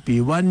PPP,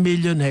 1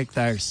 million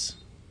hectares.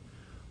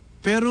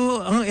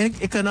 Pero ang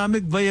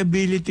economic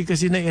viability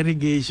kasi ng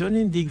irrigation,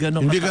 hindi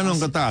ganun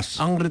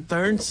kataas. Ang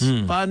returns,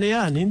 paano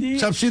yan?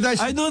 Hindi, subsidize.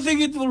 I don't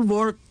think it will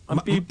work,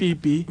 ang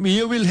PPP.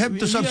 You will have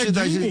to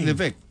subsidize it in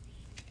effect.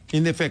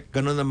 In effect,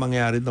 ganun ang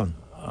mangyari doon.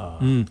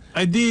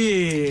 Ay di...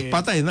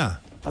 Patay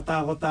na.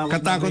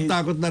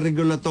 Katakot-takot na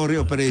regulatory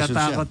operations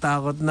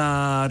Katakot-takot na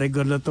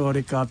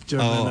regulatory capture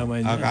na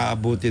naman yan.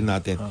 Akaabutin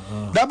natin.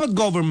 Dapat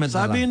government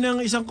Sabi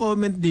ng isang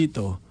comment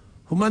dito,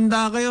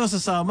 humanda kayo sa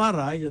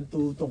summer, yan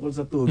tungkol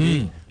sa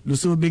tubig.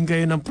 Lusubin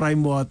kayo ng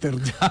prime water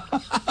dyan.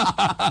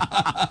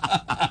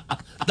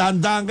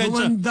 Dandaan kayo.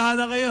 Humanda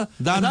na kayo.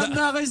 Dandaan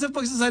kayo sa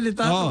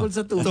pagsasalita tungkol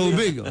sa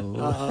tubig.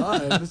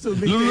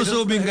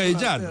 Lulusubin kayo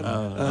dyan.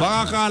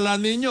 Baka kala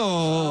ninyo,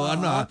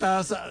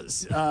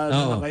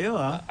 kayo,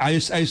 ha?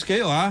 Ayos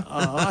kayo, ha?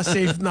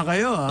 Safe na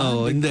kayo,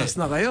 ha? Ligtas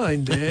na kayo,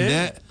 hindi.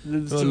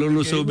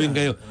 Lulusubin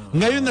kayo.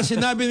 Ngayon na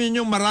sinabi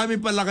ninyong marami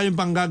pala kayong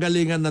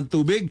panggagalingan ng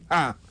tubig,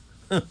 ha?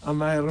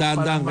 Mayroon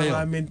pala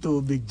maraming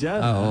tubig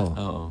dyan.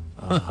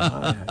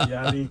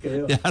 Yari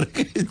kayo.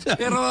 Dyan.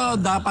 Pero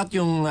dapat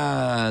yung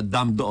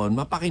dam doon,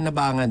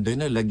 mapakinabangan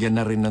doon, lagyan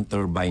na rin ng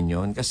turbine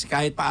yon. Kasi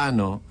kahit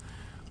paano,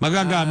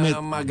 magagamit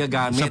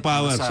sa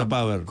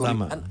power.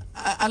 Tama.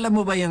 Alam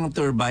mo ba yung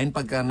turbine,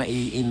 pagka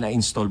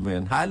na-install mo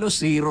yan, halos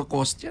zero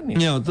cost yan.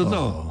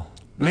 Totoo.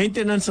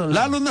 Maintenance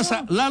lang.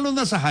 Lalo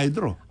na sa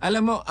hydro.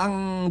 Alam mo,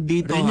 ang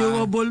dito...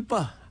 Renewable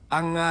pa.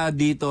 Ang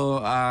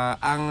dito,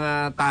 ang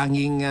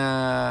tanging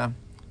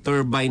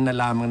turbine na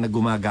lamang na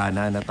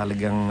gumagana na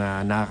talagang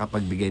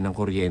nakakapagbigay ng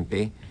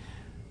kuryente,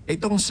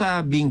 itong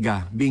sa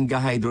Binga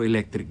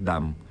Hydroelectric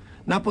Dam.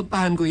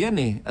 Napuntahan ko yan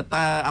eh. At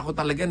ako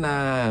talaga na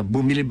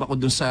bumilib ako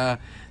dun sa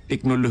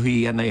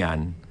teknolohiya na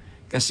yan.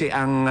 Kasi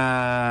ang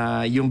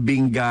yung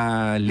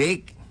Binga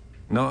Lake,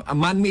 no? A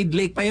man-made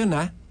lake pa yun,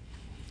 ha?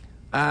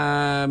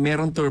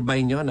 Merong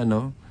turbine yun,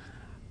 ano?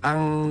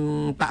 Ang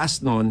taas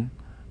nun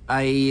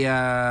ay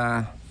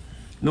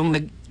nung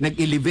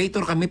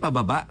nag-elevator kami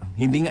pababa,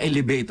 hindi nga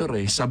elevator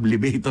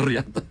sublivator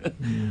yata.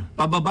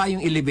 Pababa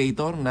yung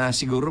elevator na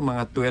siguro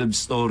mga 12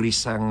 stories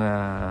ang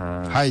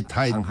height.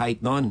 Ang height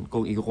noon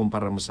kung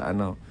ikukumpara mo sa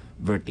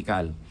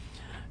vertical.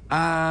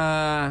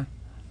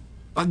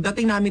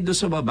 Pagdating namin doon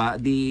sa baba,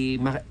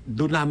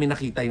 doon namin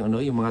nakita yung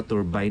yung mga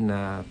turbine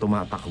na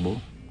tumatakbo.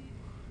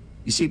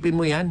 Isipin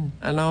mo yan,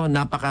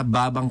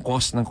 napakababang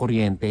cost ng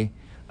kuryente.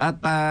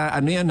 At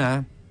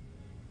yan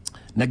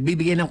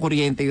nagbibigay ng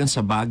kuryente yon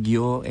sa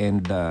Baguio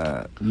and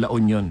La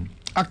Union.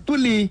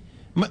 Actually,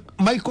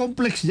 may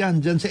complex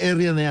dyan sa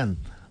area na yan.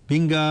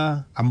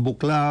 Pinga,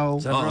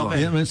 Ambuklao,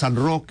 San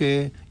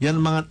Roque,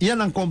 yan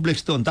ang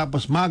complex doon.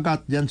 Tapos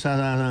Magat yan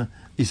sa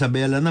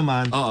Isabela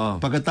naman.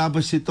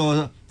 Pagkatapos ito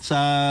sa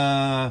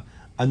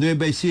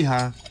Nueva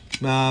Ecija,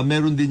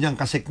 meron din yang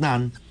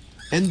Kaseknan.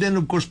 And then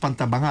of course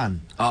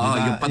Pantabangan.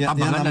 Yung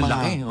Pantabangan na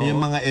laki.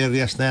 Yung mga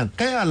areas na yan.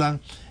 Kaya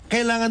lang,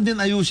 kailangan din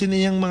ayusin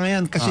niyang mga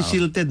yan kasi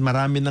silted,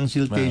 marami ng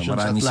siltations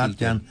at lahat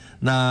yan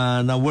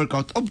na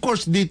workout. Of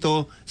course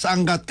dito sa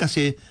Angat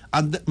kasi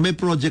may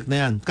project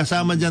na yan.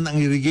 Kasama dyan ang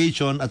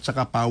irrigation at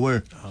saka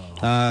power.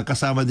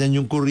 Kasama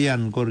dyan yung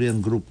Korean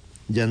group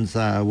dyan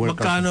sa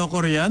workout. Magkano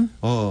Korean?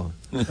 Oo.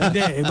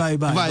 Hindi, iba.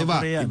 Iba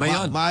yun.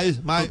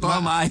 Maayos.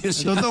 Maayos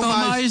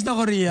na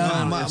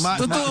Korean.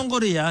 Totoong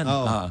Korean.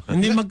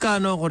 Hindi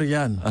magkano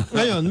Korean.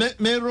 Ngayon,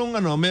 merong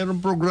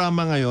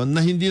programa ngayon na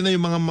hindi na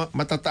yung mga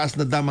matataas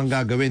na dam ang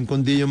gagawin,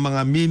 kundi yung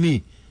mga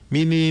mini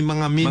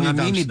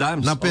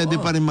dams na pwede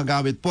pa rin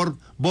magawit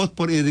both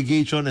for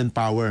irrigation and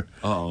power.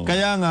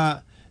 Kaya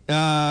nga,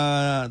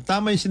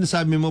 tama yung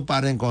sinasabi mo,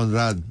 Pareng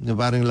Conrad. Yung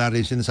Pareng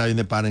Larry, sinasabi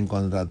ni Pareng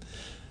Conrad.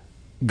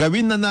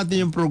 Gawin na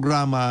natin yung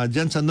programa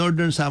dyan sa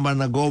Northern Samar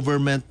na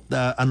government,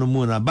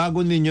 muna,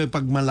 bago ninyo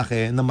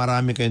ipagmalaki na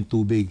marami kayong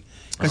tubig.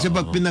 Kasi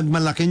pag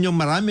pinagmalaki nyo,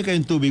 marami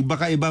kayong tubig,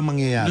 baka iba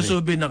mangyayari.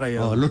 Lusubin na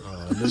kayo.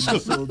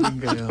 Lusubin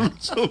kayo.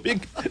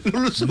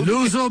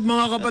 Lusob,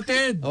 mga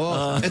kapatid.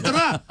 Ito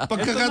na,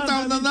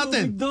 pagkakataon na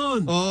natin.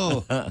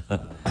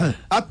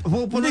 At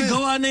hindi,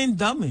 gawa na yung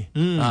dam eh.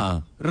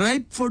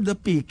 Ripe for the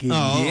picking.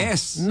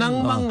 Yes.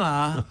 Ng mga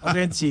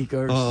rent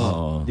seekers.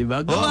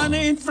 Diba? Gawa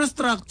na yung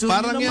infrastructure.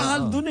 Parang yan,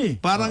 mahal dun eh.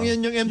 Parang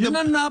yan yung Yun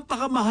ang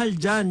napakamahal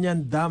dyan,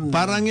 yan dam.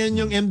 Parang yan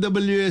yung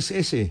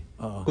MWSS eh.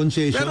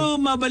 Concession. Pero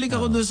mabalik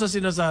ako dun sa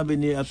sinasabi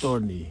ni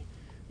attorney,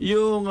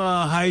 yung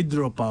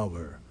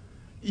hydropower.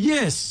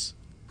 Yes,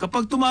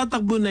 kapag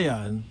tumatakbo na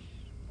yan,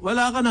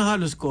 wala ka na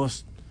halos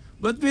cost.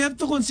 But we have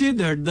to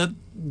consider that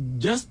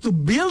just to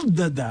build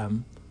the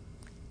dam,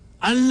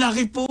 ang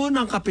laki po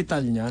ng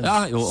kapital niyan.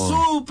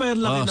 Super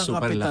laki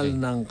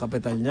ng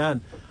kapital niyan.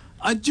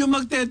 At yung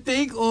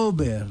magte-take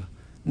over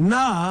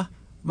na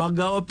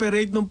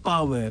mag-operate ng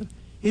power,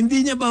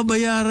 hindi niya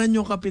babayaran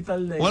yung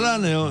kapital na yun. Wala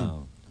na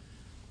yun.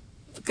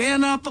 Kaya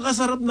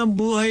napakasarap ng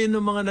buhay ng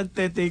mga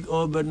nagte-take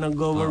over ng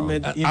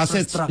government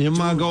infrastructure. Assets, yung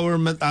mga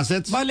government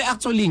assets. Bale,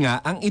 actually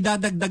nga, ang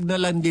idadagdag na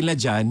lang nila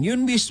dyan,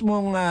 yung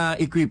mismong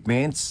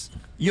equipments,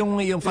 yung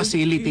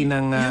facility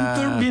ng... yung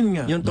turbine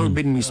nga. Yung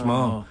turbine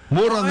mismo.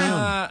 Mura na yun.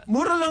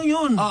 Mura lang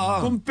yun.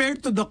 Compared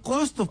to the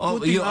cost of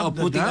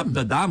putting up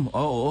the dam.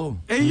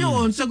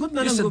 Yun, sagot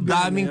na ng gobyerno. Sa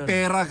daming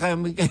pera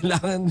kami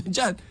kailangan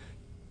dyan.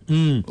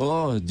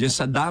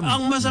 Just sa dam.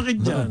 Ang masakit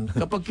dyan,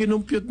 kapag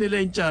kinumpute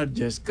nila yung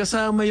charges,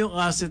 kasama yung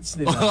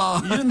assets nila.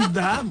 Yung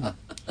dam.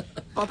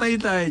 Patay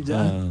tayo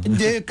dyan.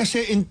 Hindi,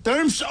 kasi in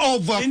terms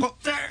of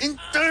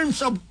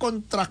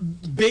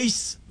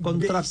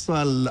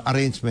contractual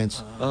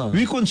arrangements,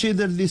 we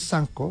consider this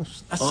sunk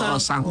cost.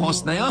 Sunk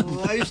cost na yun.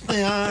 Ayos na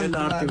yan.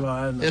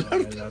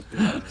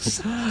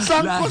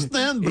 Sunk cost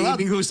na yan, Brad.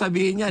 Ibig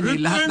sabihin yan,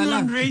 lahat na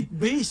lang. Return on rate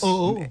base.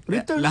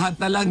 Lahat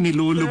na lang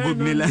nilulubog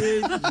nila.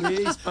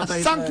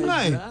 Sunk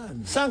nga eh.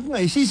 Sunk nga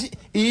eh.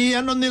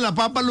 Nila,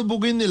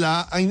 papalubugin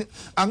nila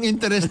ang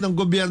interest ng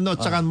gobyerno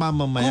at saka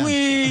mamamayan. Kung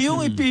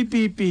yung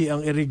PPP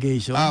ang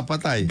irrigation,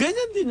 patay.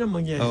 Ganyan din ang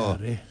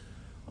mangyayari.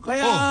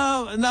 Kaya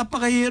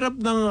napakahirap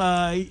ng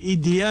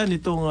ideya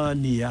nitong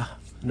NIA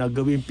na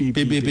gawin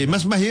PPP.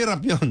 Mas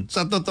mahirap yon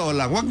sa totoo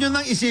lang. Huwag nyo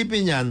nang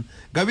isipin yan.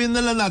 Gawin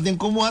na lang natin.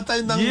 Kumuha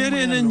tayo ng... Year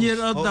in and year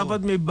out,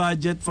 dapat may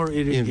budget for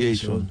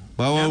irrigation.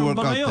 Meron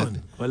ba ngayon?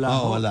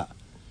 Wala.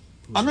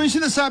 Ano yung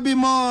sinasabi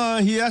mo,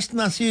 Hiyas,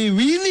 na si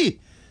Willie?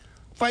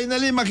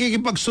 Finally,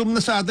 makikipag-zoom na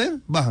sa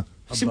atin?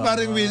 Si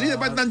paring Willie,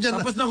 ba't nandyan?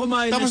 Tapos na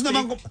kumain ng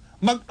steak.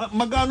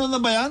 Mag-ano na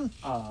ba yan?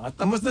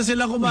 Tapos na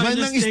sila kumain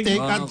ng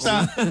steak.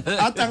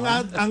 At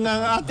ang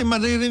ating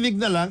maririnig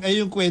na lang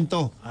ay yung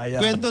kwento.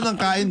 Kwento ng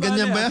kain,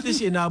 ganyan ba yan? At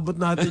least inabot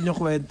natin yung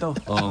kwento.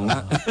 Oo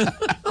nga.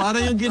 Para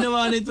yung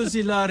ginawa nito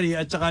si Larry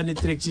at saka ni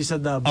Trixie sa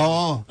Davao.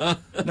 Oo.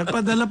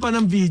 Nagpadala pa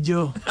ng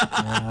video.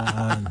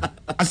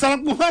 Ang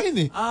sarap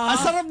kumain eh. Ang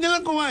sarap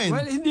nilang kumain.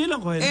 Well, hindi lang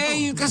kwento.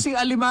 Yung kasi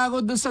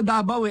alimango doon sa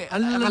Davao eh.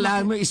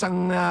 Akalain mo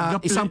isang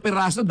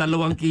piraso,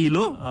 2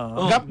 kilo.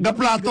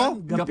 Gaplato?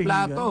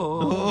 Gaplato.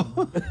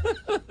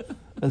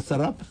 Ang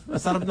sarap.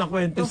 Ang sarap ng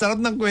kwento. Ang sarap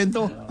ng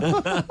kwento.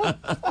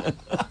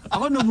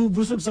 Ako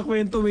nabubusog sa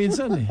kwento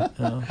minsan eh.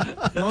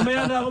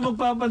 Mamaya na ako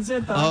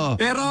magpapansin.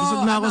 Pero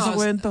busog na ako sa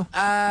kwento.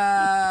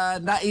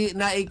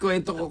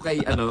 Naikwento ko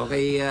kay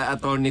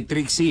Attorney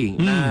Trixie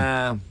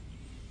na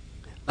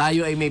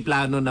tayo ay may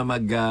plano na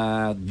mag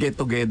get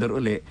together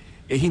uli.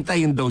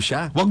 Hintayin daw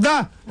siya. Wag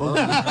na!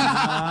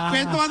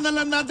 Kwentuhan na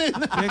lang natin.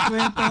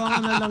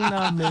 Kwentuhan na lang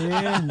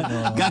namin.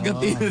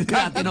 Gagatin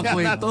natin ang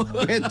kwento.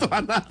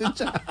 Kwentuhan natin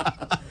siya.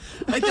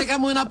 Ay, teka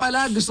muna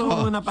pala. Gusto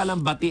ko muna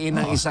palang batiin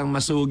ng isang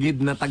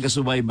masugid na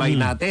taga-subaybay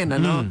natin.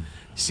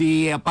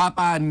 si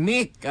Papa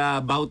Nick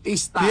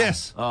Bautista.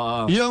 Yes.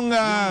 Oo. Yung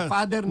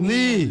father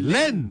ni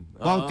Len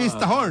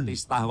Bautista Horn.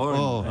 Bautista Horn.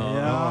 Oh.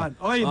 Ayan.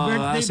 Oy,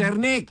 birthday. Sir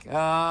Nick,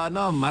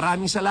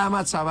 maraming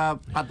salamat sa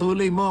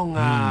patuloy mong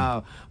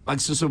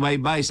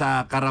pagsusubaybay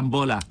sa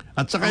Karambola.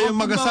 At saka yung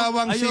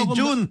mag-asawang si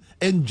June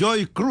and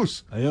Joy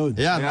Cruz. Ayun.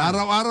 Ayan,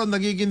 araw-araw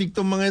nagiginig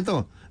tong mga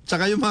ito. At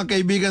saka yung mga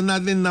kaibigan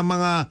natin na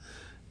mga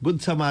Good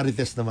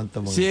Samaritans naman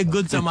ito. Si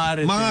Good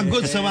Samaritan. Mga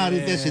Good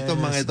Samaritans itong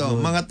mga ito.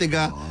 Mga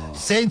tiga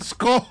Saints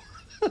ko.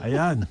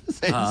 Ayan.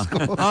 Saints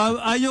ko.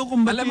 Ayaw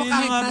kong batiin. Alam mo,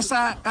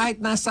 kahit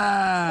nasa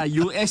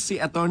US si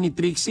Attorney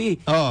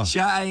Trixie,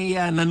 siya ay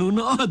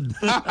nanunood.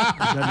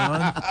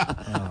 Ganon.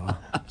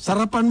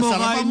 Sarapan mo,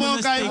 Sarapan mo,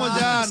 kain mo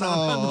dyan.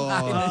 Sarapan mo,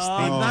 kain ng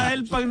steak. Dahil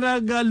pag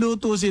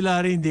nagluto si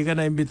Larry, hindi ka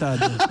na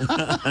imbitado.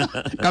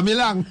 Kami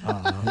lang.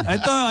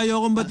 Ito,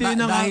 ayaw kong batiin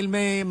ng... Dahil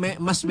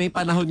may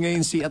panahon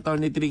ngayon si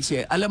Attorney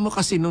Trixie. Alam mo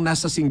kasi nung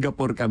nasa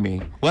Singapore kami,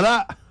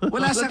 Wala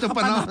sa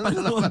panahon.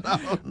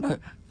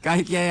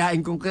 Kahit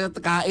yayain kong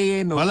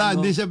kain. Wala,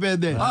 hindi siya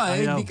pwede.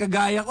 Hindi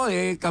kagaya ko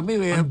Kami,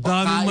 ang daming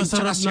pagkain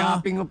masarap tsaka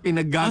shopping ang Ang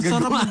pinaggagawa.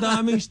 sarap ng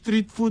daming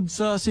street food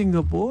sa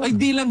Singapore. Ay,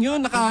 di lang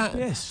yun.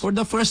 Yes. For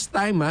the first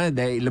time,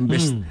 dahil ilang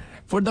beses,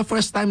 for the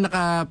first time,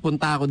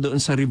 nakapunta ako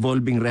doon sa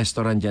revolving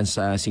restaurant dyan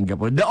sa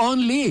Singapore. The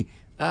only...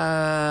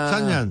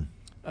 Saan yan?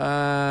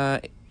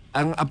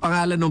 Ang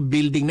pangalan ng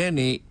building na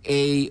yun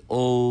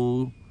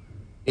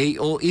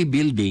AOE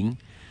building.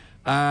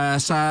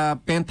 Sa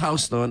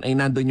penthouse noon ay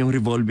nandoon yung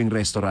revolving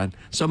restaurant.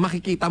 So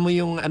makikita mo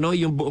yung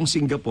yung buong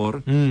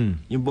Singapore,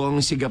 yung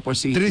buong Singapore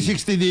City.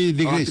 360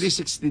 degrees.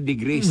 360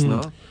 degrees,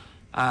 no?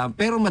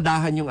 Pero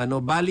madahan yung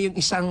bali yung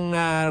isang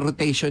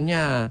rotation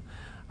niya,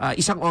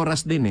 isang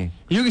oras din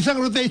Yung isang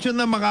rotation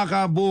na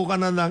makakabuo ka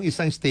na ng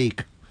isang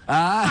steak.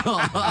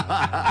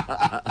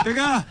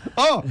 Teka.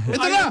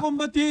 Ito ayaw na. kong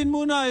batiin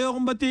muna. Ayaw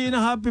kong batiin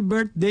ng happy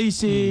birthday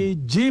si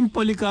Jim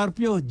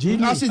Policarpio.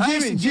 Jimmy. Si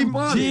Jimmy. Jim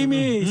Paul.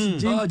 Jimmy. Si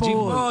Jim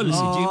Paul.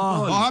 Si Jim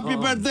Paul. Happy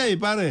birthday,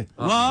 pare.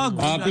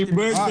 Happy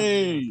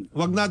birthday!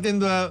 Wag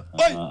natin...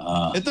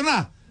 ito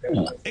na.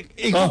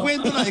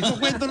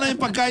 Ikukwento na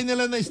yung pagkain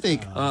nila ng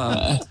steak.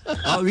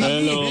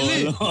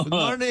 Willie. Good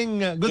morning.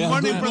 Good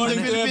morning from the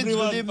Philippines.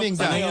 Good evening.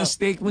 Sana yung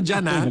steak mo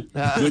dyan,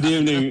 Good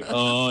evening.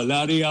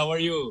 Larry, how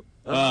are you?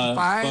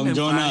 Fine,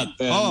 Jonat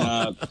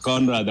and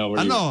Conrad, how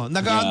are you?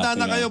 Nag-aanda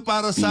na kayo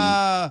para sa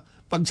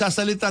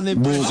pagsasalita ni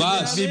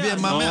Bukas.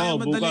 BBM mamaya.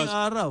 bukas. Madaling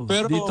araw.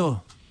 Pero,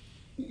 dito.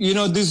 You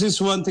know, this is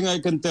one thing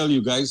I can tell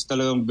you guys.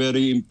 Talagang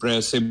very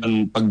impressive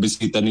ang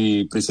pagbisita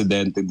ni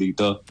Presidente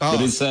dito. The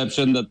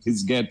reception that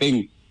he's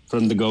getting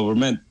from the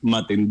government,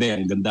 matindi.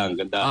 Ang ganda, ang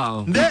ganda.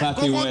 Hindi, In fact,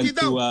 he kukunti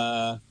went to...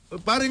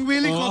 Paring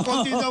Willie,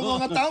 kukunti daw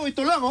mga tao.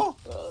 Ito lang,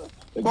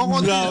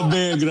 Kukunti daw.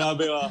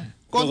 Grabe.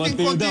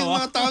 Konting-konti yung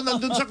mga tao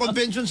nandun sa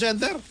convention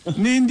center.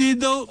 Hindi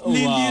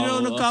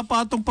raw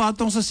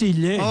nagkapatong-patong sa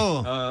silye.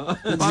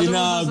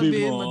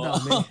 Sinabi mo.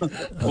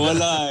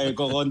 Wala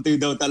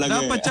kukunti daw talaga.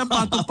 Dapat siya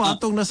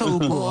patong-patong na sa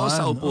upuan.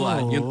 Sa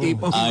upuan. Yung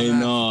tipo I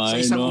know. sa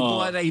isang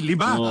upuan ay 5.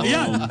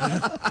 Ayan.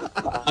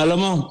 Alam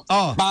mo,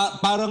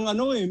 parang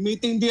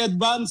meeting the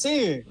advance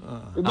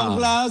Ibang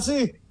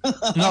klase.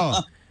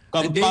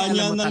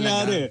 Kampanya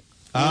nangyari.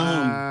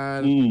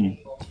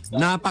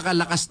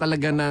 Napakalakas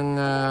talaga ng...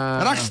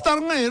 rockstar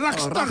nga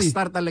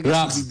rockstar talaga.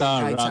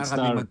 Rockstar.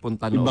 Kami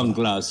magpunta doon. Ibang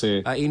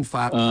klase. In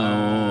fact,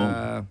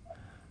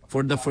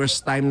 for the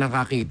first time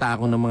nakakita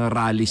ako ng mga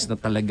rallies na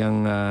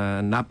talagang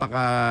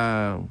napaka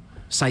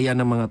saya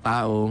ng mga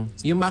tao.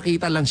 Yung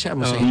makita lang siya,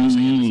 masaya na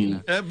sila.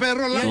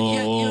 Pero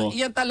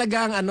yan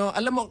talagang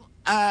alam mo,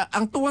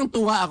 ang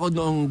tuwang-tuwa ako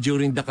noong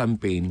during the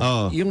campaign.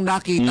 Yung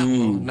nakita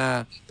ko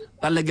na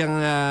talagang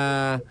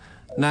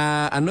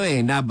na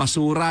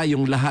basura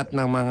yung lahat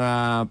ng mga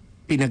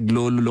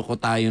pinagloloko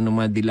tayo ng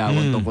mga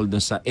dilawan tungkol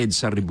doon sa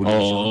EDSA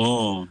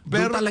Revolution.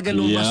 Pero talaga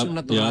lumabas yung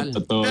natural.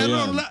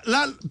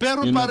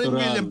 Pero paring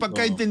William,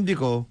 pagkaintindi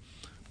ko,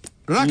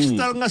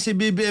 rockstar nga si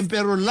BBM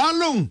pero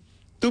lalong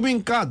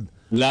tumingkad.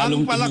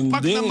 Ang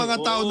palakpak ng mga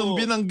tao nung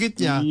binanggit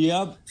niya.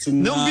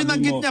 Nung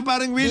binanggit niya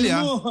paring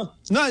William.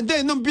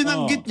 Nung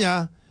binanggit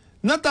niya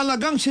na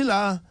talagang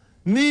sila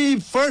ni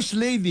First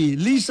Lady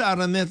Lisa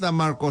Araneta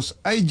Marcos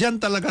ay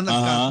dyan talaga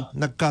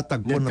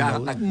nagkatagpo na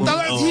daw.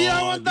 Talagang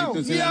hiyawan daw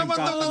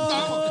ng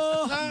tao.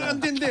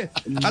 Naantindi.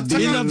 At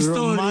May love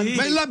story.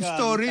 May love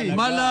story.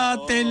 Mala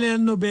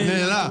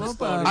telenovela.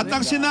 At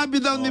ang sinabi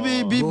daw ni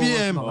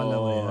BBM,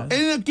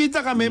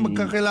 nagkita kami,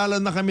 magkakilala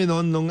na kami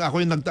noon nung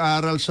ako'y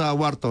nag-aaral sa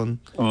Wharton.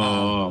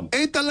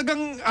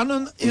 Talagang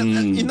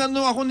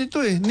inano ako nito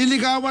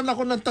niligawan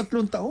ako ng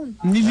 3 taon.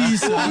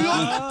 Nilisa.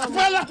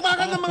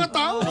 Palakpakan ng mga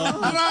tao.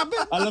 Grabe.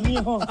 Alam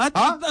niyo.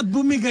 At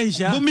bumigay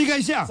siya.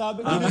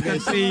 Sabi ko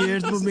 3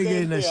 years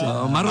bumigay na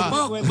siya.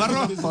 Marupok.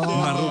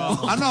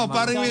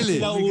 Paring Willie?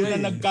 Sila una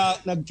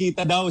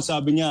nagkita daw,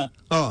 sabi niya.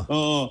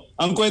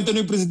 Ang kwento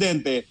ni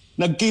Presidente,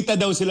 nagkita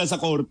daw sila sa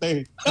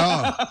korte.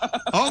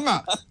 Oo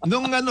nga.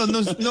 Nung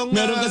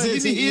meron kasi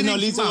si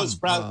Lisa was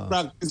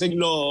practicing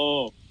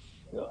law.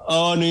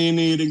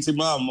 Hinihiling si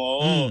ma'am.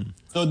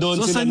 So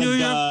doon So sila sa New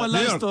York pala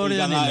New York,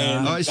 storya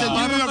nila. Oh, isa New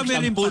Parang York kami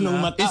rin Sampu ng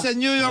pala. mata. It's a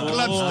New York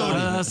love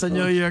story. Sa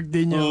New York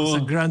din yung sa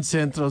Grand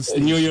Central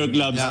Station. New York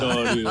love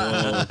story.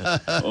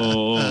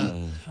 Oo.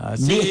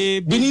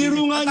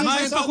 Biniro nga niya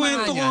May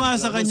pakwento ko nga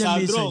sa kanya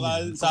minsan.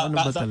 Ano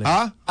ba talaga?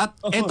 Ha? At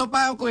ito pa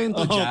ang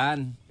kwento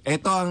dyan.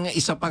 Ito ang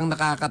isa pang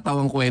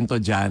nakakatawang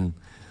kwento dyan.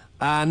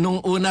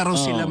 Nung una raw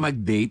sila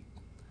mag-date,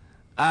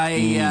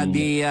 ay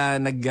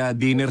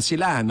nag-dinner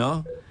sila,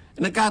 no?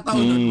 Nagkataon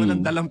nun,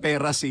 walang dalang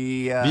pera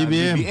si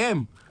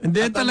BBM.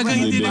 Hindi,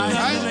 talagang hindi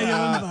nagkakala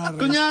yun.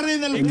 Kunyari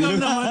na lang. Ikaw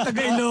naman,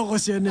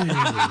 taga-Ilocos yan eh.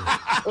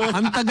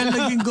 Ang tagal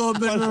naging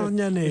governor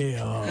niyan eh.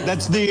 Oh.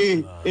 That's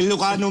the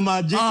Ilocano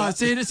magic.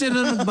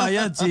 Sino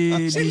nagbayad?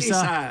 Si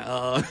Lisa?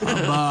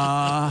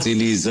 Aba. Si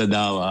Lisa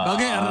daw.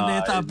 Bagay,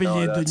 Araneta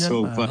apelyido niyan.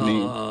 So funny.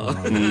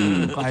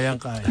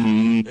 Kayang-kaya.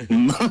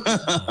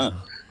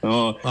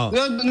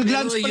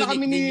 Nag-lunch pala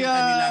kami ni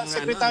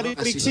Secretary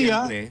Trixie,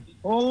 ha?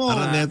 Oo.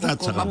 Araneta at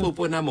Kung saka.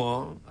 mapupuna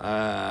mo,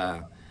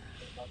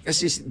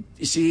 kasi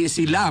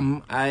si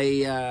Lam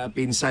ay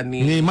pinsan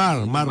ni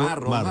Mar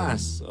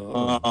Rojas.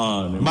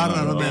 Mar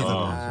Araneta.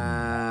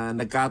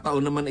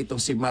 Nagkataon naman itong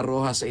si Mar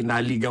Rojas ay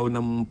naligaw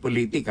ng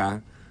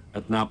politika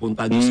at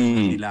napunta doon sa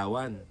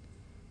Dilawan.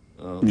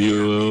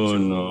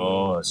 Yun,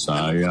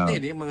 sayang.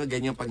 Hindi, yung mga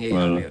ganyang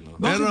pangyayari.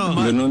 Pero,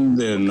 ganun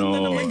din,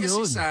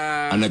 Kasi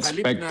sa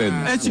unexpected.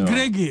 Si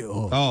Greggy,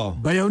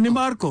 bayaw ni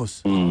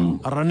Marcos.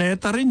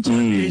 Araneta rin siya.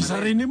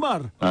 Isa rin ni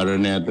Mar.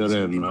 Araneta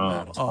rin,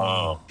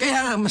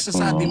 Kaya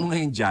masasabi mo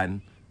ngayon dyan,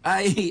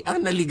 ay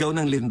ang naligaw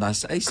ng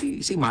lindas ay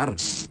si Mar.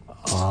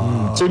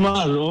 Si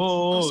Mar,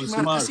 Si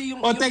Mar. Kasi yung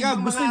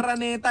mga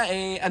Araneta,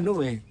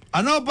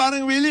 ano,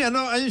 parang Willie,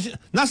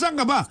 nasaan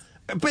ka ba?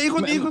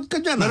 Paikot-ikot ka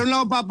dyan. Meron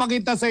lang ako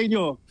papakita sa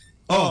inyo.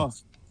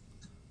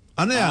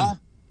 Ano yan?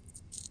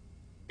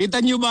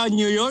 Kita nyo ba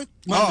New York?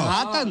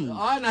 Manhattan.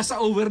 Nasa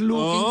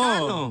overlooking ka,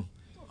 no?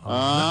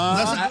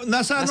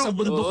 Nasa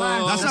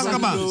bundukan. Nasaan ka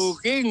ba?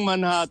 Overlooking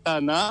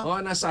Manhattan, ha?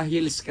 Nasa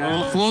hills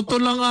ka. Photo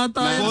lang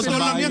ata. Photo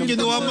lang yan.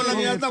 Ginawa mo lang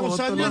yata kung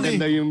saan yan eh.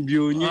 Maganda yung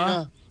view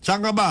niya.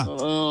 Saan ka ba?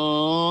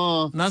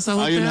 Nasa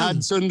hotel. Ayun,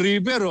 Hudson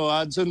River,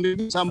 Hudson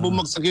River. Saan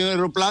bumagsak yung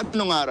aeroplano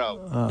nung araw?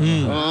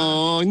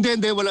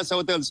 Hindi, wala sa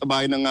hotel. Sa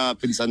bahay ng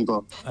pinsan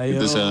ko.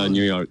 Dito sa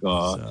New York.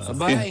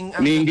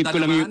 Niinggit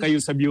ko lang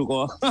kayo sa view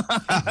ko.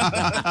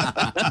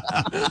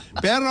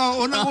 Pero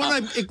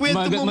unang-una,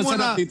 ikwento mo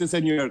muna. Masarap dito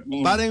sa New York.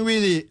 Parang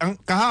Willie,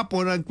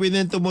 kahapon,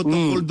 nagkwento mo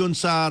tungkol doon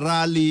sa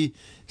rally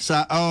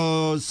sa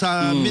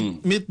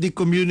Meet the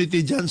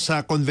Community dyan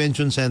sa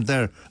Convention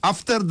Center.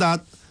 After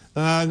that,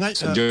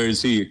 sa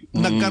Jersey.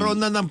 Nagkaroon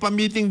na ng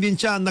pa-meeting din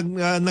siya.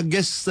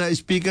 Nag-guest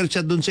speaker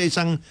siya doon sa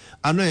isang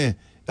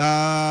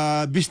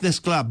business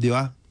club, di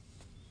ba?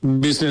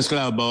 Business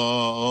club,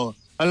 oo.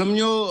 Alam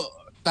nyo,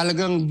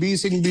 talagang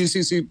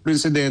busy si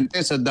Presidente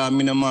sa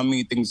dami ng mga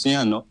meetings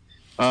niya, no?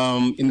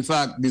 In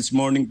fact, this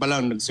morning pa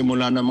lang,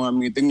 nagsimula na mga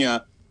meeting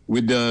niya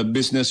with the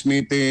business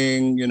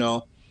meeting,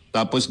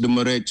 tapos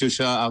dumiretso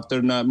siya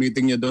after na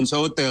meeting niya doon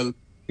sa hotel,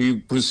 he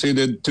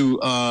proceeded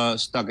to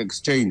stock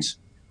exchange.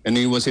 And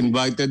he was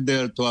invited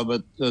there to have a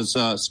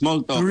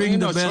small talk,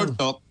 short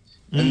talk.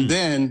 And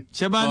then,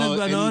 siya ba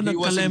he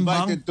was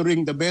invited to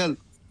ring the bell.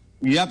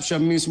 Yep, siya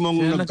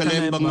mismong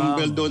nagkalembang ng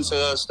bell doon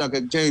sa stock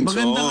exchange.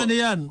 Magandang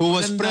yan. Who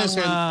was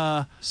present.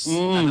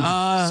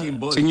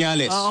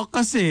 Sinyales.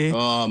 Kasi.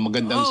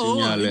 Magandang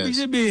sinyales. Ibig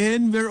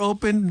sabihin, we're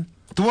open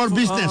to our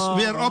business.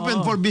 We are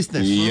open for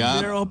business.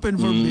 Yeah. We are open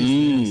for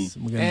business.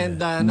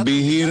 And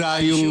bihira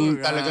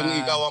yung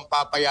talagang ikaw ang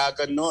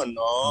papayagan noon.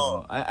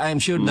 I'm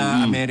sure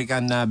the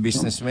American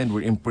businessmen were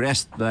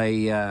impressed by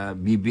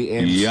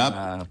BBM's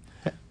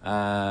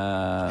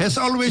has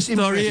always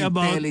story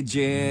about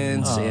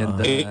intelligence and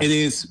it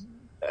is.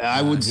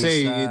 I would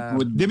say it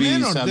would be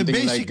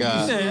something like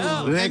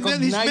recognizing.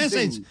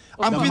 recognizing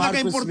Ang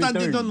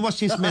pinaka-importante doon was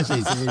his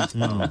message.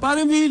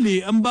 Parang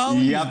Willie, ang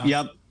baon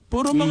Yup.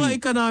 puro mga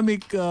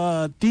economic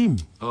team.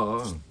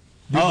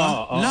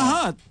 Diba?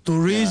 Lahat.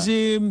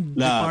 Tourism,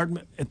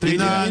 department, trade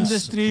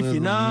industry,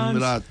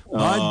 finance,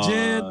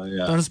 budget,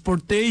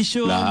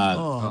 transportation.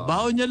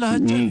 Baon niya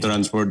lahat yan.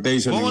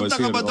 Transportation.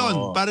 Pumunta ka ba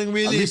doon? Parang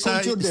Willie,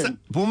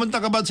 pumunta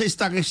ka ba sa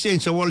stock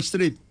exchange sa Wall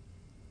Street?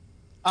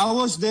 I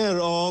was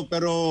there,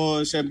 pero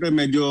siyempre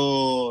medyo...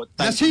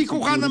 Nasiko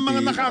ka ng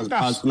mga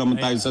nakangkas. Pasok naman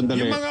tayo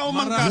sandali. Yung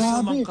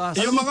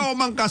mga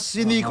umangkas,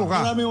 siniko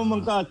ka.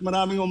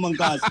 Maraming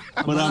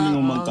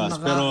umangkas.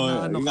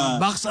 Pero...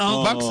 Box out.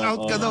 Box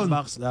out ka doon.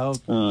 Box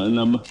out.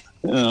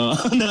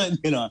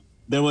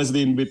 There was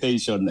the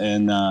invitation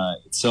and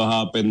it so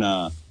happened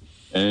na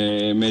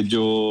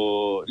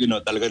medyo,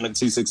 talagang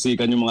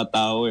nagsisiksikan yung mga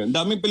tao. Ang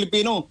daming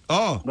Pilipino.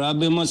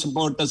 Grabe mga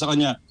suporta sa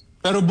kanya.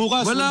 Pero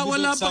bukas,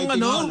 wala pang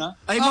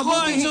ako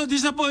ay so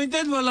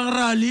disappointed, walang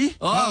rally.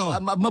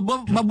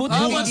 Mabuti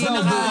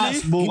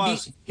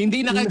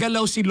hindi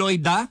nakagalaw si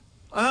Lloyda.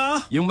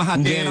 Yung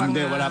mahaterang.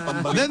 Hindi, wala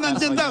pang balik.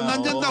 Nandyan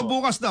daw,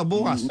 bukas.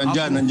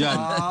 Nandyan.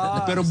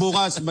 Pero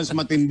bukas, mas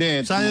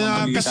matindi.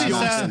 Kasi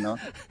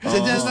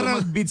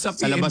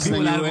sa labas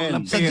ng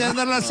UN. Sa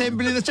General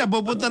Assembly na siya,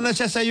 pupunta na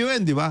siya sa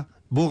UN, di ba?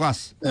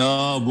 Bukas.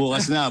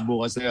 Bukas na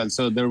yan.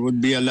 So there would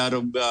be a lot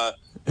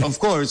of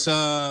course,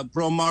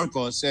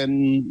 pro-Marcos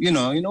and,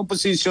 in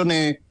opposition,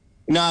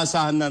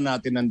 inaasahan na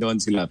natin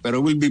nandoon sila.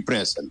 Pero we'll be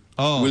present.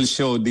 We'll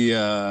show the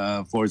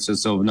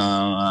forces of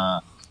the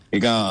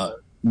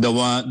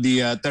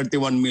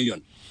 31 million.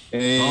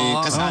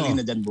 Kasali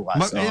na dyan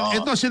bukas.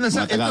 Ito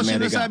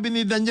sinasabi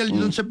ni Daniel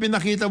dun sa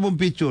pinakita mong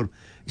picture.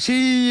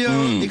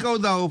 Ikaw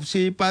daw,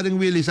 si paring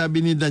Willie,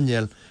 sabi ni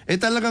Daniel,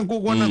 talagang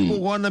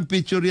kukuha ng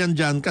picture yan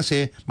dyan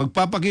kasi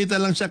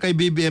magpapakita lang siya kay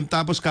BBM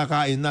tapos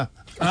kakain na.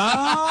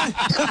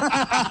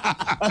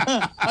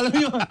 Alam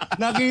niyo,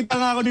 nakita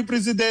nga ako ni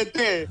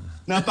Presidente.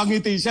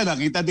 Napangiti siya.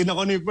 Nakita din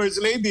ako ni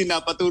First Lady.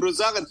 Napaturo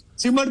sa akin.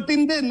 Si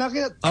Martin din.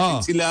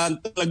 Nakita sila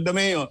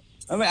Lagdameo.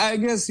 I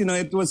guess,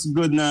 it was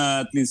good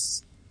na at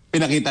least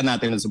pinakita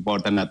natin na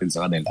supportan natin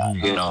sa kanila.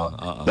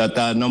 That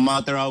no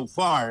matter how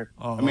far,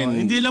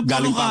 hindi lang puro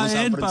galing pa ako sa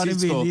kain,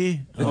 Francisco.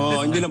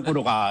 Hindi lang puro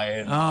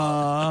kain.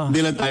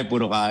 Hindi lang tayo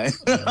puro kain.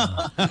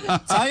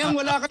 Sayang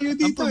wala kayo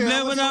dito. Ang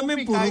problema namin,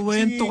 puro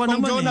wento ka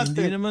naman.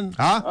 Hindi naman.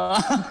 Ha?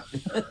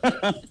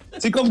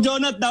 Si Kong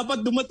Jonat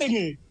dapat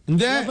dumating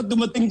Hindi. Dapat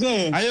dumating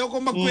ka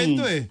Ayoko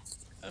magkwento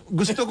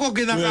Gusto ko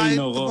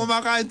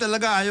kumakain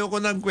talaga.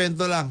 Ayoko ng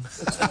kwento lang.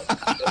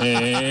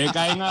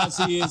 Kaya nga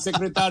si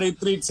Secretary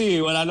Trixie,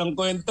 wala nang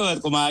kwento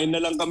at kumain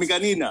na lang kami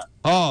kanina.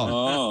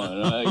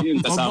 Yun,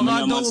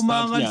 kasama niya daw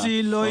umangal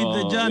si Lloyd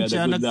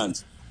dyan.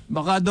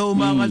 Baka daw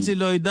umangal si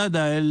Lloyd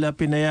dahil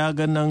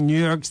pinayagan ng New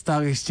York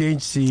Stock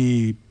Exchange si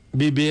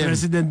BBM.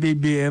 President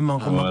BBM ang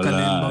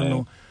kumagkalimbang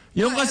nung...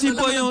 Yung kasi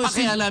po yung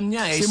pakialam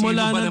niya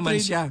simula sino ba ng naman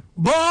siya?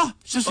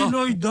 Siya si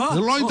Lloyda.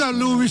 Lloyda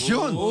Lewis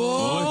yun.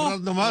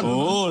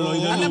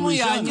 Alam mo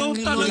yan, yung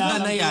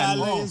Lloyda na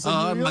yan.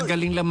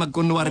 Magaling lang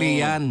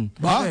magkunwari yan.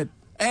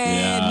 Bakit?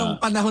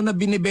 Nung panahon na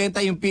binibenta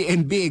yung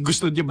PNB,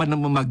 gusto niya ba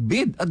naman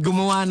magbid? At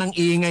gumawa ng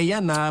ingay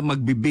yan na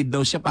magbibid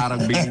daw siya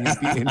parang bilhin yung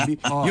PNB.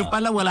 Yung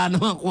pala wala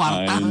namang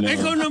kwarta.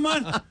 Ikaw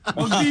naman,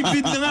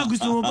 magbibid na nga,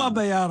 gusto mo pa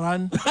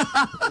bayaran?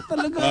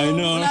 Talaga,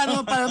 wala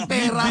naman parang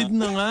pera. Bibid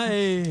na nga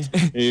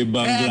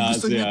Ibang klase.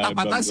 Gusto niya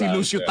tapatan si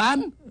Lucio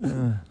Tan.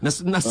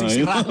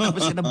 Nasisira na ba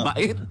siya ng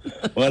bait?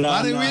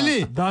 Paring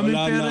Willie. Daming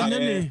pera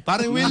niyan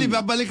Paring Willie,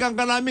 babalikan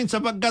ka namin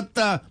sapagkat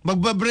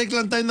magba-break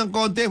lang tayo ng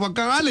konti. Huwag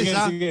kang alis,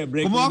 ha?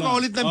 Kumuha ka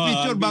ulit ng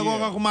picture bago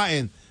ka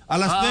kumain.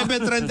 Alas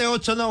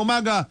 9:38 na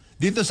umaga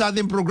dito sa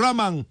ating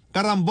programang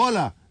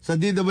Karambola sa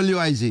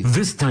DWIZ.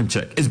 This time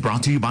check is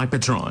brought to you by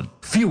Petron.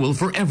 Fuel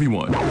for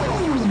everyone.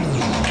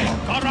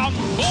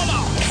 Karambola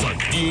sa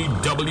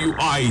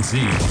DWIZ.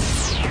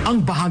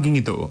 Ang bahaging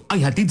ito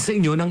ay hatid sa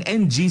inyo ng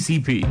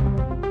NGCP.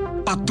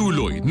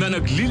 Patuloy na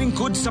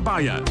naglilingkod sa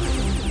bayan.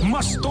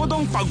 Mas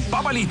todong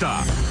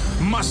pagbabalita.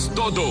 Mas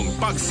todong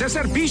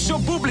pagseserbisyo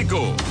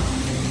publiko.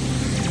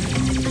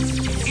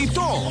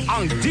 Ito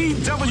ang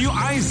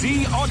DWIZ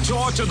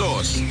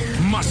 882.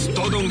 Mas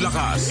todong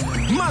lakas,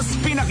 mas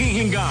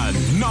pinakikinggan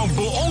ng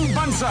buong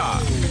bansa.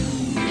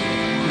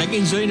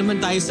 Nag-enjoy naman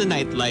tayo sa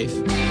nightlife.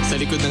 Sa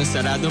likod ng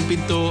saradong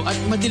pinto at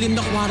madilim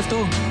na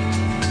kwarto.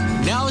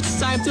 Now it's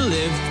time to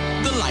live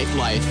the light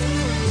life.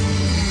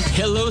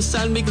 Hello,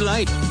 San Mig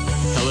Light.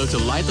 Hello to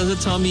Light on the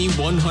Tummy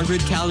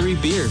 100-calorie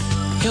beer.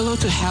 Hello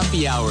to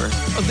happy hour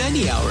of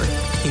any hour.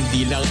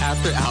 Hindi lang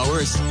after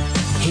hours.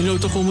 Hello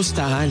to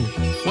kumustahan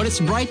when it's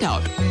bright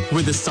out,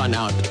 with the sun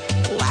out,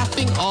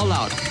 laughing all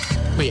out.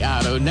 May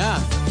araw na.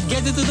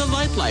 Get into the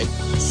light life.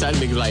 San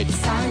Mig Light.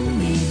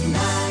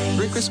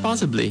 Drink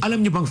responsibly.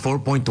 Alam niyo bang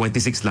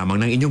 4.26 lamang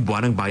ng inyong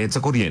buwanang bayad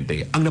sa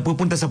kuryente ang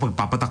napupunta sa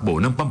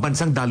pagpapatakbo ng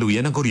pambansang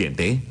daluyan ng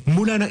kuryente?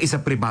 Mula ng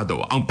isa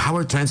pribado ang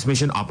Power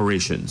Transmission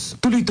Operations.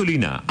 Tuloy-tuloy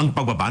na ang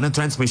pagbaba ng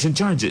transmission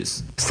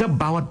charges. Sa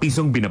bawat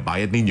pisong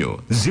binabayad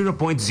ninyo,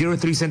 0.03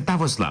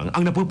 centavos lang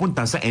ang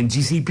napupunta sa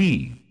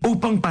NGCP.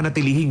 Upang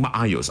panatilihing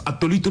maayos at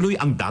tuloy-tuloy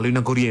ang daloy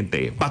ng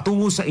kuryente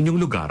patungo sa inyong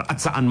lugar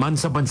at saan man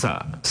sa bansa.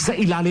 Sa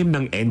ilalim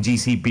ng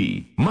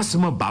NGCP, mas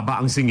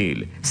mababa ang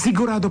singil.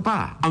 Sigurado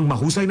pa ang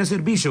mahusay na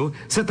serbisyo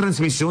sa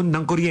transmisyon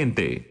ng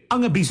kuryente.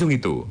 Ang abisong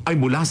ito ay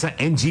mula sa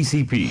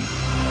NGCP.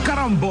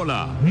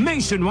 Karambola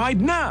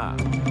nationwide na!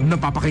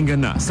 Napapakinggan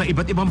na sa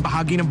iba't ibang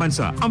bahagi ng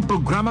bansa ang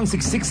programang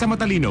siksik sa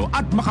matalino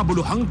at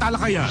makabuluhang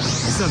talakayan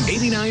sa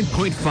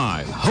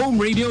 89.5 Home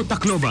Radio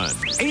Tacloban,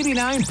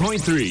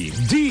 89.3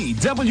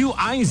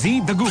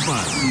 DWIZ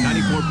Dagupan,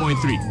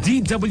 94.3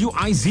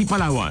 DWIZ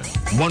Palawan,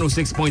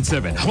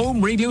 106.7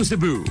 Home Radio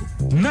Cebu,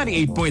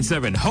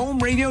 98.7 Home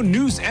Radio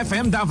News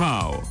FM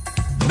Davao,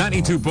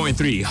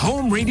 92.3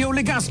 Home Radio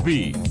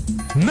Legazpi,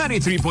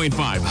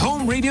 93.5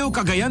 Home Radio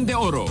Cagayan de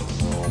Oro,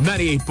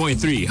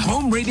 98.3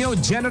 Home Radio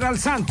General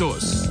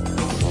Santos,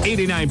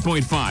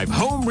 89.5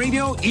 Home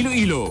Radio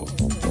Iloilo,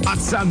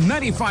 at sa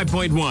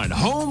 95.1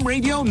 Home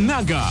Radio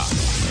Naga.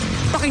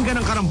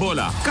 Pakinggan ang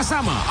Karambola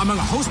kasama ang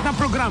mga host ng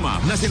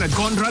programa na sina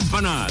Conrad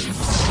Banal,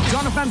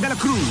 Jonathan De La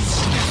Cruz,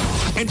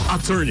 and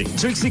attorney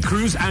Trixie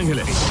Cruz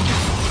Angeles.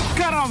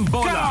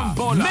 Karambola,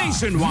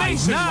 nationwide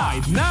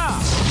na!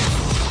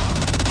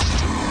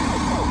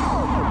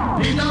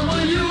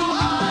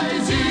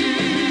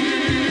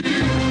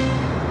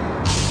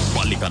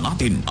 Balik Balikan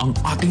natin ang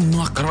ating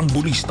mga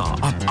karambolista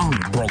at ang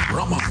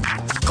programa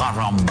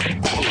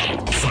Karambola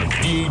sa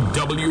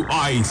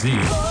DWIZ.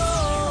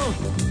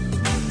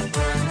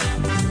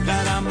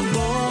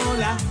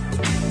 Karambola,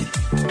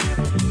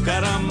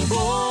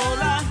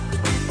 karambola,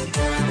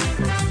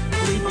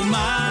 tuwing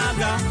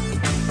umaga.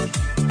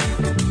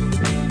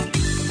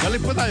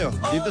 Balik po tayo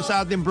dito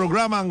sa ating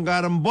programa ang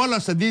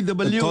Karambola sa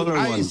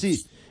DWIC.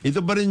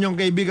 Ito pa rin yung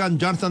kaibigan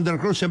Jonathan Del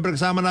Cruz. Siyempre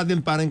kasama natin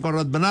paring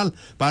Conrad Banal,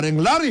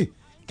 paring Larry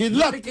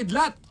Kidlat. Larry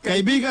Kidlat.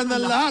 Kaibigan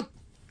ng lahat.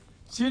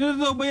 Sino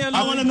daw ba yan?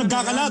 Ako na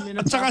nagkakalat.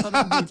 At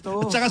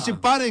saka si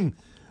paring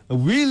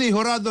Willie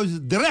Horado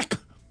direct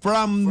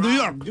from New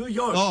York. New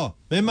York. Oh,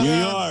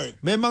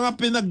 may mga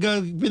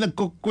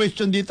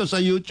pinag-question dito sa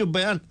YouTube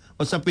ba yan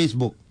o sa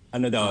Facebook?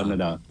 Ano daw?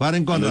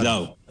 Paring Conrad.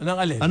 Anong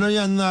alin? Ano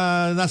yan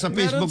nasa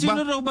Facebook ba?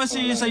 Sino raw ba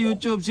sa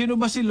YouTube? Sino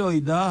ba si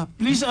Lloyda?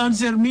 Please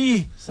answer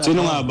me.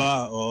 Sino nga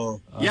ba?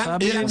 Oh.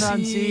 Yan, sabi yan ni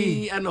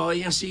Nancy.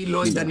 yan si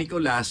Lloyda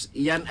Nicolas,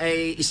 yan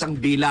ay isang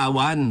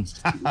dilawan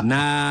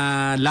na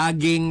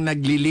laging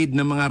nagli-lead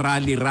ng mga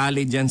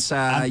rally-rally dyan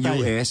sa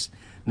US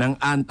ng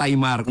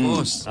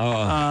anti-Marcos.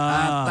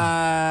 At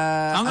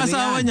Ang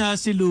asawa niya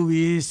si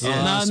Luis,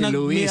 na si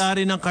Luis.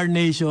 nag-may-ari ng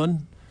Carnation.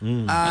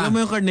 Alam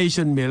mo yung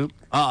Carnation Milk?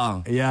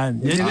 Oo. Ayan.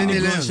 Yan yung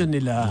negosyo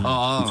nila.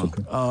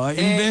 Oo.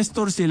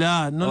 Investor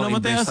sila. Nung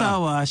namatay investor.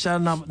 asawa,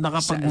 siya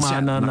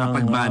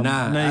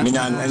nakapagmana ng...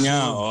 Minana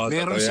niya.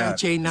 Meron siyang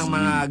chain ng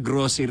mga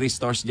grocery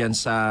stores dyan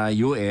sa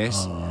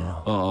US.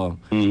 Oo.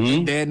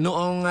 And then,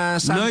 noong...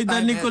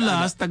 Lloyda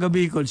Nicolas, taga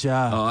Bicol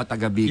siya. Oo,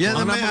 taga Bicol.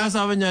 Ang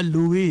napakasawa niya,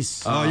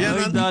 Luis.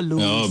 Lloyda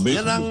Luis.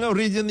 Yan ang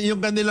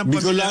yung kanilang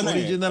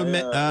original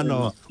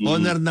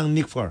owner ng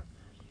Nick Fur.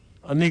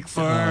 Nick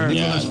Fur.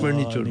 Nicolas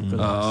Furniture.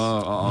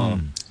 Oo.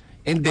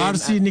 And then,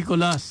 RC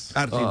Nicolas.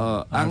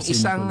 ang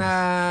isang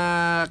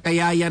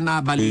kayaya na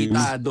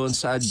balita doon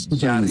sa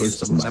Jarian,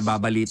 sa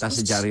babalita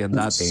sa Jarian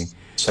dati.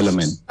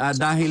 Salamin.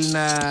 Dahil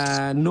na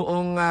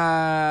noong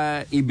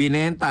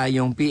ibinenta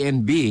yung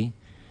PNB,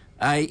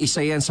 ay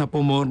isa yan sa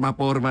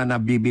pumorma-porma na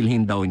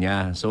bibilhin daw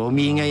niya. So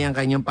umingay ang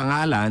kanyang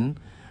pangalan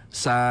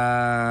sa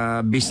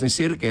business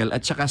circle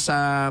at saka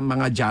sa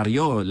mga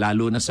dyaryo,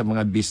 lalo na sa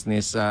mga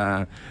business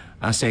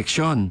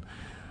section.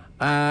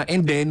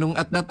 And then, nung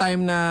at that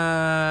time na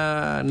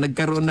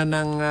nagkaroon na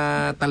ng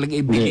talagang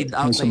i-bleed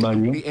out na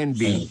yung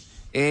PNB,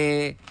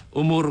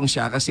 umurong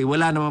siya kasi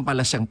wala naman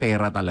pala siyang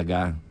pera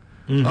talaga.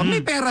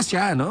 May pera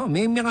siya, no?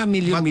 May mga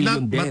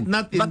milyon-milyon din.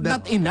 But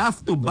not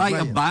enough to buy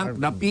a bank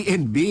na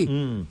PNB.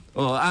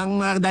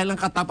 Dahil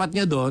ang katapat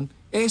niya doon,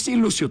 si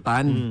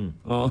Lusyutan.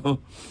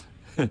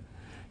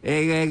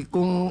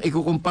 Kung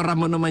ikukumpara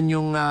mo naman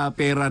yung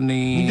pera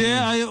ni... Hindi,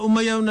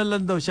 umayaw na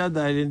lang daw siya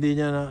dahil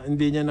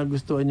hindi niya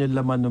nagustuhan yung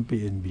laman ng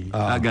PNB.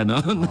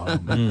 Ganon?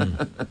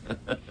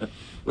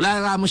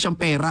 Wala mo siyang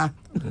pera.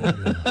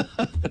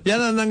 Yan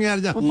ang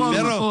nangyari dyan.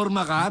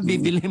 Forma ka,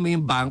 bibili mo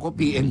yung bangko,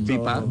 PNB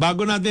pa.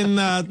 Bago natin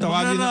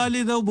tawagin...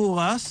 Mag-rally daw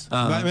bukas?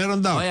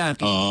 Meron daw.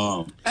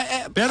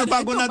 Pero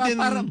bago natin...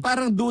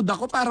 Parang duda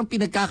ko, parang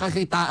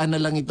pinagkakakitaan na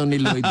lang ito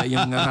ni Lloyda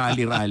yung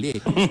rally-rally.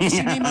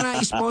 Kasi may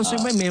mga sponsor,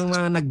 may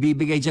mga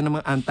nagbibigay dyan ng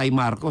mga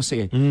anti-Marcos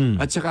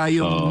At saka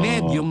yung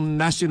NED, yung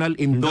National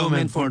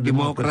Endowment for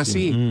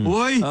Democracy.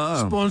 Uy,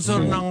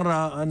 sponsor ng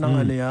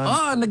ano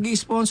yan?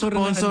 Nag-i-sponsor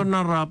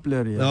ng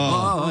Rappler yan.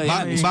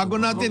 Bago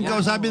natin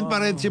kausapin pa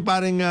rin si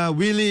paring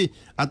Willie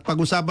at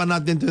pag-usapan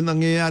natin ito yung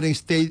nangyayaring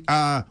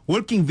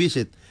working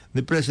visit ni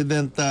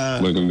President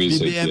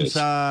BBM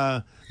sa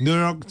New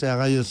York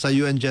sa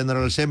UN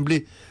General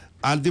Assembly.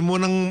 Atin mo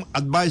nang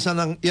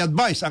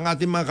i-advise ang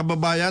ating mga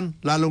kababayan,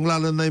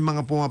 lalong-lalo na yung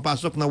mga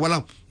pumapasok na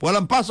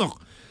walang pasok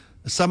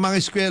sa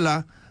mga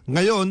eskwela.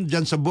 Ngayon,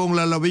 dyan sa buong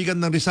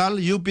lalawigan ng Rizal,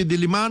 UP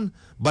Diliman,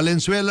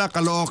 Valenzuela,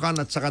 Caloocan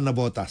at saka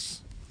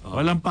Navotas.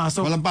 Walang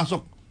pasok. Walang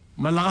pasok.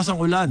 Malakas ang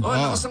ulan.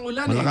 Malakas ang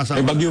ulan.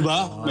 May bagyo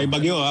ba? May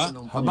bagyo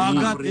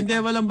Habagat. Hindi,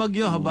 walang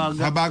bagyo.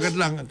 Habagat. Habagat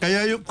lang.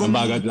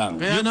 Habagat lang.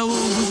 Kaya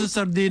nauubos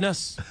sa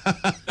sardinas.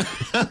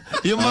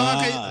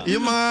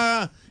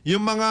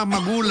 yung mga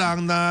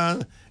magulang na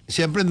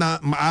siyempre na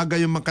maaga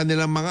yung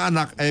kanilang mga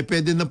anak,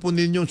 pwede na po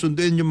ninyong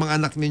sunduin yung mga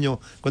anak ninyo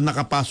kung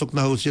nakapasok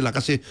na ho sila.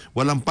 Kasi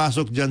walang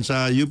pasok dyan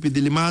sa UP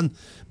Diliman,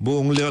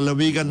 buong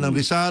lalawigan ng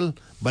Rizal,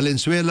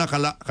 Valenzuela,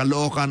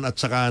 Caloocan at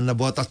saka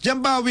Navotas.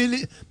 Diyan ba,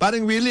 Willie?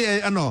 Paring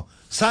Willie,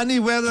 sunny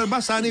weather ba?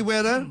 Sunny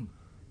weather?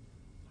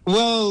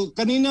 Well,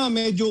 kanina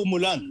medyo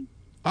umulan.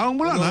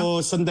 Umulan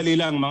Pero sandali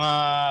lang, mga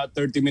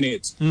 30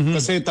 minutes.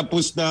 Kasi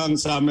tapos na ang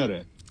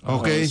summer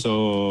Okay.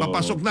 So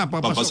papasok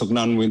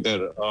na ang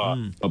winter.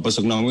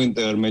 Papasok na ang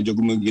winter, medyo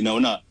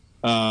gumaginaw na.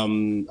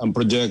 Ang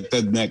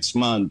projected next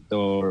month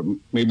or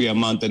maybe a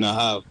month and a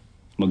half,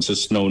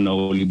 magsa-snow na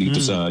uli dito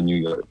sa New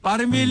York.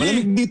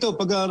 Malamig dito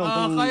pag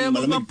kaya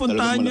mo bang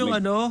puntahan yung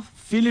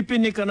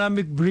Philippine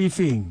Economic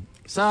Briefing?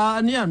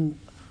 Sa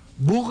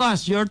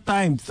bukas, your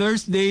time,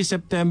 Thursday,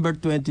 September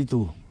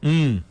 22.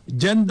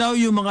 Diyan daw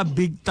yung mga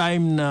big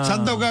time na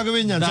saan daw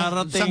gagawin yan?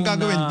 Saan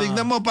gagawin?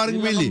 Tignan mo,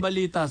 paring Willie.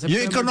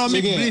 Yung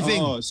economic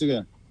briefing.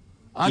 Sige.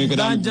 At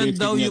dyan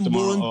daw yung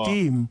buong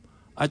team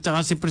at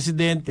saka si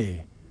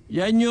Presidente,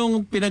 yan yung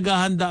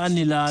pinaghahandaan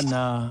nila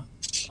na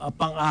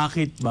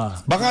pang-akit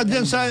ba? Baka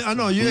dyan sa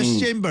US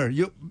Chamber,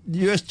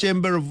 US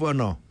Chamber of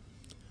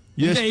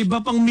Hindi, iba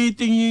pang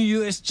meeting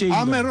yung US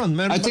Chamber. Meron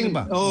I pang think,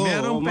 iba.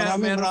 meron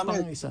marami.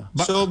 pang isa.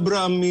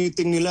 Sobra ang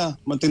meeting nila.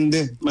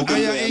 Matindi.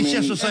 Kaya I Asia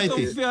mean,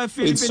 Society. Itong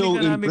Philippine It's so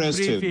Economic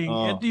impressive. Briefing,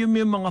 Oh. ito yung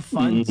mga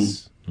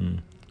funds.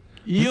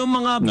 Yung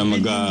mga Na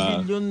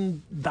billion,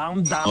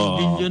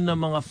 billion na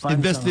mga funds.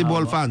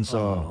 Investable ang hawak. funds.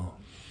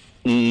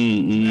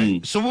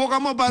 Mm-mm.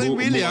 Subukan mo paring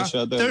Willie Bukas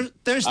siya,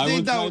 Thursday I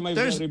will daw. try my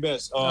very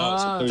best.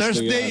 Sa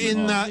Thursday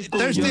in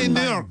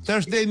New York.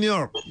 Thursday in New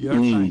York. Your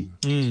time.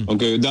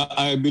 Okay,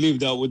 I believe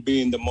that would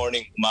be in the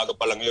morning. Umaga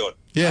pa lang yun.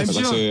 Yes, I'm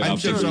Kasi sure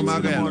after sa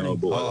umaga yan.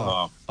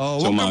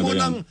 Sa umaga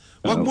yan.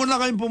 Wag muna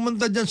kayong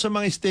pumunta dyan sa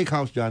mga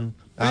steakhouse dyan.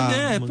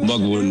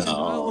 Wag muna.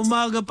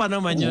 Umaga pa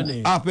naman yun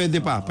eh. Pwede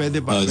pa.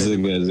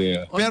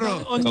 Sige. Pero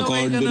on the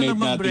way ka na Coordinate lang natin kay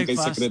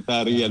mag-breakfast.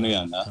 Secretary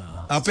yan.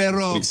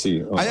 pero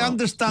Trixie, I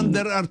understand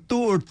there are 2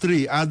 or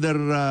 3 other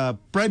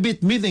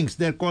private meetings.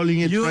 They're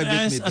calling it private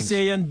US meetings.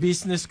 ASEAN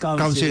Business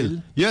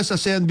Council. Yes,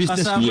 ASEAN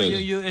Business Kasama Council.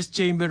 yung US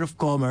Chamber of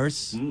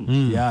Commerce.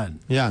 Yan.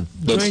 That's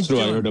Joint true.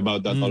 I yun. heard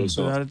about that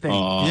also.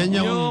 Yan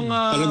Yung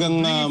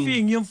talagang,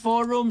 briefing, yung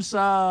forum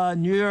sa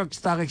New York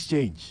Stock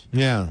Exchange.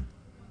 Yeah.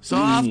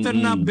 So after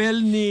na bell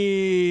ni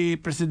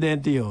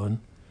Presidente yon,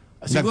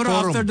 siguro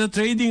Nag-forum. after the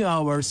trading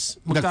hours,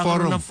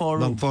 magkakaroon ng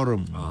forum.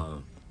 Nag-forum.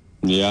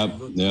 Yep.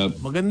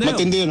 Maganda yun.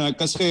 Matindi yun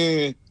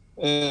kasi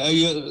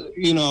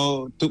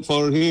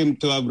for him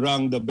to have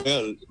rung the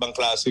bell, ibang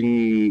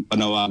klaseng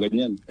panawagan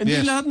yan.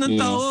 Hindi Yes. lahat ng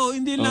tao,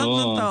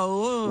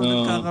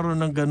 nagkakaroon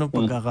ng ganong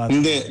pagkakataon.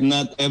 Hindi,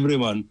 not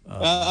everyone.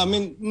 I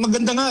mean,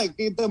 maganda nga.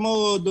 Kita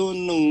mo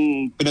doon nung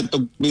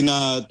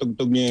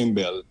pinatugtog niya yung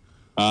bell.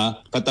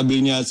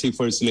 Katabi niya si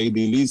First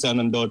Lady Lisa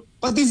nandoon.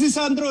 Pati si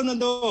Sandro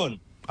nandoon.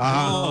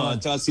 At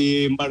saka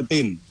si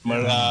Martin.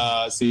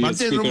 Si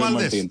Martin Speaker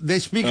Romualdez. Martin. The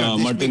speaker.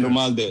 Martin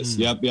Romualdez.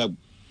 Yep.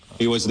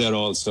 He was there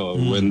also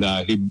when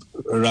he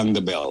rang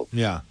the bell.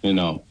 Yeah.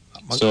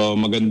 So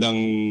magandang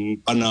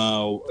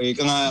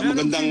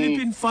magandang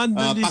Philippine Fund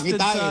na listed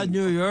sa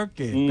New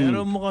York eh.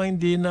 Pero mukhang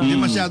hindi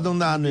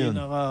masyadong yun.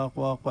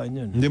 Nakakuha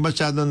yun. Hindi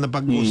masyadong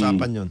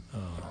napag-uusapan yun.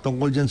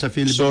 Tungkol dyan sa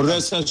Philippines. So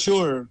rest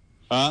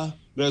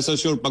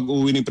assured, pag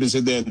uwi ni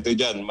Presidente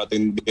dyan,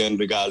 matindi ang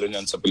regalo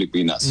niyan sa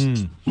Pilipinas.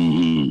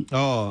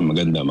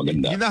 Maganda.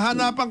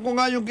 Hinahanapan ko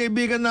nga yung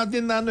kaibigan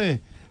natin na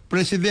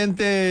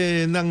Presidente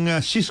ng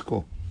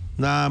Cisco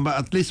na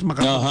at least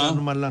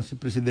makapagano man lang si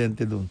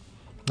Presidente doon.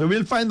 We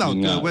will find out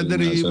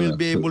whether he will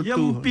be able to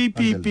yung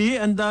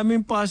PPP, ang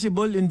daming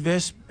possible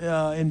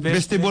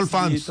investable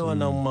funds dito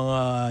ng mga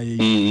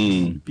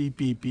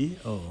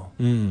PPP.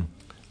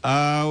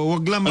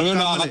 Wag lang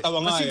magkamali.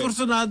 Kasi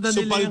kursunada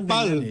nila yung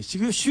ganyan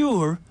eh.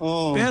 Sure,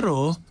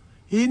 pero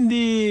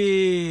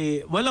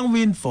walang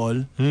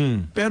windfall,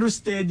 pero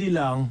steady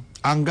lang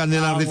ang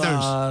kanilang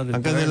returns.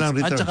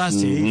 At saka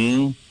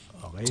safe.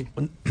 Okay.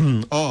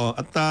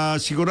 At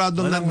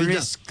sigurado walang nandiyan.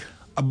 risk.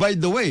 By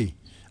the way,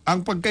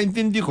 ang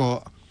pagkaintindi ko,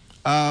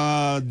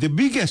 the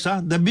biggest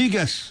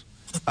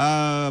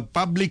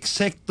public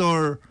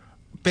sector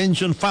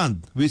pension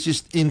fund, which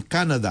is in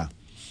Canada,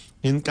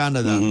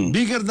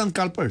 bigger than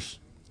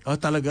CalPERS.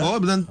 Talaga?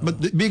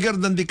 Bigger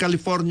than the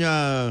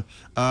California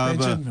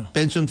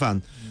pension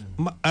fund.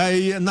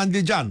 Ay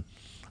nandiyan.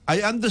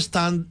 I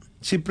understand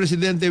si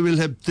Presidente will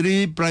have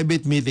 3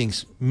 private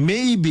meetings.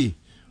 Maybe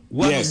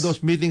one of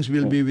those meetings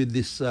will be with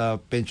this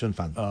pension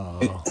fund.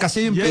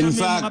 Kasi yung yan yung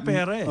mga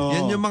pera eh.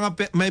 Yan yung mga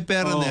may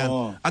pera na yan.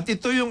 At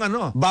ito yung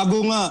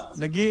bago nga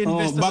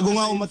nag-i-invest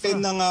umaten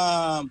ng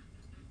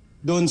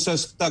doon sa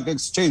stock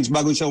exchange,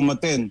 bago siya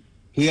umaten,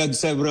 he had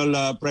several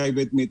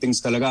private meetings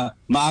talaga.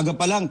 Maaga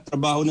pa lang,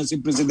 trabaho na si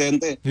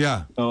Presidente.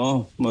 Yeah.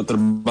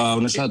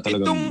 Matrabaho na siya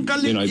talaga.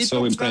 It's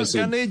so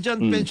impressive.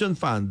 Canadian pension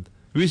fund,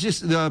 which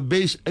is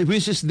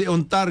the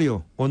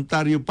Ontario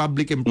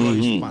Public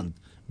Employees Fund,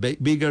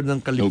 bigger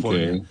than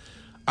California.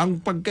 Okay.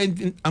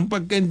 Ang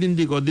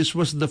pagkaintindi ko, this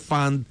was the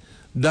fund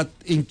that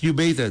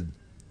incubated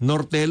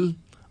Nortel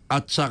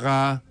at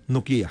saka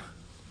Nokia.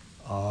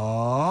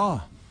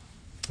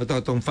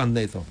 Itong fund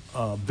na ito.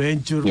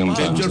 Venture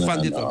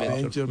fund ito.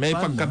 May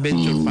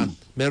pagka-venture fund.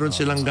 Meron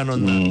silang ganon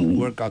na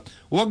workout.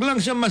 Huwag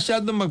lang siya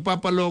masyadong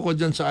magpapaloko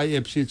dyan sa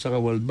IFC at saka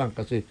World Bank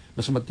kasi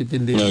mas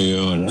matitindi. Hindi,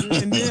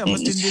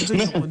 matindi ito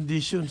yung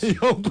conditions.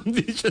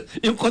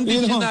 Yung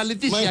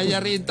conditionalities,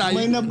 yayariin tayo.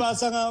 May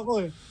nabasa nga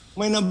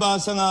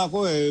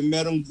ako eh.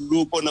 Merong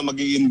grupo na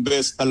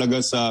mag-i-invest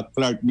talaga sa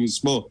Clark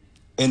mismo.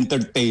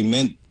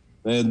 Entertainment.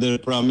 They're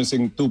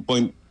promising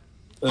 2.5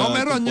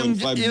 meron yung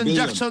billion.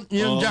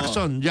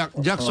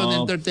 Jackson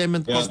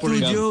Entertainment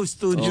Corporation.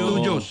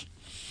 Studios.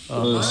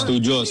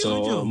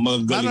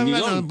 Magaling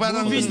yun.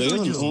 Parang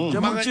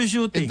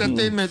shooting.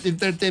 Entertainment.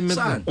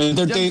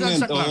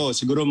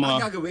 Siguro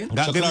mga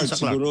sa Clark.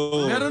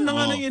 Siguro. Meron na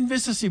nga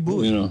nag-invest sa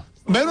Cebu.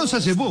 Meron sa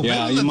Cebu.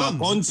 Yeah, yung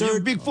mga concert.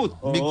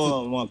 Bigfoot.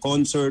 Mga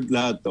concert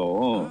lahat.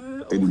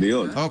 Tindi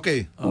yun.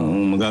 Okay.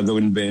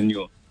 Magagawin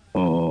venue.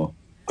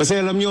 Kasi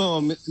alam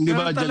nyo, di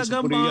ba Pero dyan sa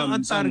talagang Korea, ang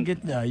minsan- target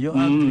niya, yung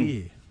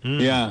agri.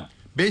 Yeah.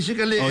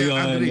 Basically,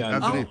 agree.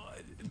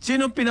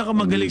 Sino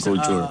pinakamagaling sa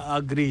Agriculture.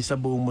 agri sa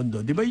buong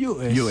mundo? Di ba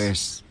US?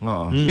 US.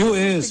 Oo.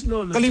 US,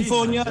 Technology,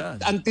 California, nandyan.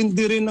 ang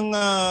tindi rin ng,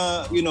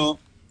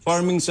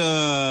 farming sa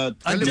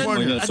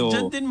California. At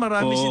dyan din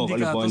marami Oo, sindikato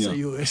California. sa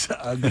US sa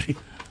agri.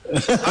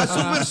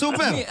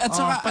 Super. At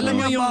saka, alam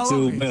mo yung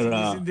Super,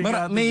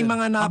 may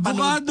mga napanood.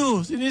 Avocado,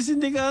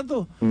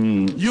 sinisindikato.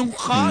 Yung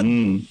cod,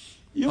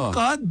 yung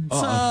cod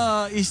sa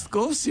East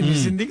Coast,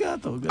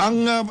 sinisindikato.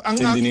 Ang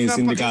aking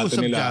Sindikato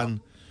pakiusap nila. dyan,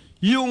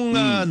 yung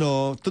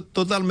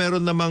total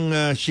meron namang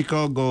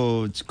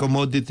Chicago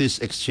Commodities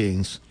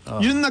Exchange.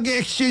 Yung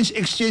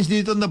nag-exchange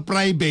dito na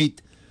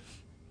private,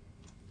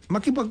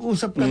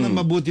 makipag-usap ka na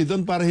mabuti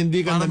doon para hindi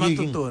ka Para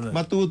nagiging matutunan.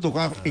 matuto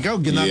ka. Ikaw,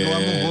 ginagawa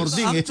mo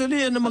boarding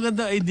Actually, ano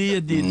maganda idea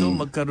dito,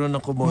 magkaroon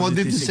ng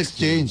Commodities commodities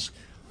Exchange.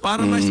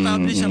 para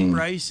ma-establish ang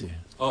price eh.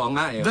 Oo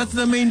nga eh. That's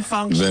the main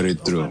function Very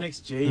of true. an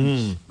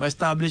exchange.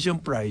 Ma-establish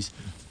yung price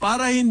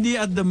para hindi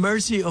at the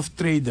mercy of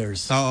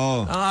traders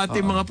Oo. ang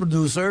ating mga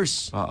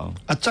producers. Oo.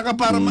 At saka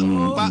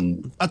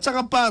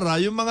para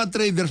yung mga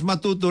traders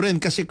matuto rin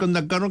kasi kung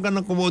nagkaroon ka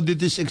ng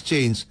commodities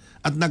exchange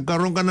at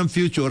nagkaroon ka ng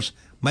futures,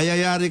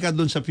 mayayari ka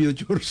doon sa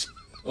futures.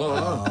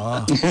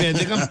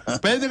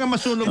 pwede ka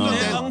masunog na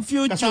din. Ang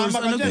futures, Kasama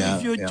ka ano dyan. yung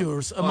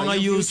futures? Ang mga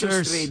yung users.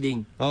 futures trading.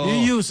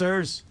 Yung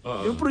users.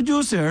 Yung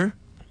producer,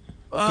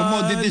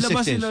 Commodities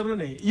labas exchange. sila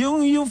ron eh.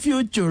 Yung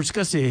futures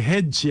kasi,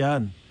 hedge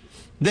yan.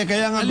 Hindi,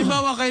 kaya nga...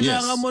 Halimbawa,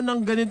 kailangan mo ng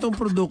ganitong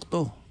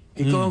produkto.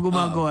 Ikaw ang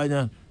gumagawa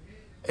niyan.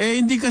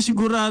 Eh, hindi ka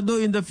sigurado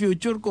in the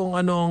future kung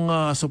anong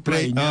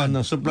supply niya.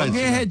 supply.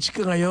 Mag-hedge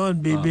ka ngayon,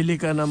 bibili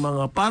ka ng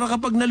mga... Para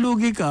kapag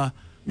nalugi ka,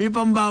 may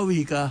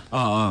pambawi ka.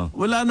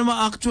 Wala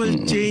namang actual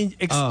exchange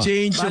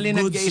of Bali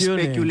goods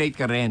yun eh. nag-speculate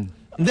ka rin.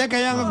 Hindi,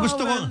 kaya nga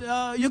gusto ko...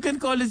 you can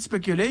call it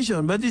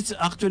speculation, but it's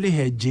actually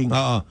hedging.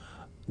 Oo.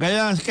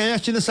 Kaya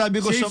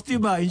sinasabi ko Safety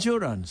ba?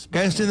 Insurance?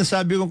 Kaya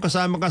sinasabi kong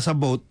kasama ka sa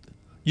boat,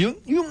 yung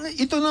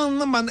ito na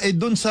naman ay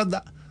doon sa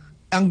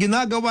ang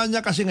ginagawa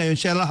niya kasi ngayon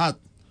siya lahat.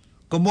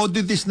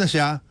 Commodities na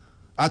siya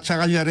at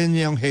saka niya rin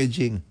yung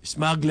hedging.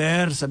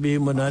 Smuggler,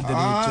 sabihin mo na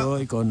diretso,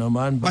 ikaw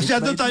naman.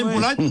 Masyado tayong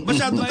polite.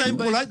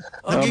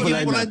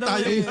 Nagiging polite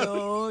tayo.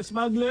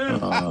 Smuggler.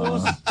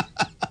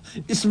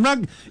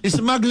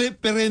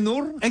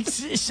 Smuggle-perenur?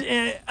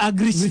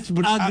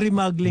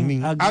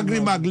 Agri-muggling.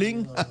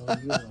 Agri-muggling?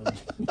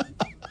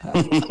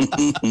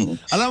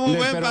 Alam mo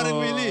ba, parang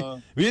Willie,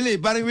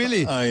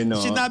 I know.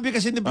 sinabi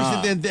kasi ni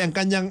Presidente ang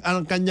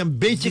kanyang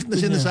basic na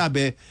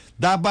sinasabi,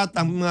 dapat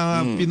ang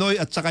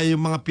Pinoy at saka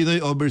yung mga Pinoy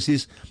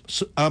overseas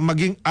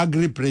maging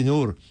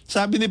agripreneur.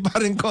 Sabi ni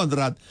paring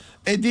Conrad,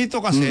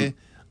 dito kasi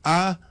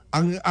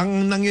ang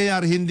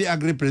nangyayari hindi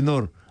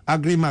agripreneur,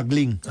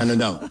 agri-muggling. Ano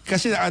daw?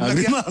 Kasi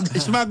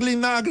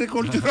smuggling na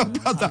agricultural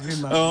products.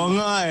 Oo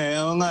nga eh.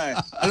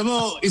 Alam mo,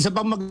 isa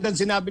pang magandang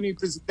sinabi ni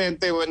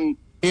Presidente when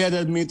he had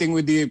a meeting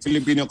with the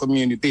Filipino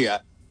community.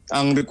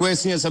 Ang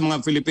request niya sa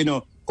mga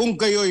Filipino, kung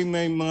kayo'y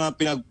may mga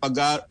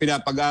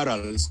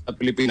pinapag-aral sa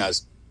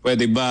Pilipinas,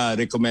 pwede ba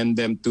recommend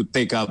them to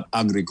take up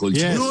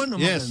agriculture?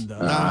 Yes.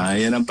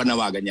 Yan ang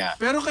panawagan niya.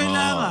 Pero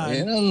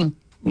kailangan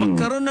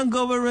magkaroon ng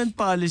government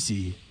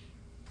policy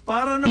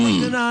para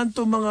naman ganahan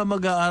itong mga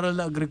mag-aaral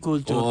na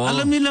agriculture.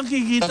 Alam nilang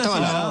kikita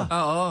sila.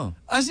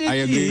 As it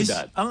I agree with is,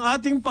 that. ang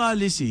ating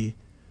policy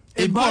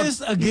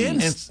biased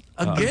against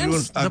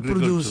the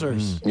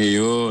producers.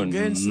 Yun.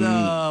 Against the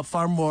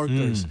farm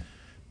workers.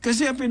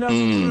 Kasi ang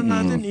pinapatunan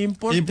natin,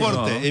 import.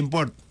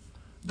 Import.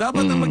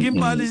 Dapat ang maging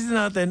policy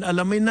natin,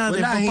 alamin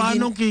natin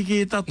paano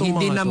kikita itong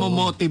mga Hindi na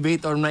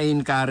mo-motivate or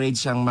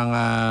na-encourage ang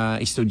mga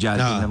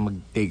estudyante na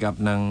mag-take up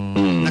ng...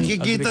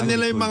 Nakikita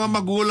nila yung mga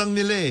magulang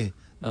nila eh.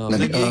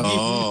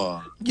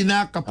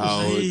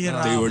 Kinakapos.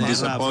 They were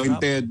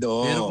disappointed.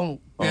 Pero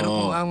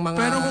kung ang mga...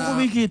 Pero kung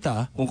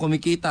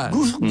kumikita.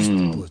 Gusto.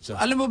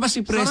 Alam mo ba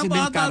si President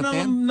Sarap ata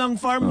Carter? ng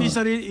farm,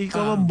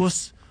 ikaw ang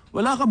boss.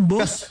 Wala kang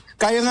boss.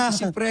 Kaya nga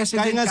Si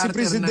President si Carter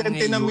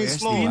Presidente na ng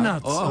mismo. US,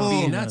 Peanuts.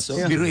 Peanuts.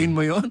 Biruin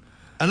mo yon.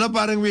 Ano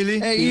parang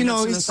Willie?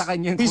 He's sa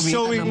kanyang he's kumita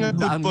showing ng a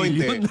good daang point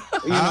milyon.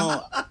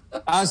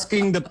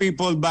 asking the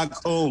people back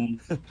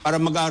home para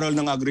mag-aral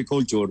ng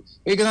agriculture.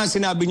 Ika nga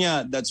sinabi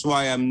niya, that's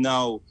why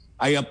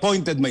I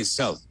appointed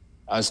myself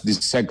as the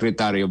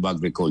Secretary of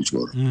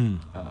Agriculture.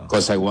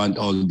 Because I want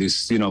all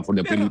this, for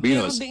the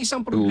Filipinos meron ding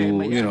isang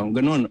problema yan.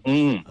 ganun.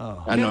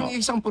 Pero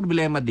isang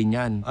problema din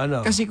yan.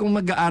 Kasi kung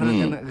mag-aaral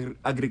ka ng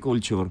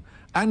agriculture,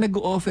 ang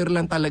nag-o-offer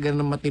lang talaga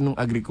ng matinong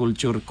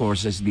agriculture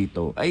courses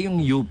dito ay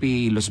yung UP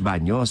Los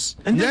Baños.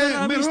 Hindi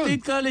marami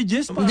state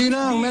colleges pa. Hindi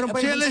lang, meron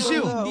pa yung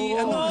CLSU.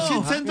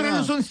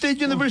 Central Luzon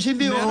State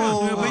University.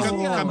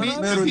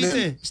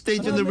 Cavite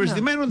State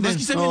University. Meron din.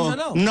 Maski sa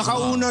Mindanao.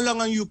 Nakauna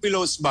lang ang UP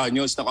Los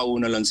Baños,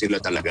 nakauna lang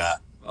sila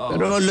talaga.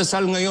 Pero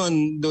Lasal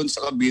ngayon, doon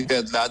sa Cavite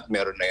at lahat,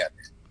 meron na yan.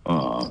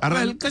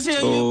 Well, kasi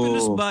ang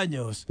Eupilus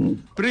Baños,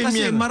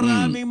 kasi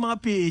maraming mga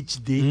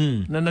PhD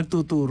na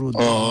nagtuturo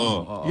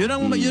doon.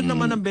 Yun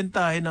naman ang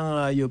bentahe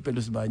ng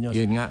Eupilus Baños.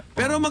 Yun nga.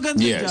 Pero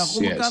maganda siya,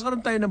 kung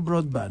magkakaroon tayo ng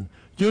broadband,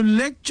 yung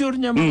lecture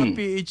niya mga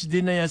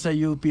PhD na yan sa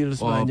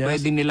Eupilus Baños,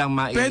 pwede nilang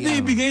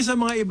pwede ibigay sa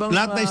mga ibang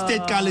lahat ng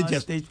state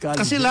colleges.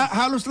 Kasi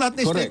halos lahat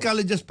ng state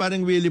colleges,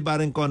 parang Willie,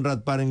 parang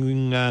Conrad, parang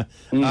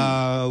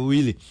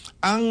Willie.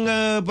 Ang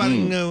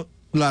parang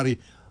Larry,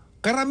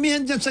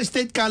 karamihan dyan sa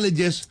state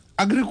colleges,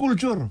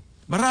 agriculture.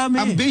 Marami.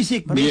 Ang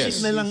basic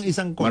na lang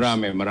isang course.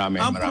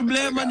 Marami. Ang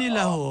problema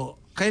nila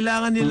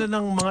kailangan nila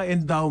ng mga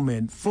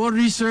endowment for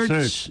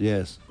research.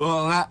 Yes.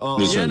 Oo nga.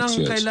 Yan ang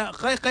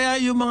kaya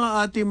yung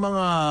mga ating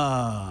mga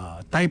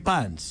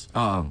Taipans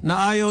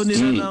na ayaw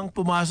nila nang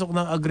pumasok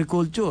ng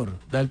agriculture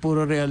dahil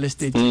puro real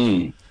estate.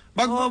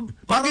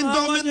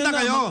 Mag-endowment na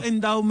kayo.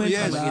 Endowment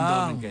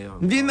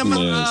Hindi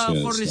naman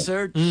for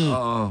research.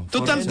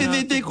 Total,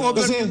 tinitake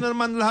over nyo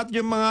naman lahat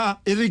yung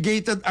mga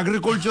irrigated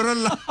agricultural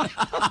lang.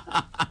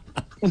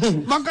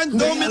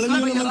 Mag-endowment na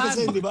kayo.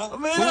 Kasi, di ba?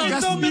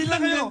 Mag-endowment na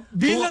kayo.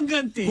 Bilang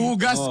ganti.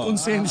 Hugas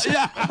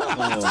konsensya.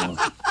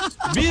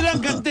 Bilang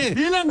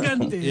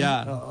ganti.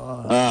 Yeah.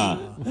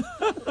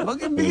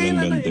 Mag-ibigay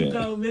na ng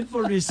endowment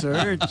for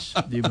research.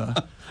 Di ba?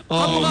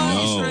 Kapag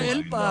Israel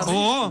pa.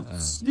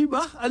 Di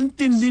ba? Ang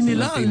tindi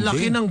nila. Ang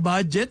laki ng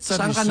budget sa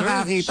Saan research. ka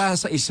nakakita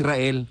sa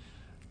Israel?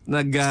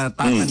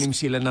 Nagtatanim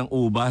sila ng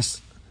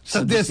ubas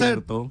Sa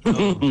desert.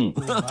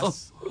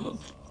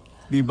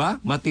 Di ba?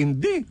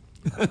 Matindi.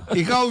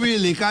 Ikaw,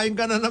 Willie, kain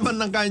ka na naman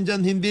ng kain dyan.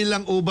 Hindi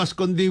lang ubas,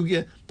 kundi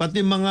pati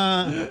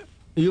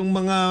yung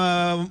mga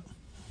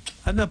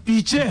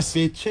peaches.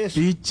 Peaches.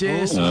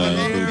 Peaches.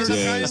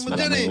 Pears. Mo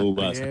dyan,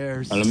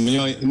 Pears. Alam mo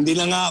nyo, hindi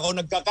lang nga ako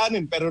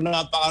nagkakanin, pero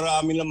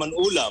napakarami naman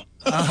ulam.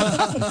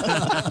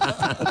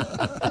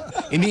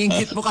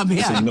 Iniinggit mo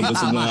kami.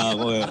 Busog na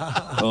ako eh.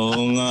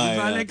 Oo nga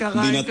eh.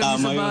 Hindi na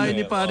tama yun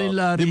ni Parin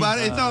Larry. Di ba,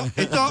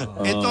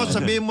 ito,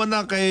 sabihin mo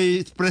na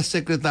kay Press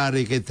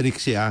Secretary, kay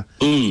Trixie,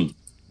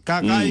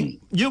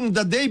 yung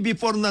the day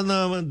before na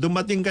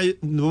dumating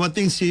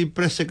si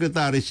Press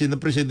Secretary, si na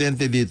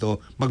Presidente dito,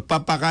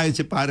 magpapakain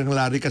si Paring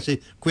Larry kasi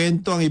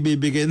kwento ang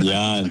ibibigay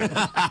na.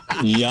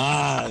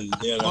 Yan.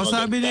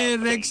 Sabi ni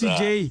Rexy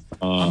J,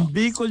 ang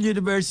Bicol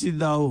University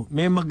daw,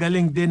 may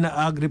magaling din na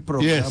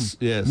agri-program.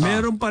 Yes.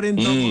 Meron pa rin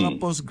daw mga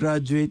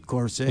postgraduate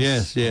courses.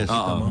 Yes.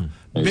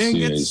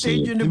 Benguet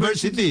State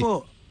University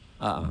po.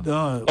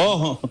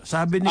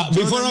 Sabi ni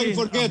before I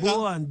forget,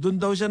 doon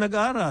daw siya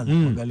nag-aaral.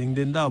 Magaling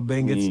din daw,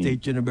 Benguet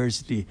State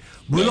University.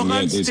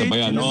 Bulacan State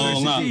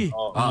University.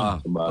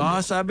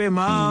 Sabi,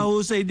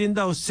 mahusay din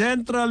daw,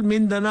 Central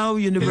Mindanao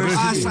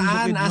University.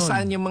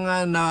 Asaan yung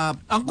mga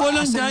ang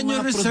kulang dyan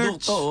yung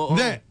research.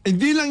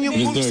 Hindi lang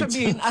yung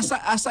sabihin,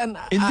 asan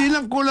hindi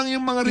lang kulang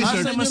yung mga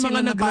research. Asan yung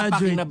mga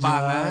nag-graduate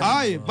dyan?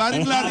 Ay,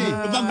 Paring Larry,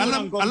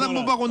 alam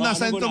mo ba kung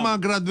nasaan itong mga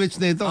graduates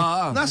na ito?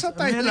 Nasa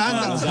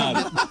Thailand,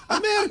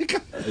 America.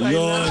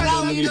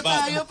 Kalawin na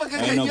tayo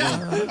pagkaganyan.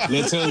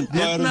 Let's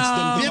encourage them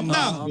to come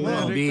back.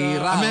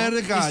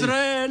 America.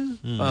 Israel.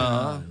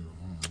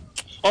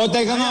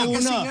 Teka nga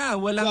Kasi una. nga,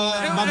 walang...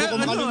 Bago ko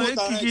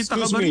makalimutan, kikita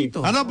ka ba rito?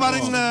 Ano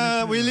parang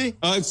Willie?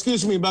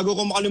 Excuse me, bago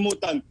ko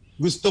makalimutan,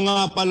 gusto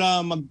nga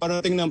pala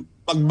magparating ng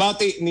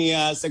pagbati ni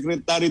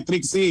Secretary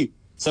Trixie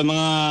sa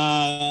mga,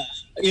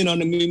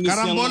 namimiss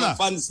niyang mga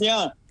fans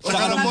niya. Sa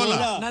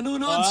Karambola.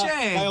 Nanonood siya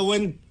eh. Kaya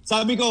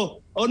sabi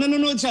ko,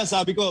 nanonood siya,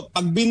 sabi ko,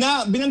 pag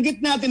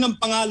binanggit natin ang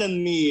pangalan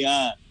ni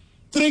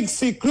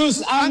Trixie Cruz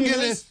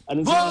Angeles,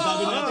 anong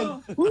sinasabi natin?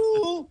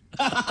 Woo!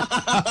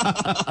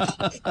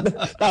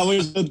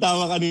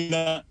 Tawa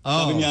kanina.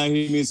 Sabi niya,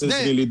 he misses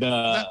really the...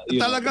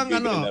 Talagang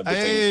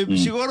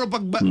siguro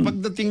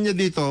pagdating niya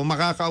dito,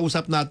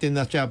 makakausap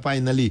natin na siya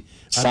finally.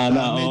 At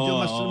sana,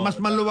 medyo mas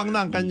maluwang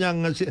na ang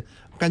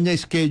kanya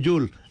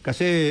schedule.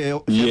 Kasi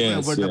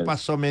over the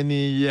past so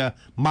many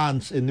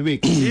months and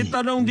weeks.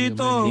 Itanong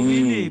dito,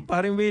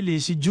 Paring Willie,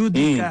 si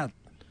Judy Cat.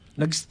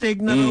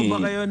 Nag-steak na raw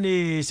ba kayo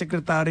ni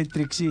Secretary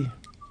Trixie?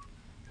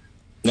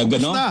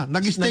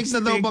 Nag-steak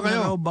na daw ba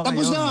kayo?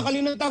 Tapos na,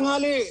 kalinang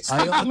tanghali.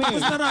 Tapos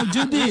na raw,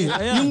 Judy.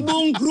 Yung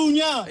buong crew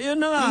niya. Ayun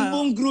na nga. Yung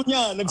buong crew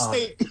niya,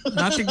 nag-steak.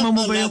 Natikman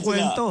mo ba yung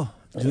kwento?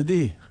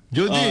 Judy.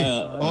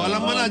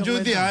 Alam mo na,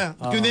 Judy,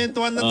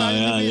 Kunentuhan na tayo.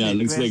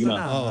 Nag-steak na.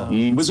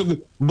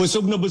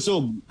 Busog na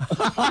busog.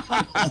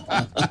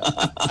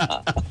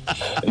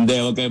 Hindi,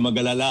 huwag kayo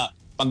mag-alala.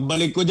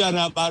 Pagbalik ko dyan,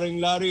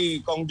 Paring Larry,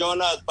 Kong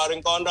Jonat,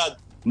 Paring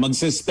Conrad,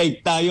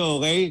 magsi-steak tayo,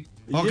 okay?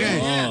 Okay.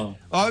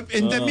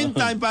 In the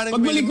meantime, parang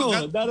pagbalik ko,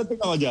 darating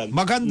ako dyan.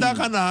 Maganda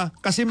ka na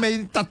kasi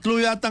may 3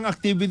 yatang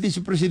activity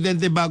si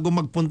Presidente bago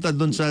magpunta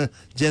doon sa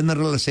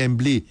General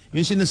Assembly.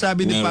 Yung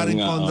sinasabi ni Paring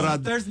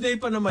Conrad. Thursday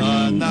pa naman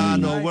yun. Na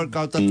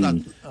workout at that.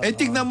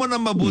 Tignan mo na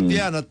mabuti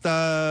yan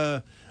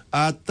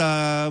at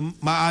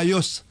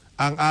maayos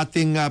ang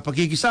ating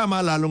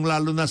pakikisama,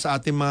 lalong-lalo na sa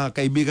ating mga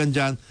kaibigan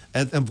dyan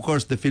and of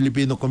course the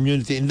Filipino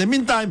community. In the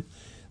meantime,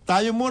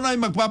 tayo muna ay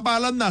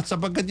magpapaalam na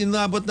sapagkat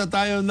inabot na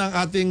tayo ng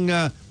ating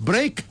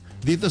break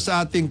dito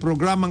sa ating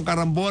programang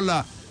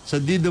Karambola sa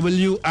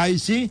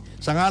DWIC.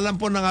 Sa ngalan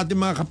po ng ating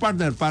mga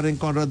kapartner,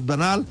 paring Conrad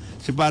Banal,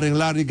 si paring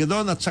Larry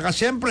Gadon, at saka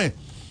siyempre,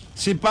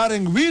 si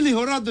paring Willie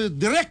Horado,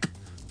 direct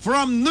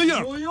from New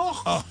York.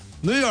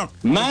 New York.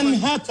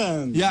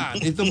 Manhattan.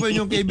 Yan, ito po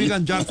yung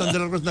kaibigan Jonathan De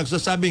La Cruz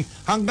nagsasabing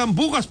hanggang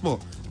bukas po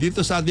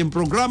dito sa ating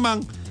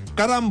programang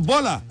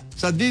Karambola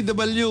sa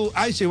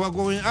DWIC. Huwag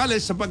ko yung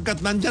alis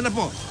sapagkat nandyan na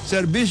po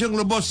Serbisyong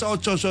Lubos sa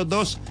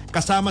 882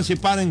 kasama si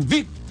pareng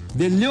Vic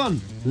De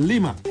Leon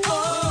Lima.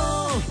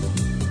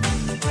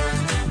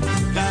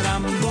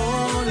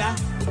 Karambola.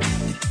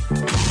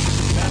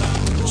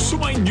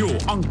 Sumayin niyo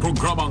ang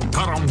programang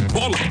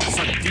Karambola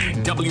sa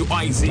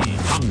DWIZ.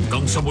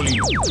 Hanggang sa muli,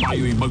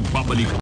 tayo'y magbabalik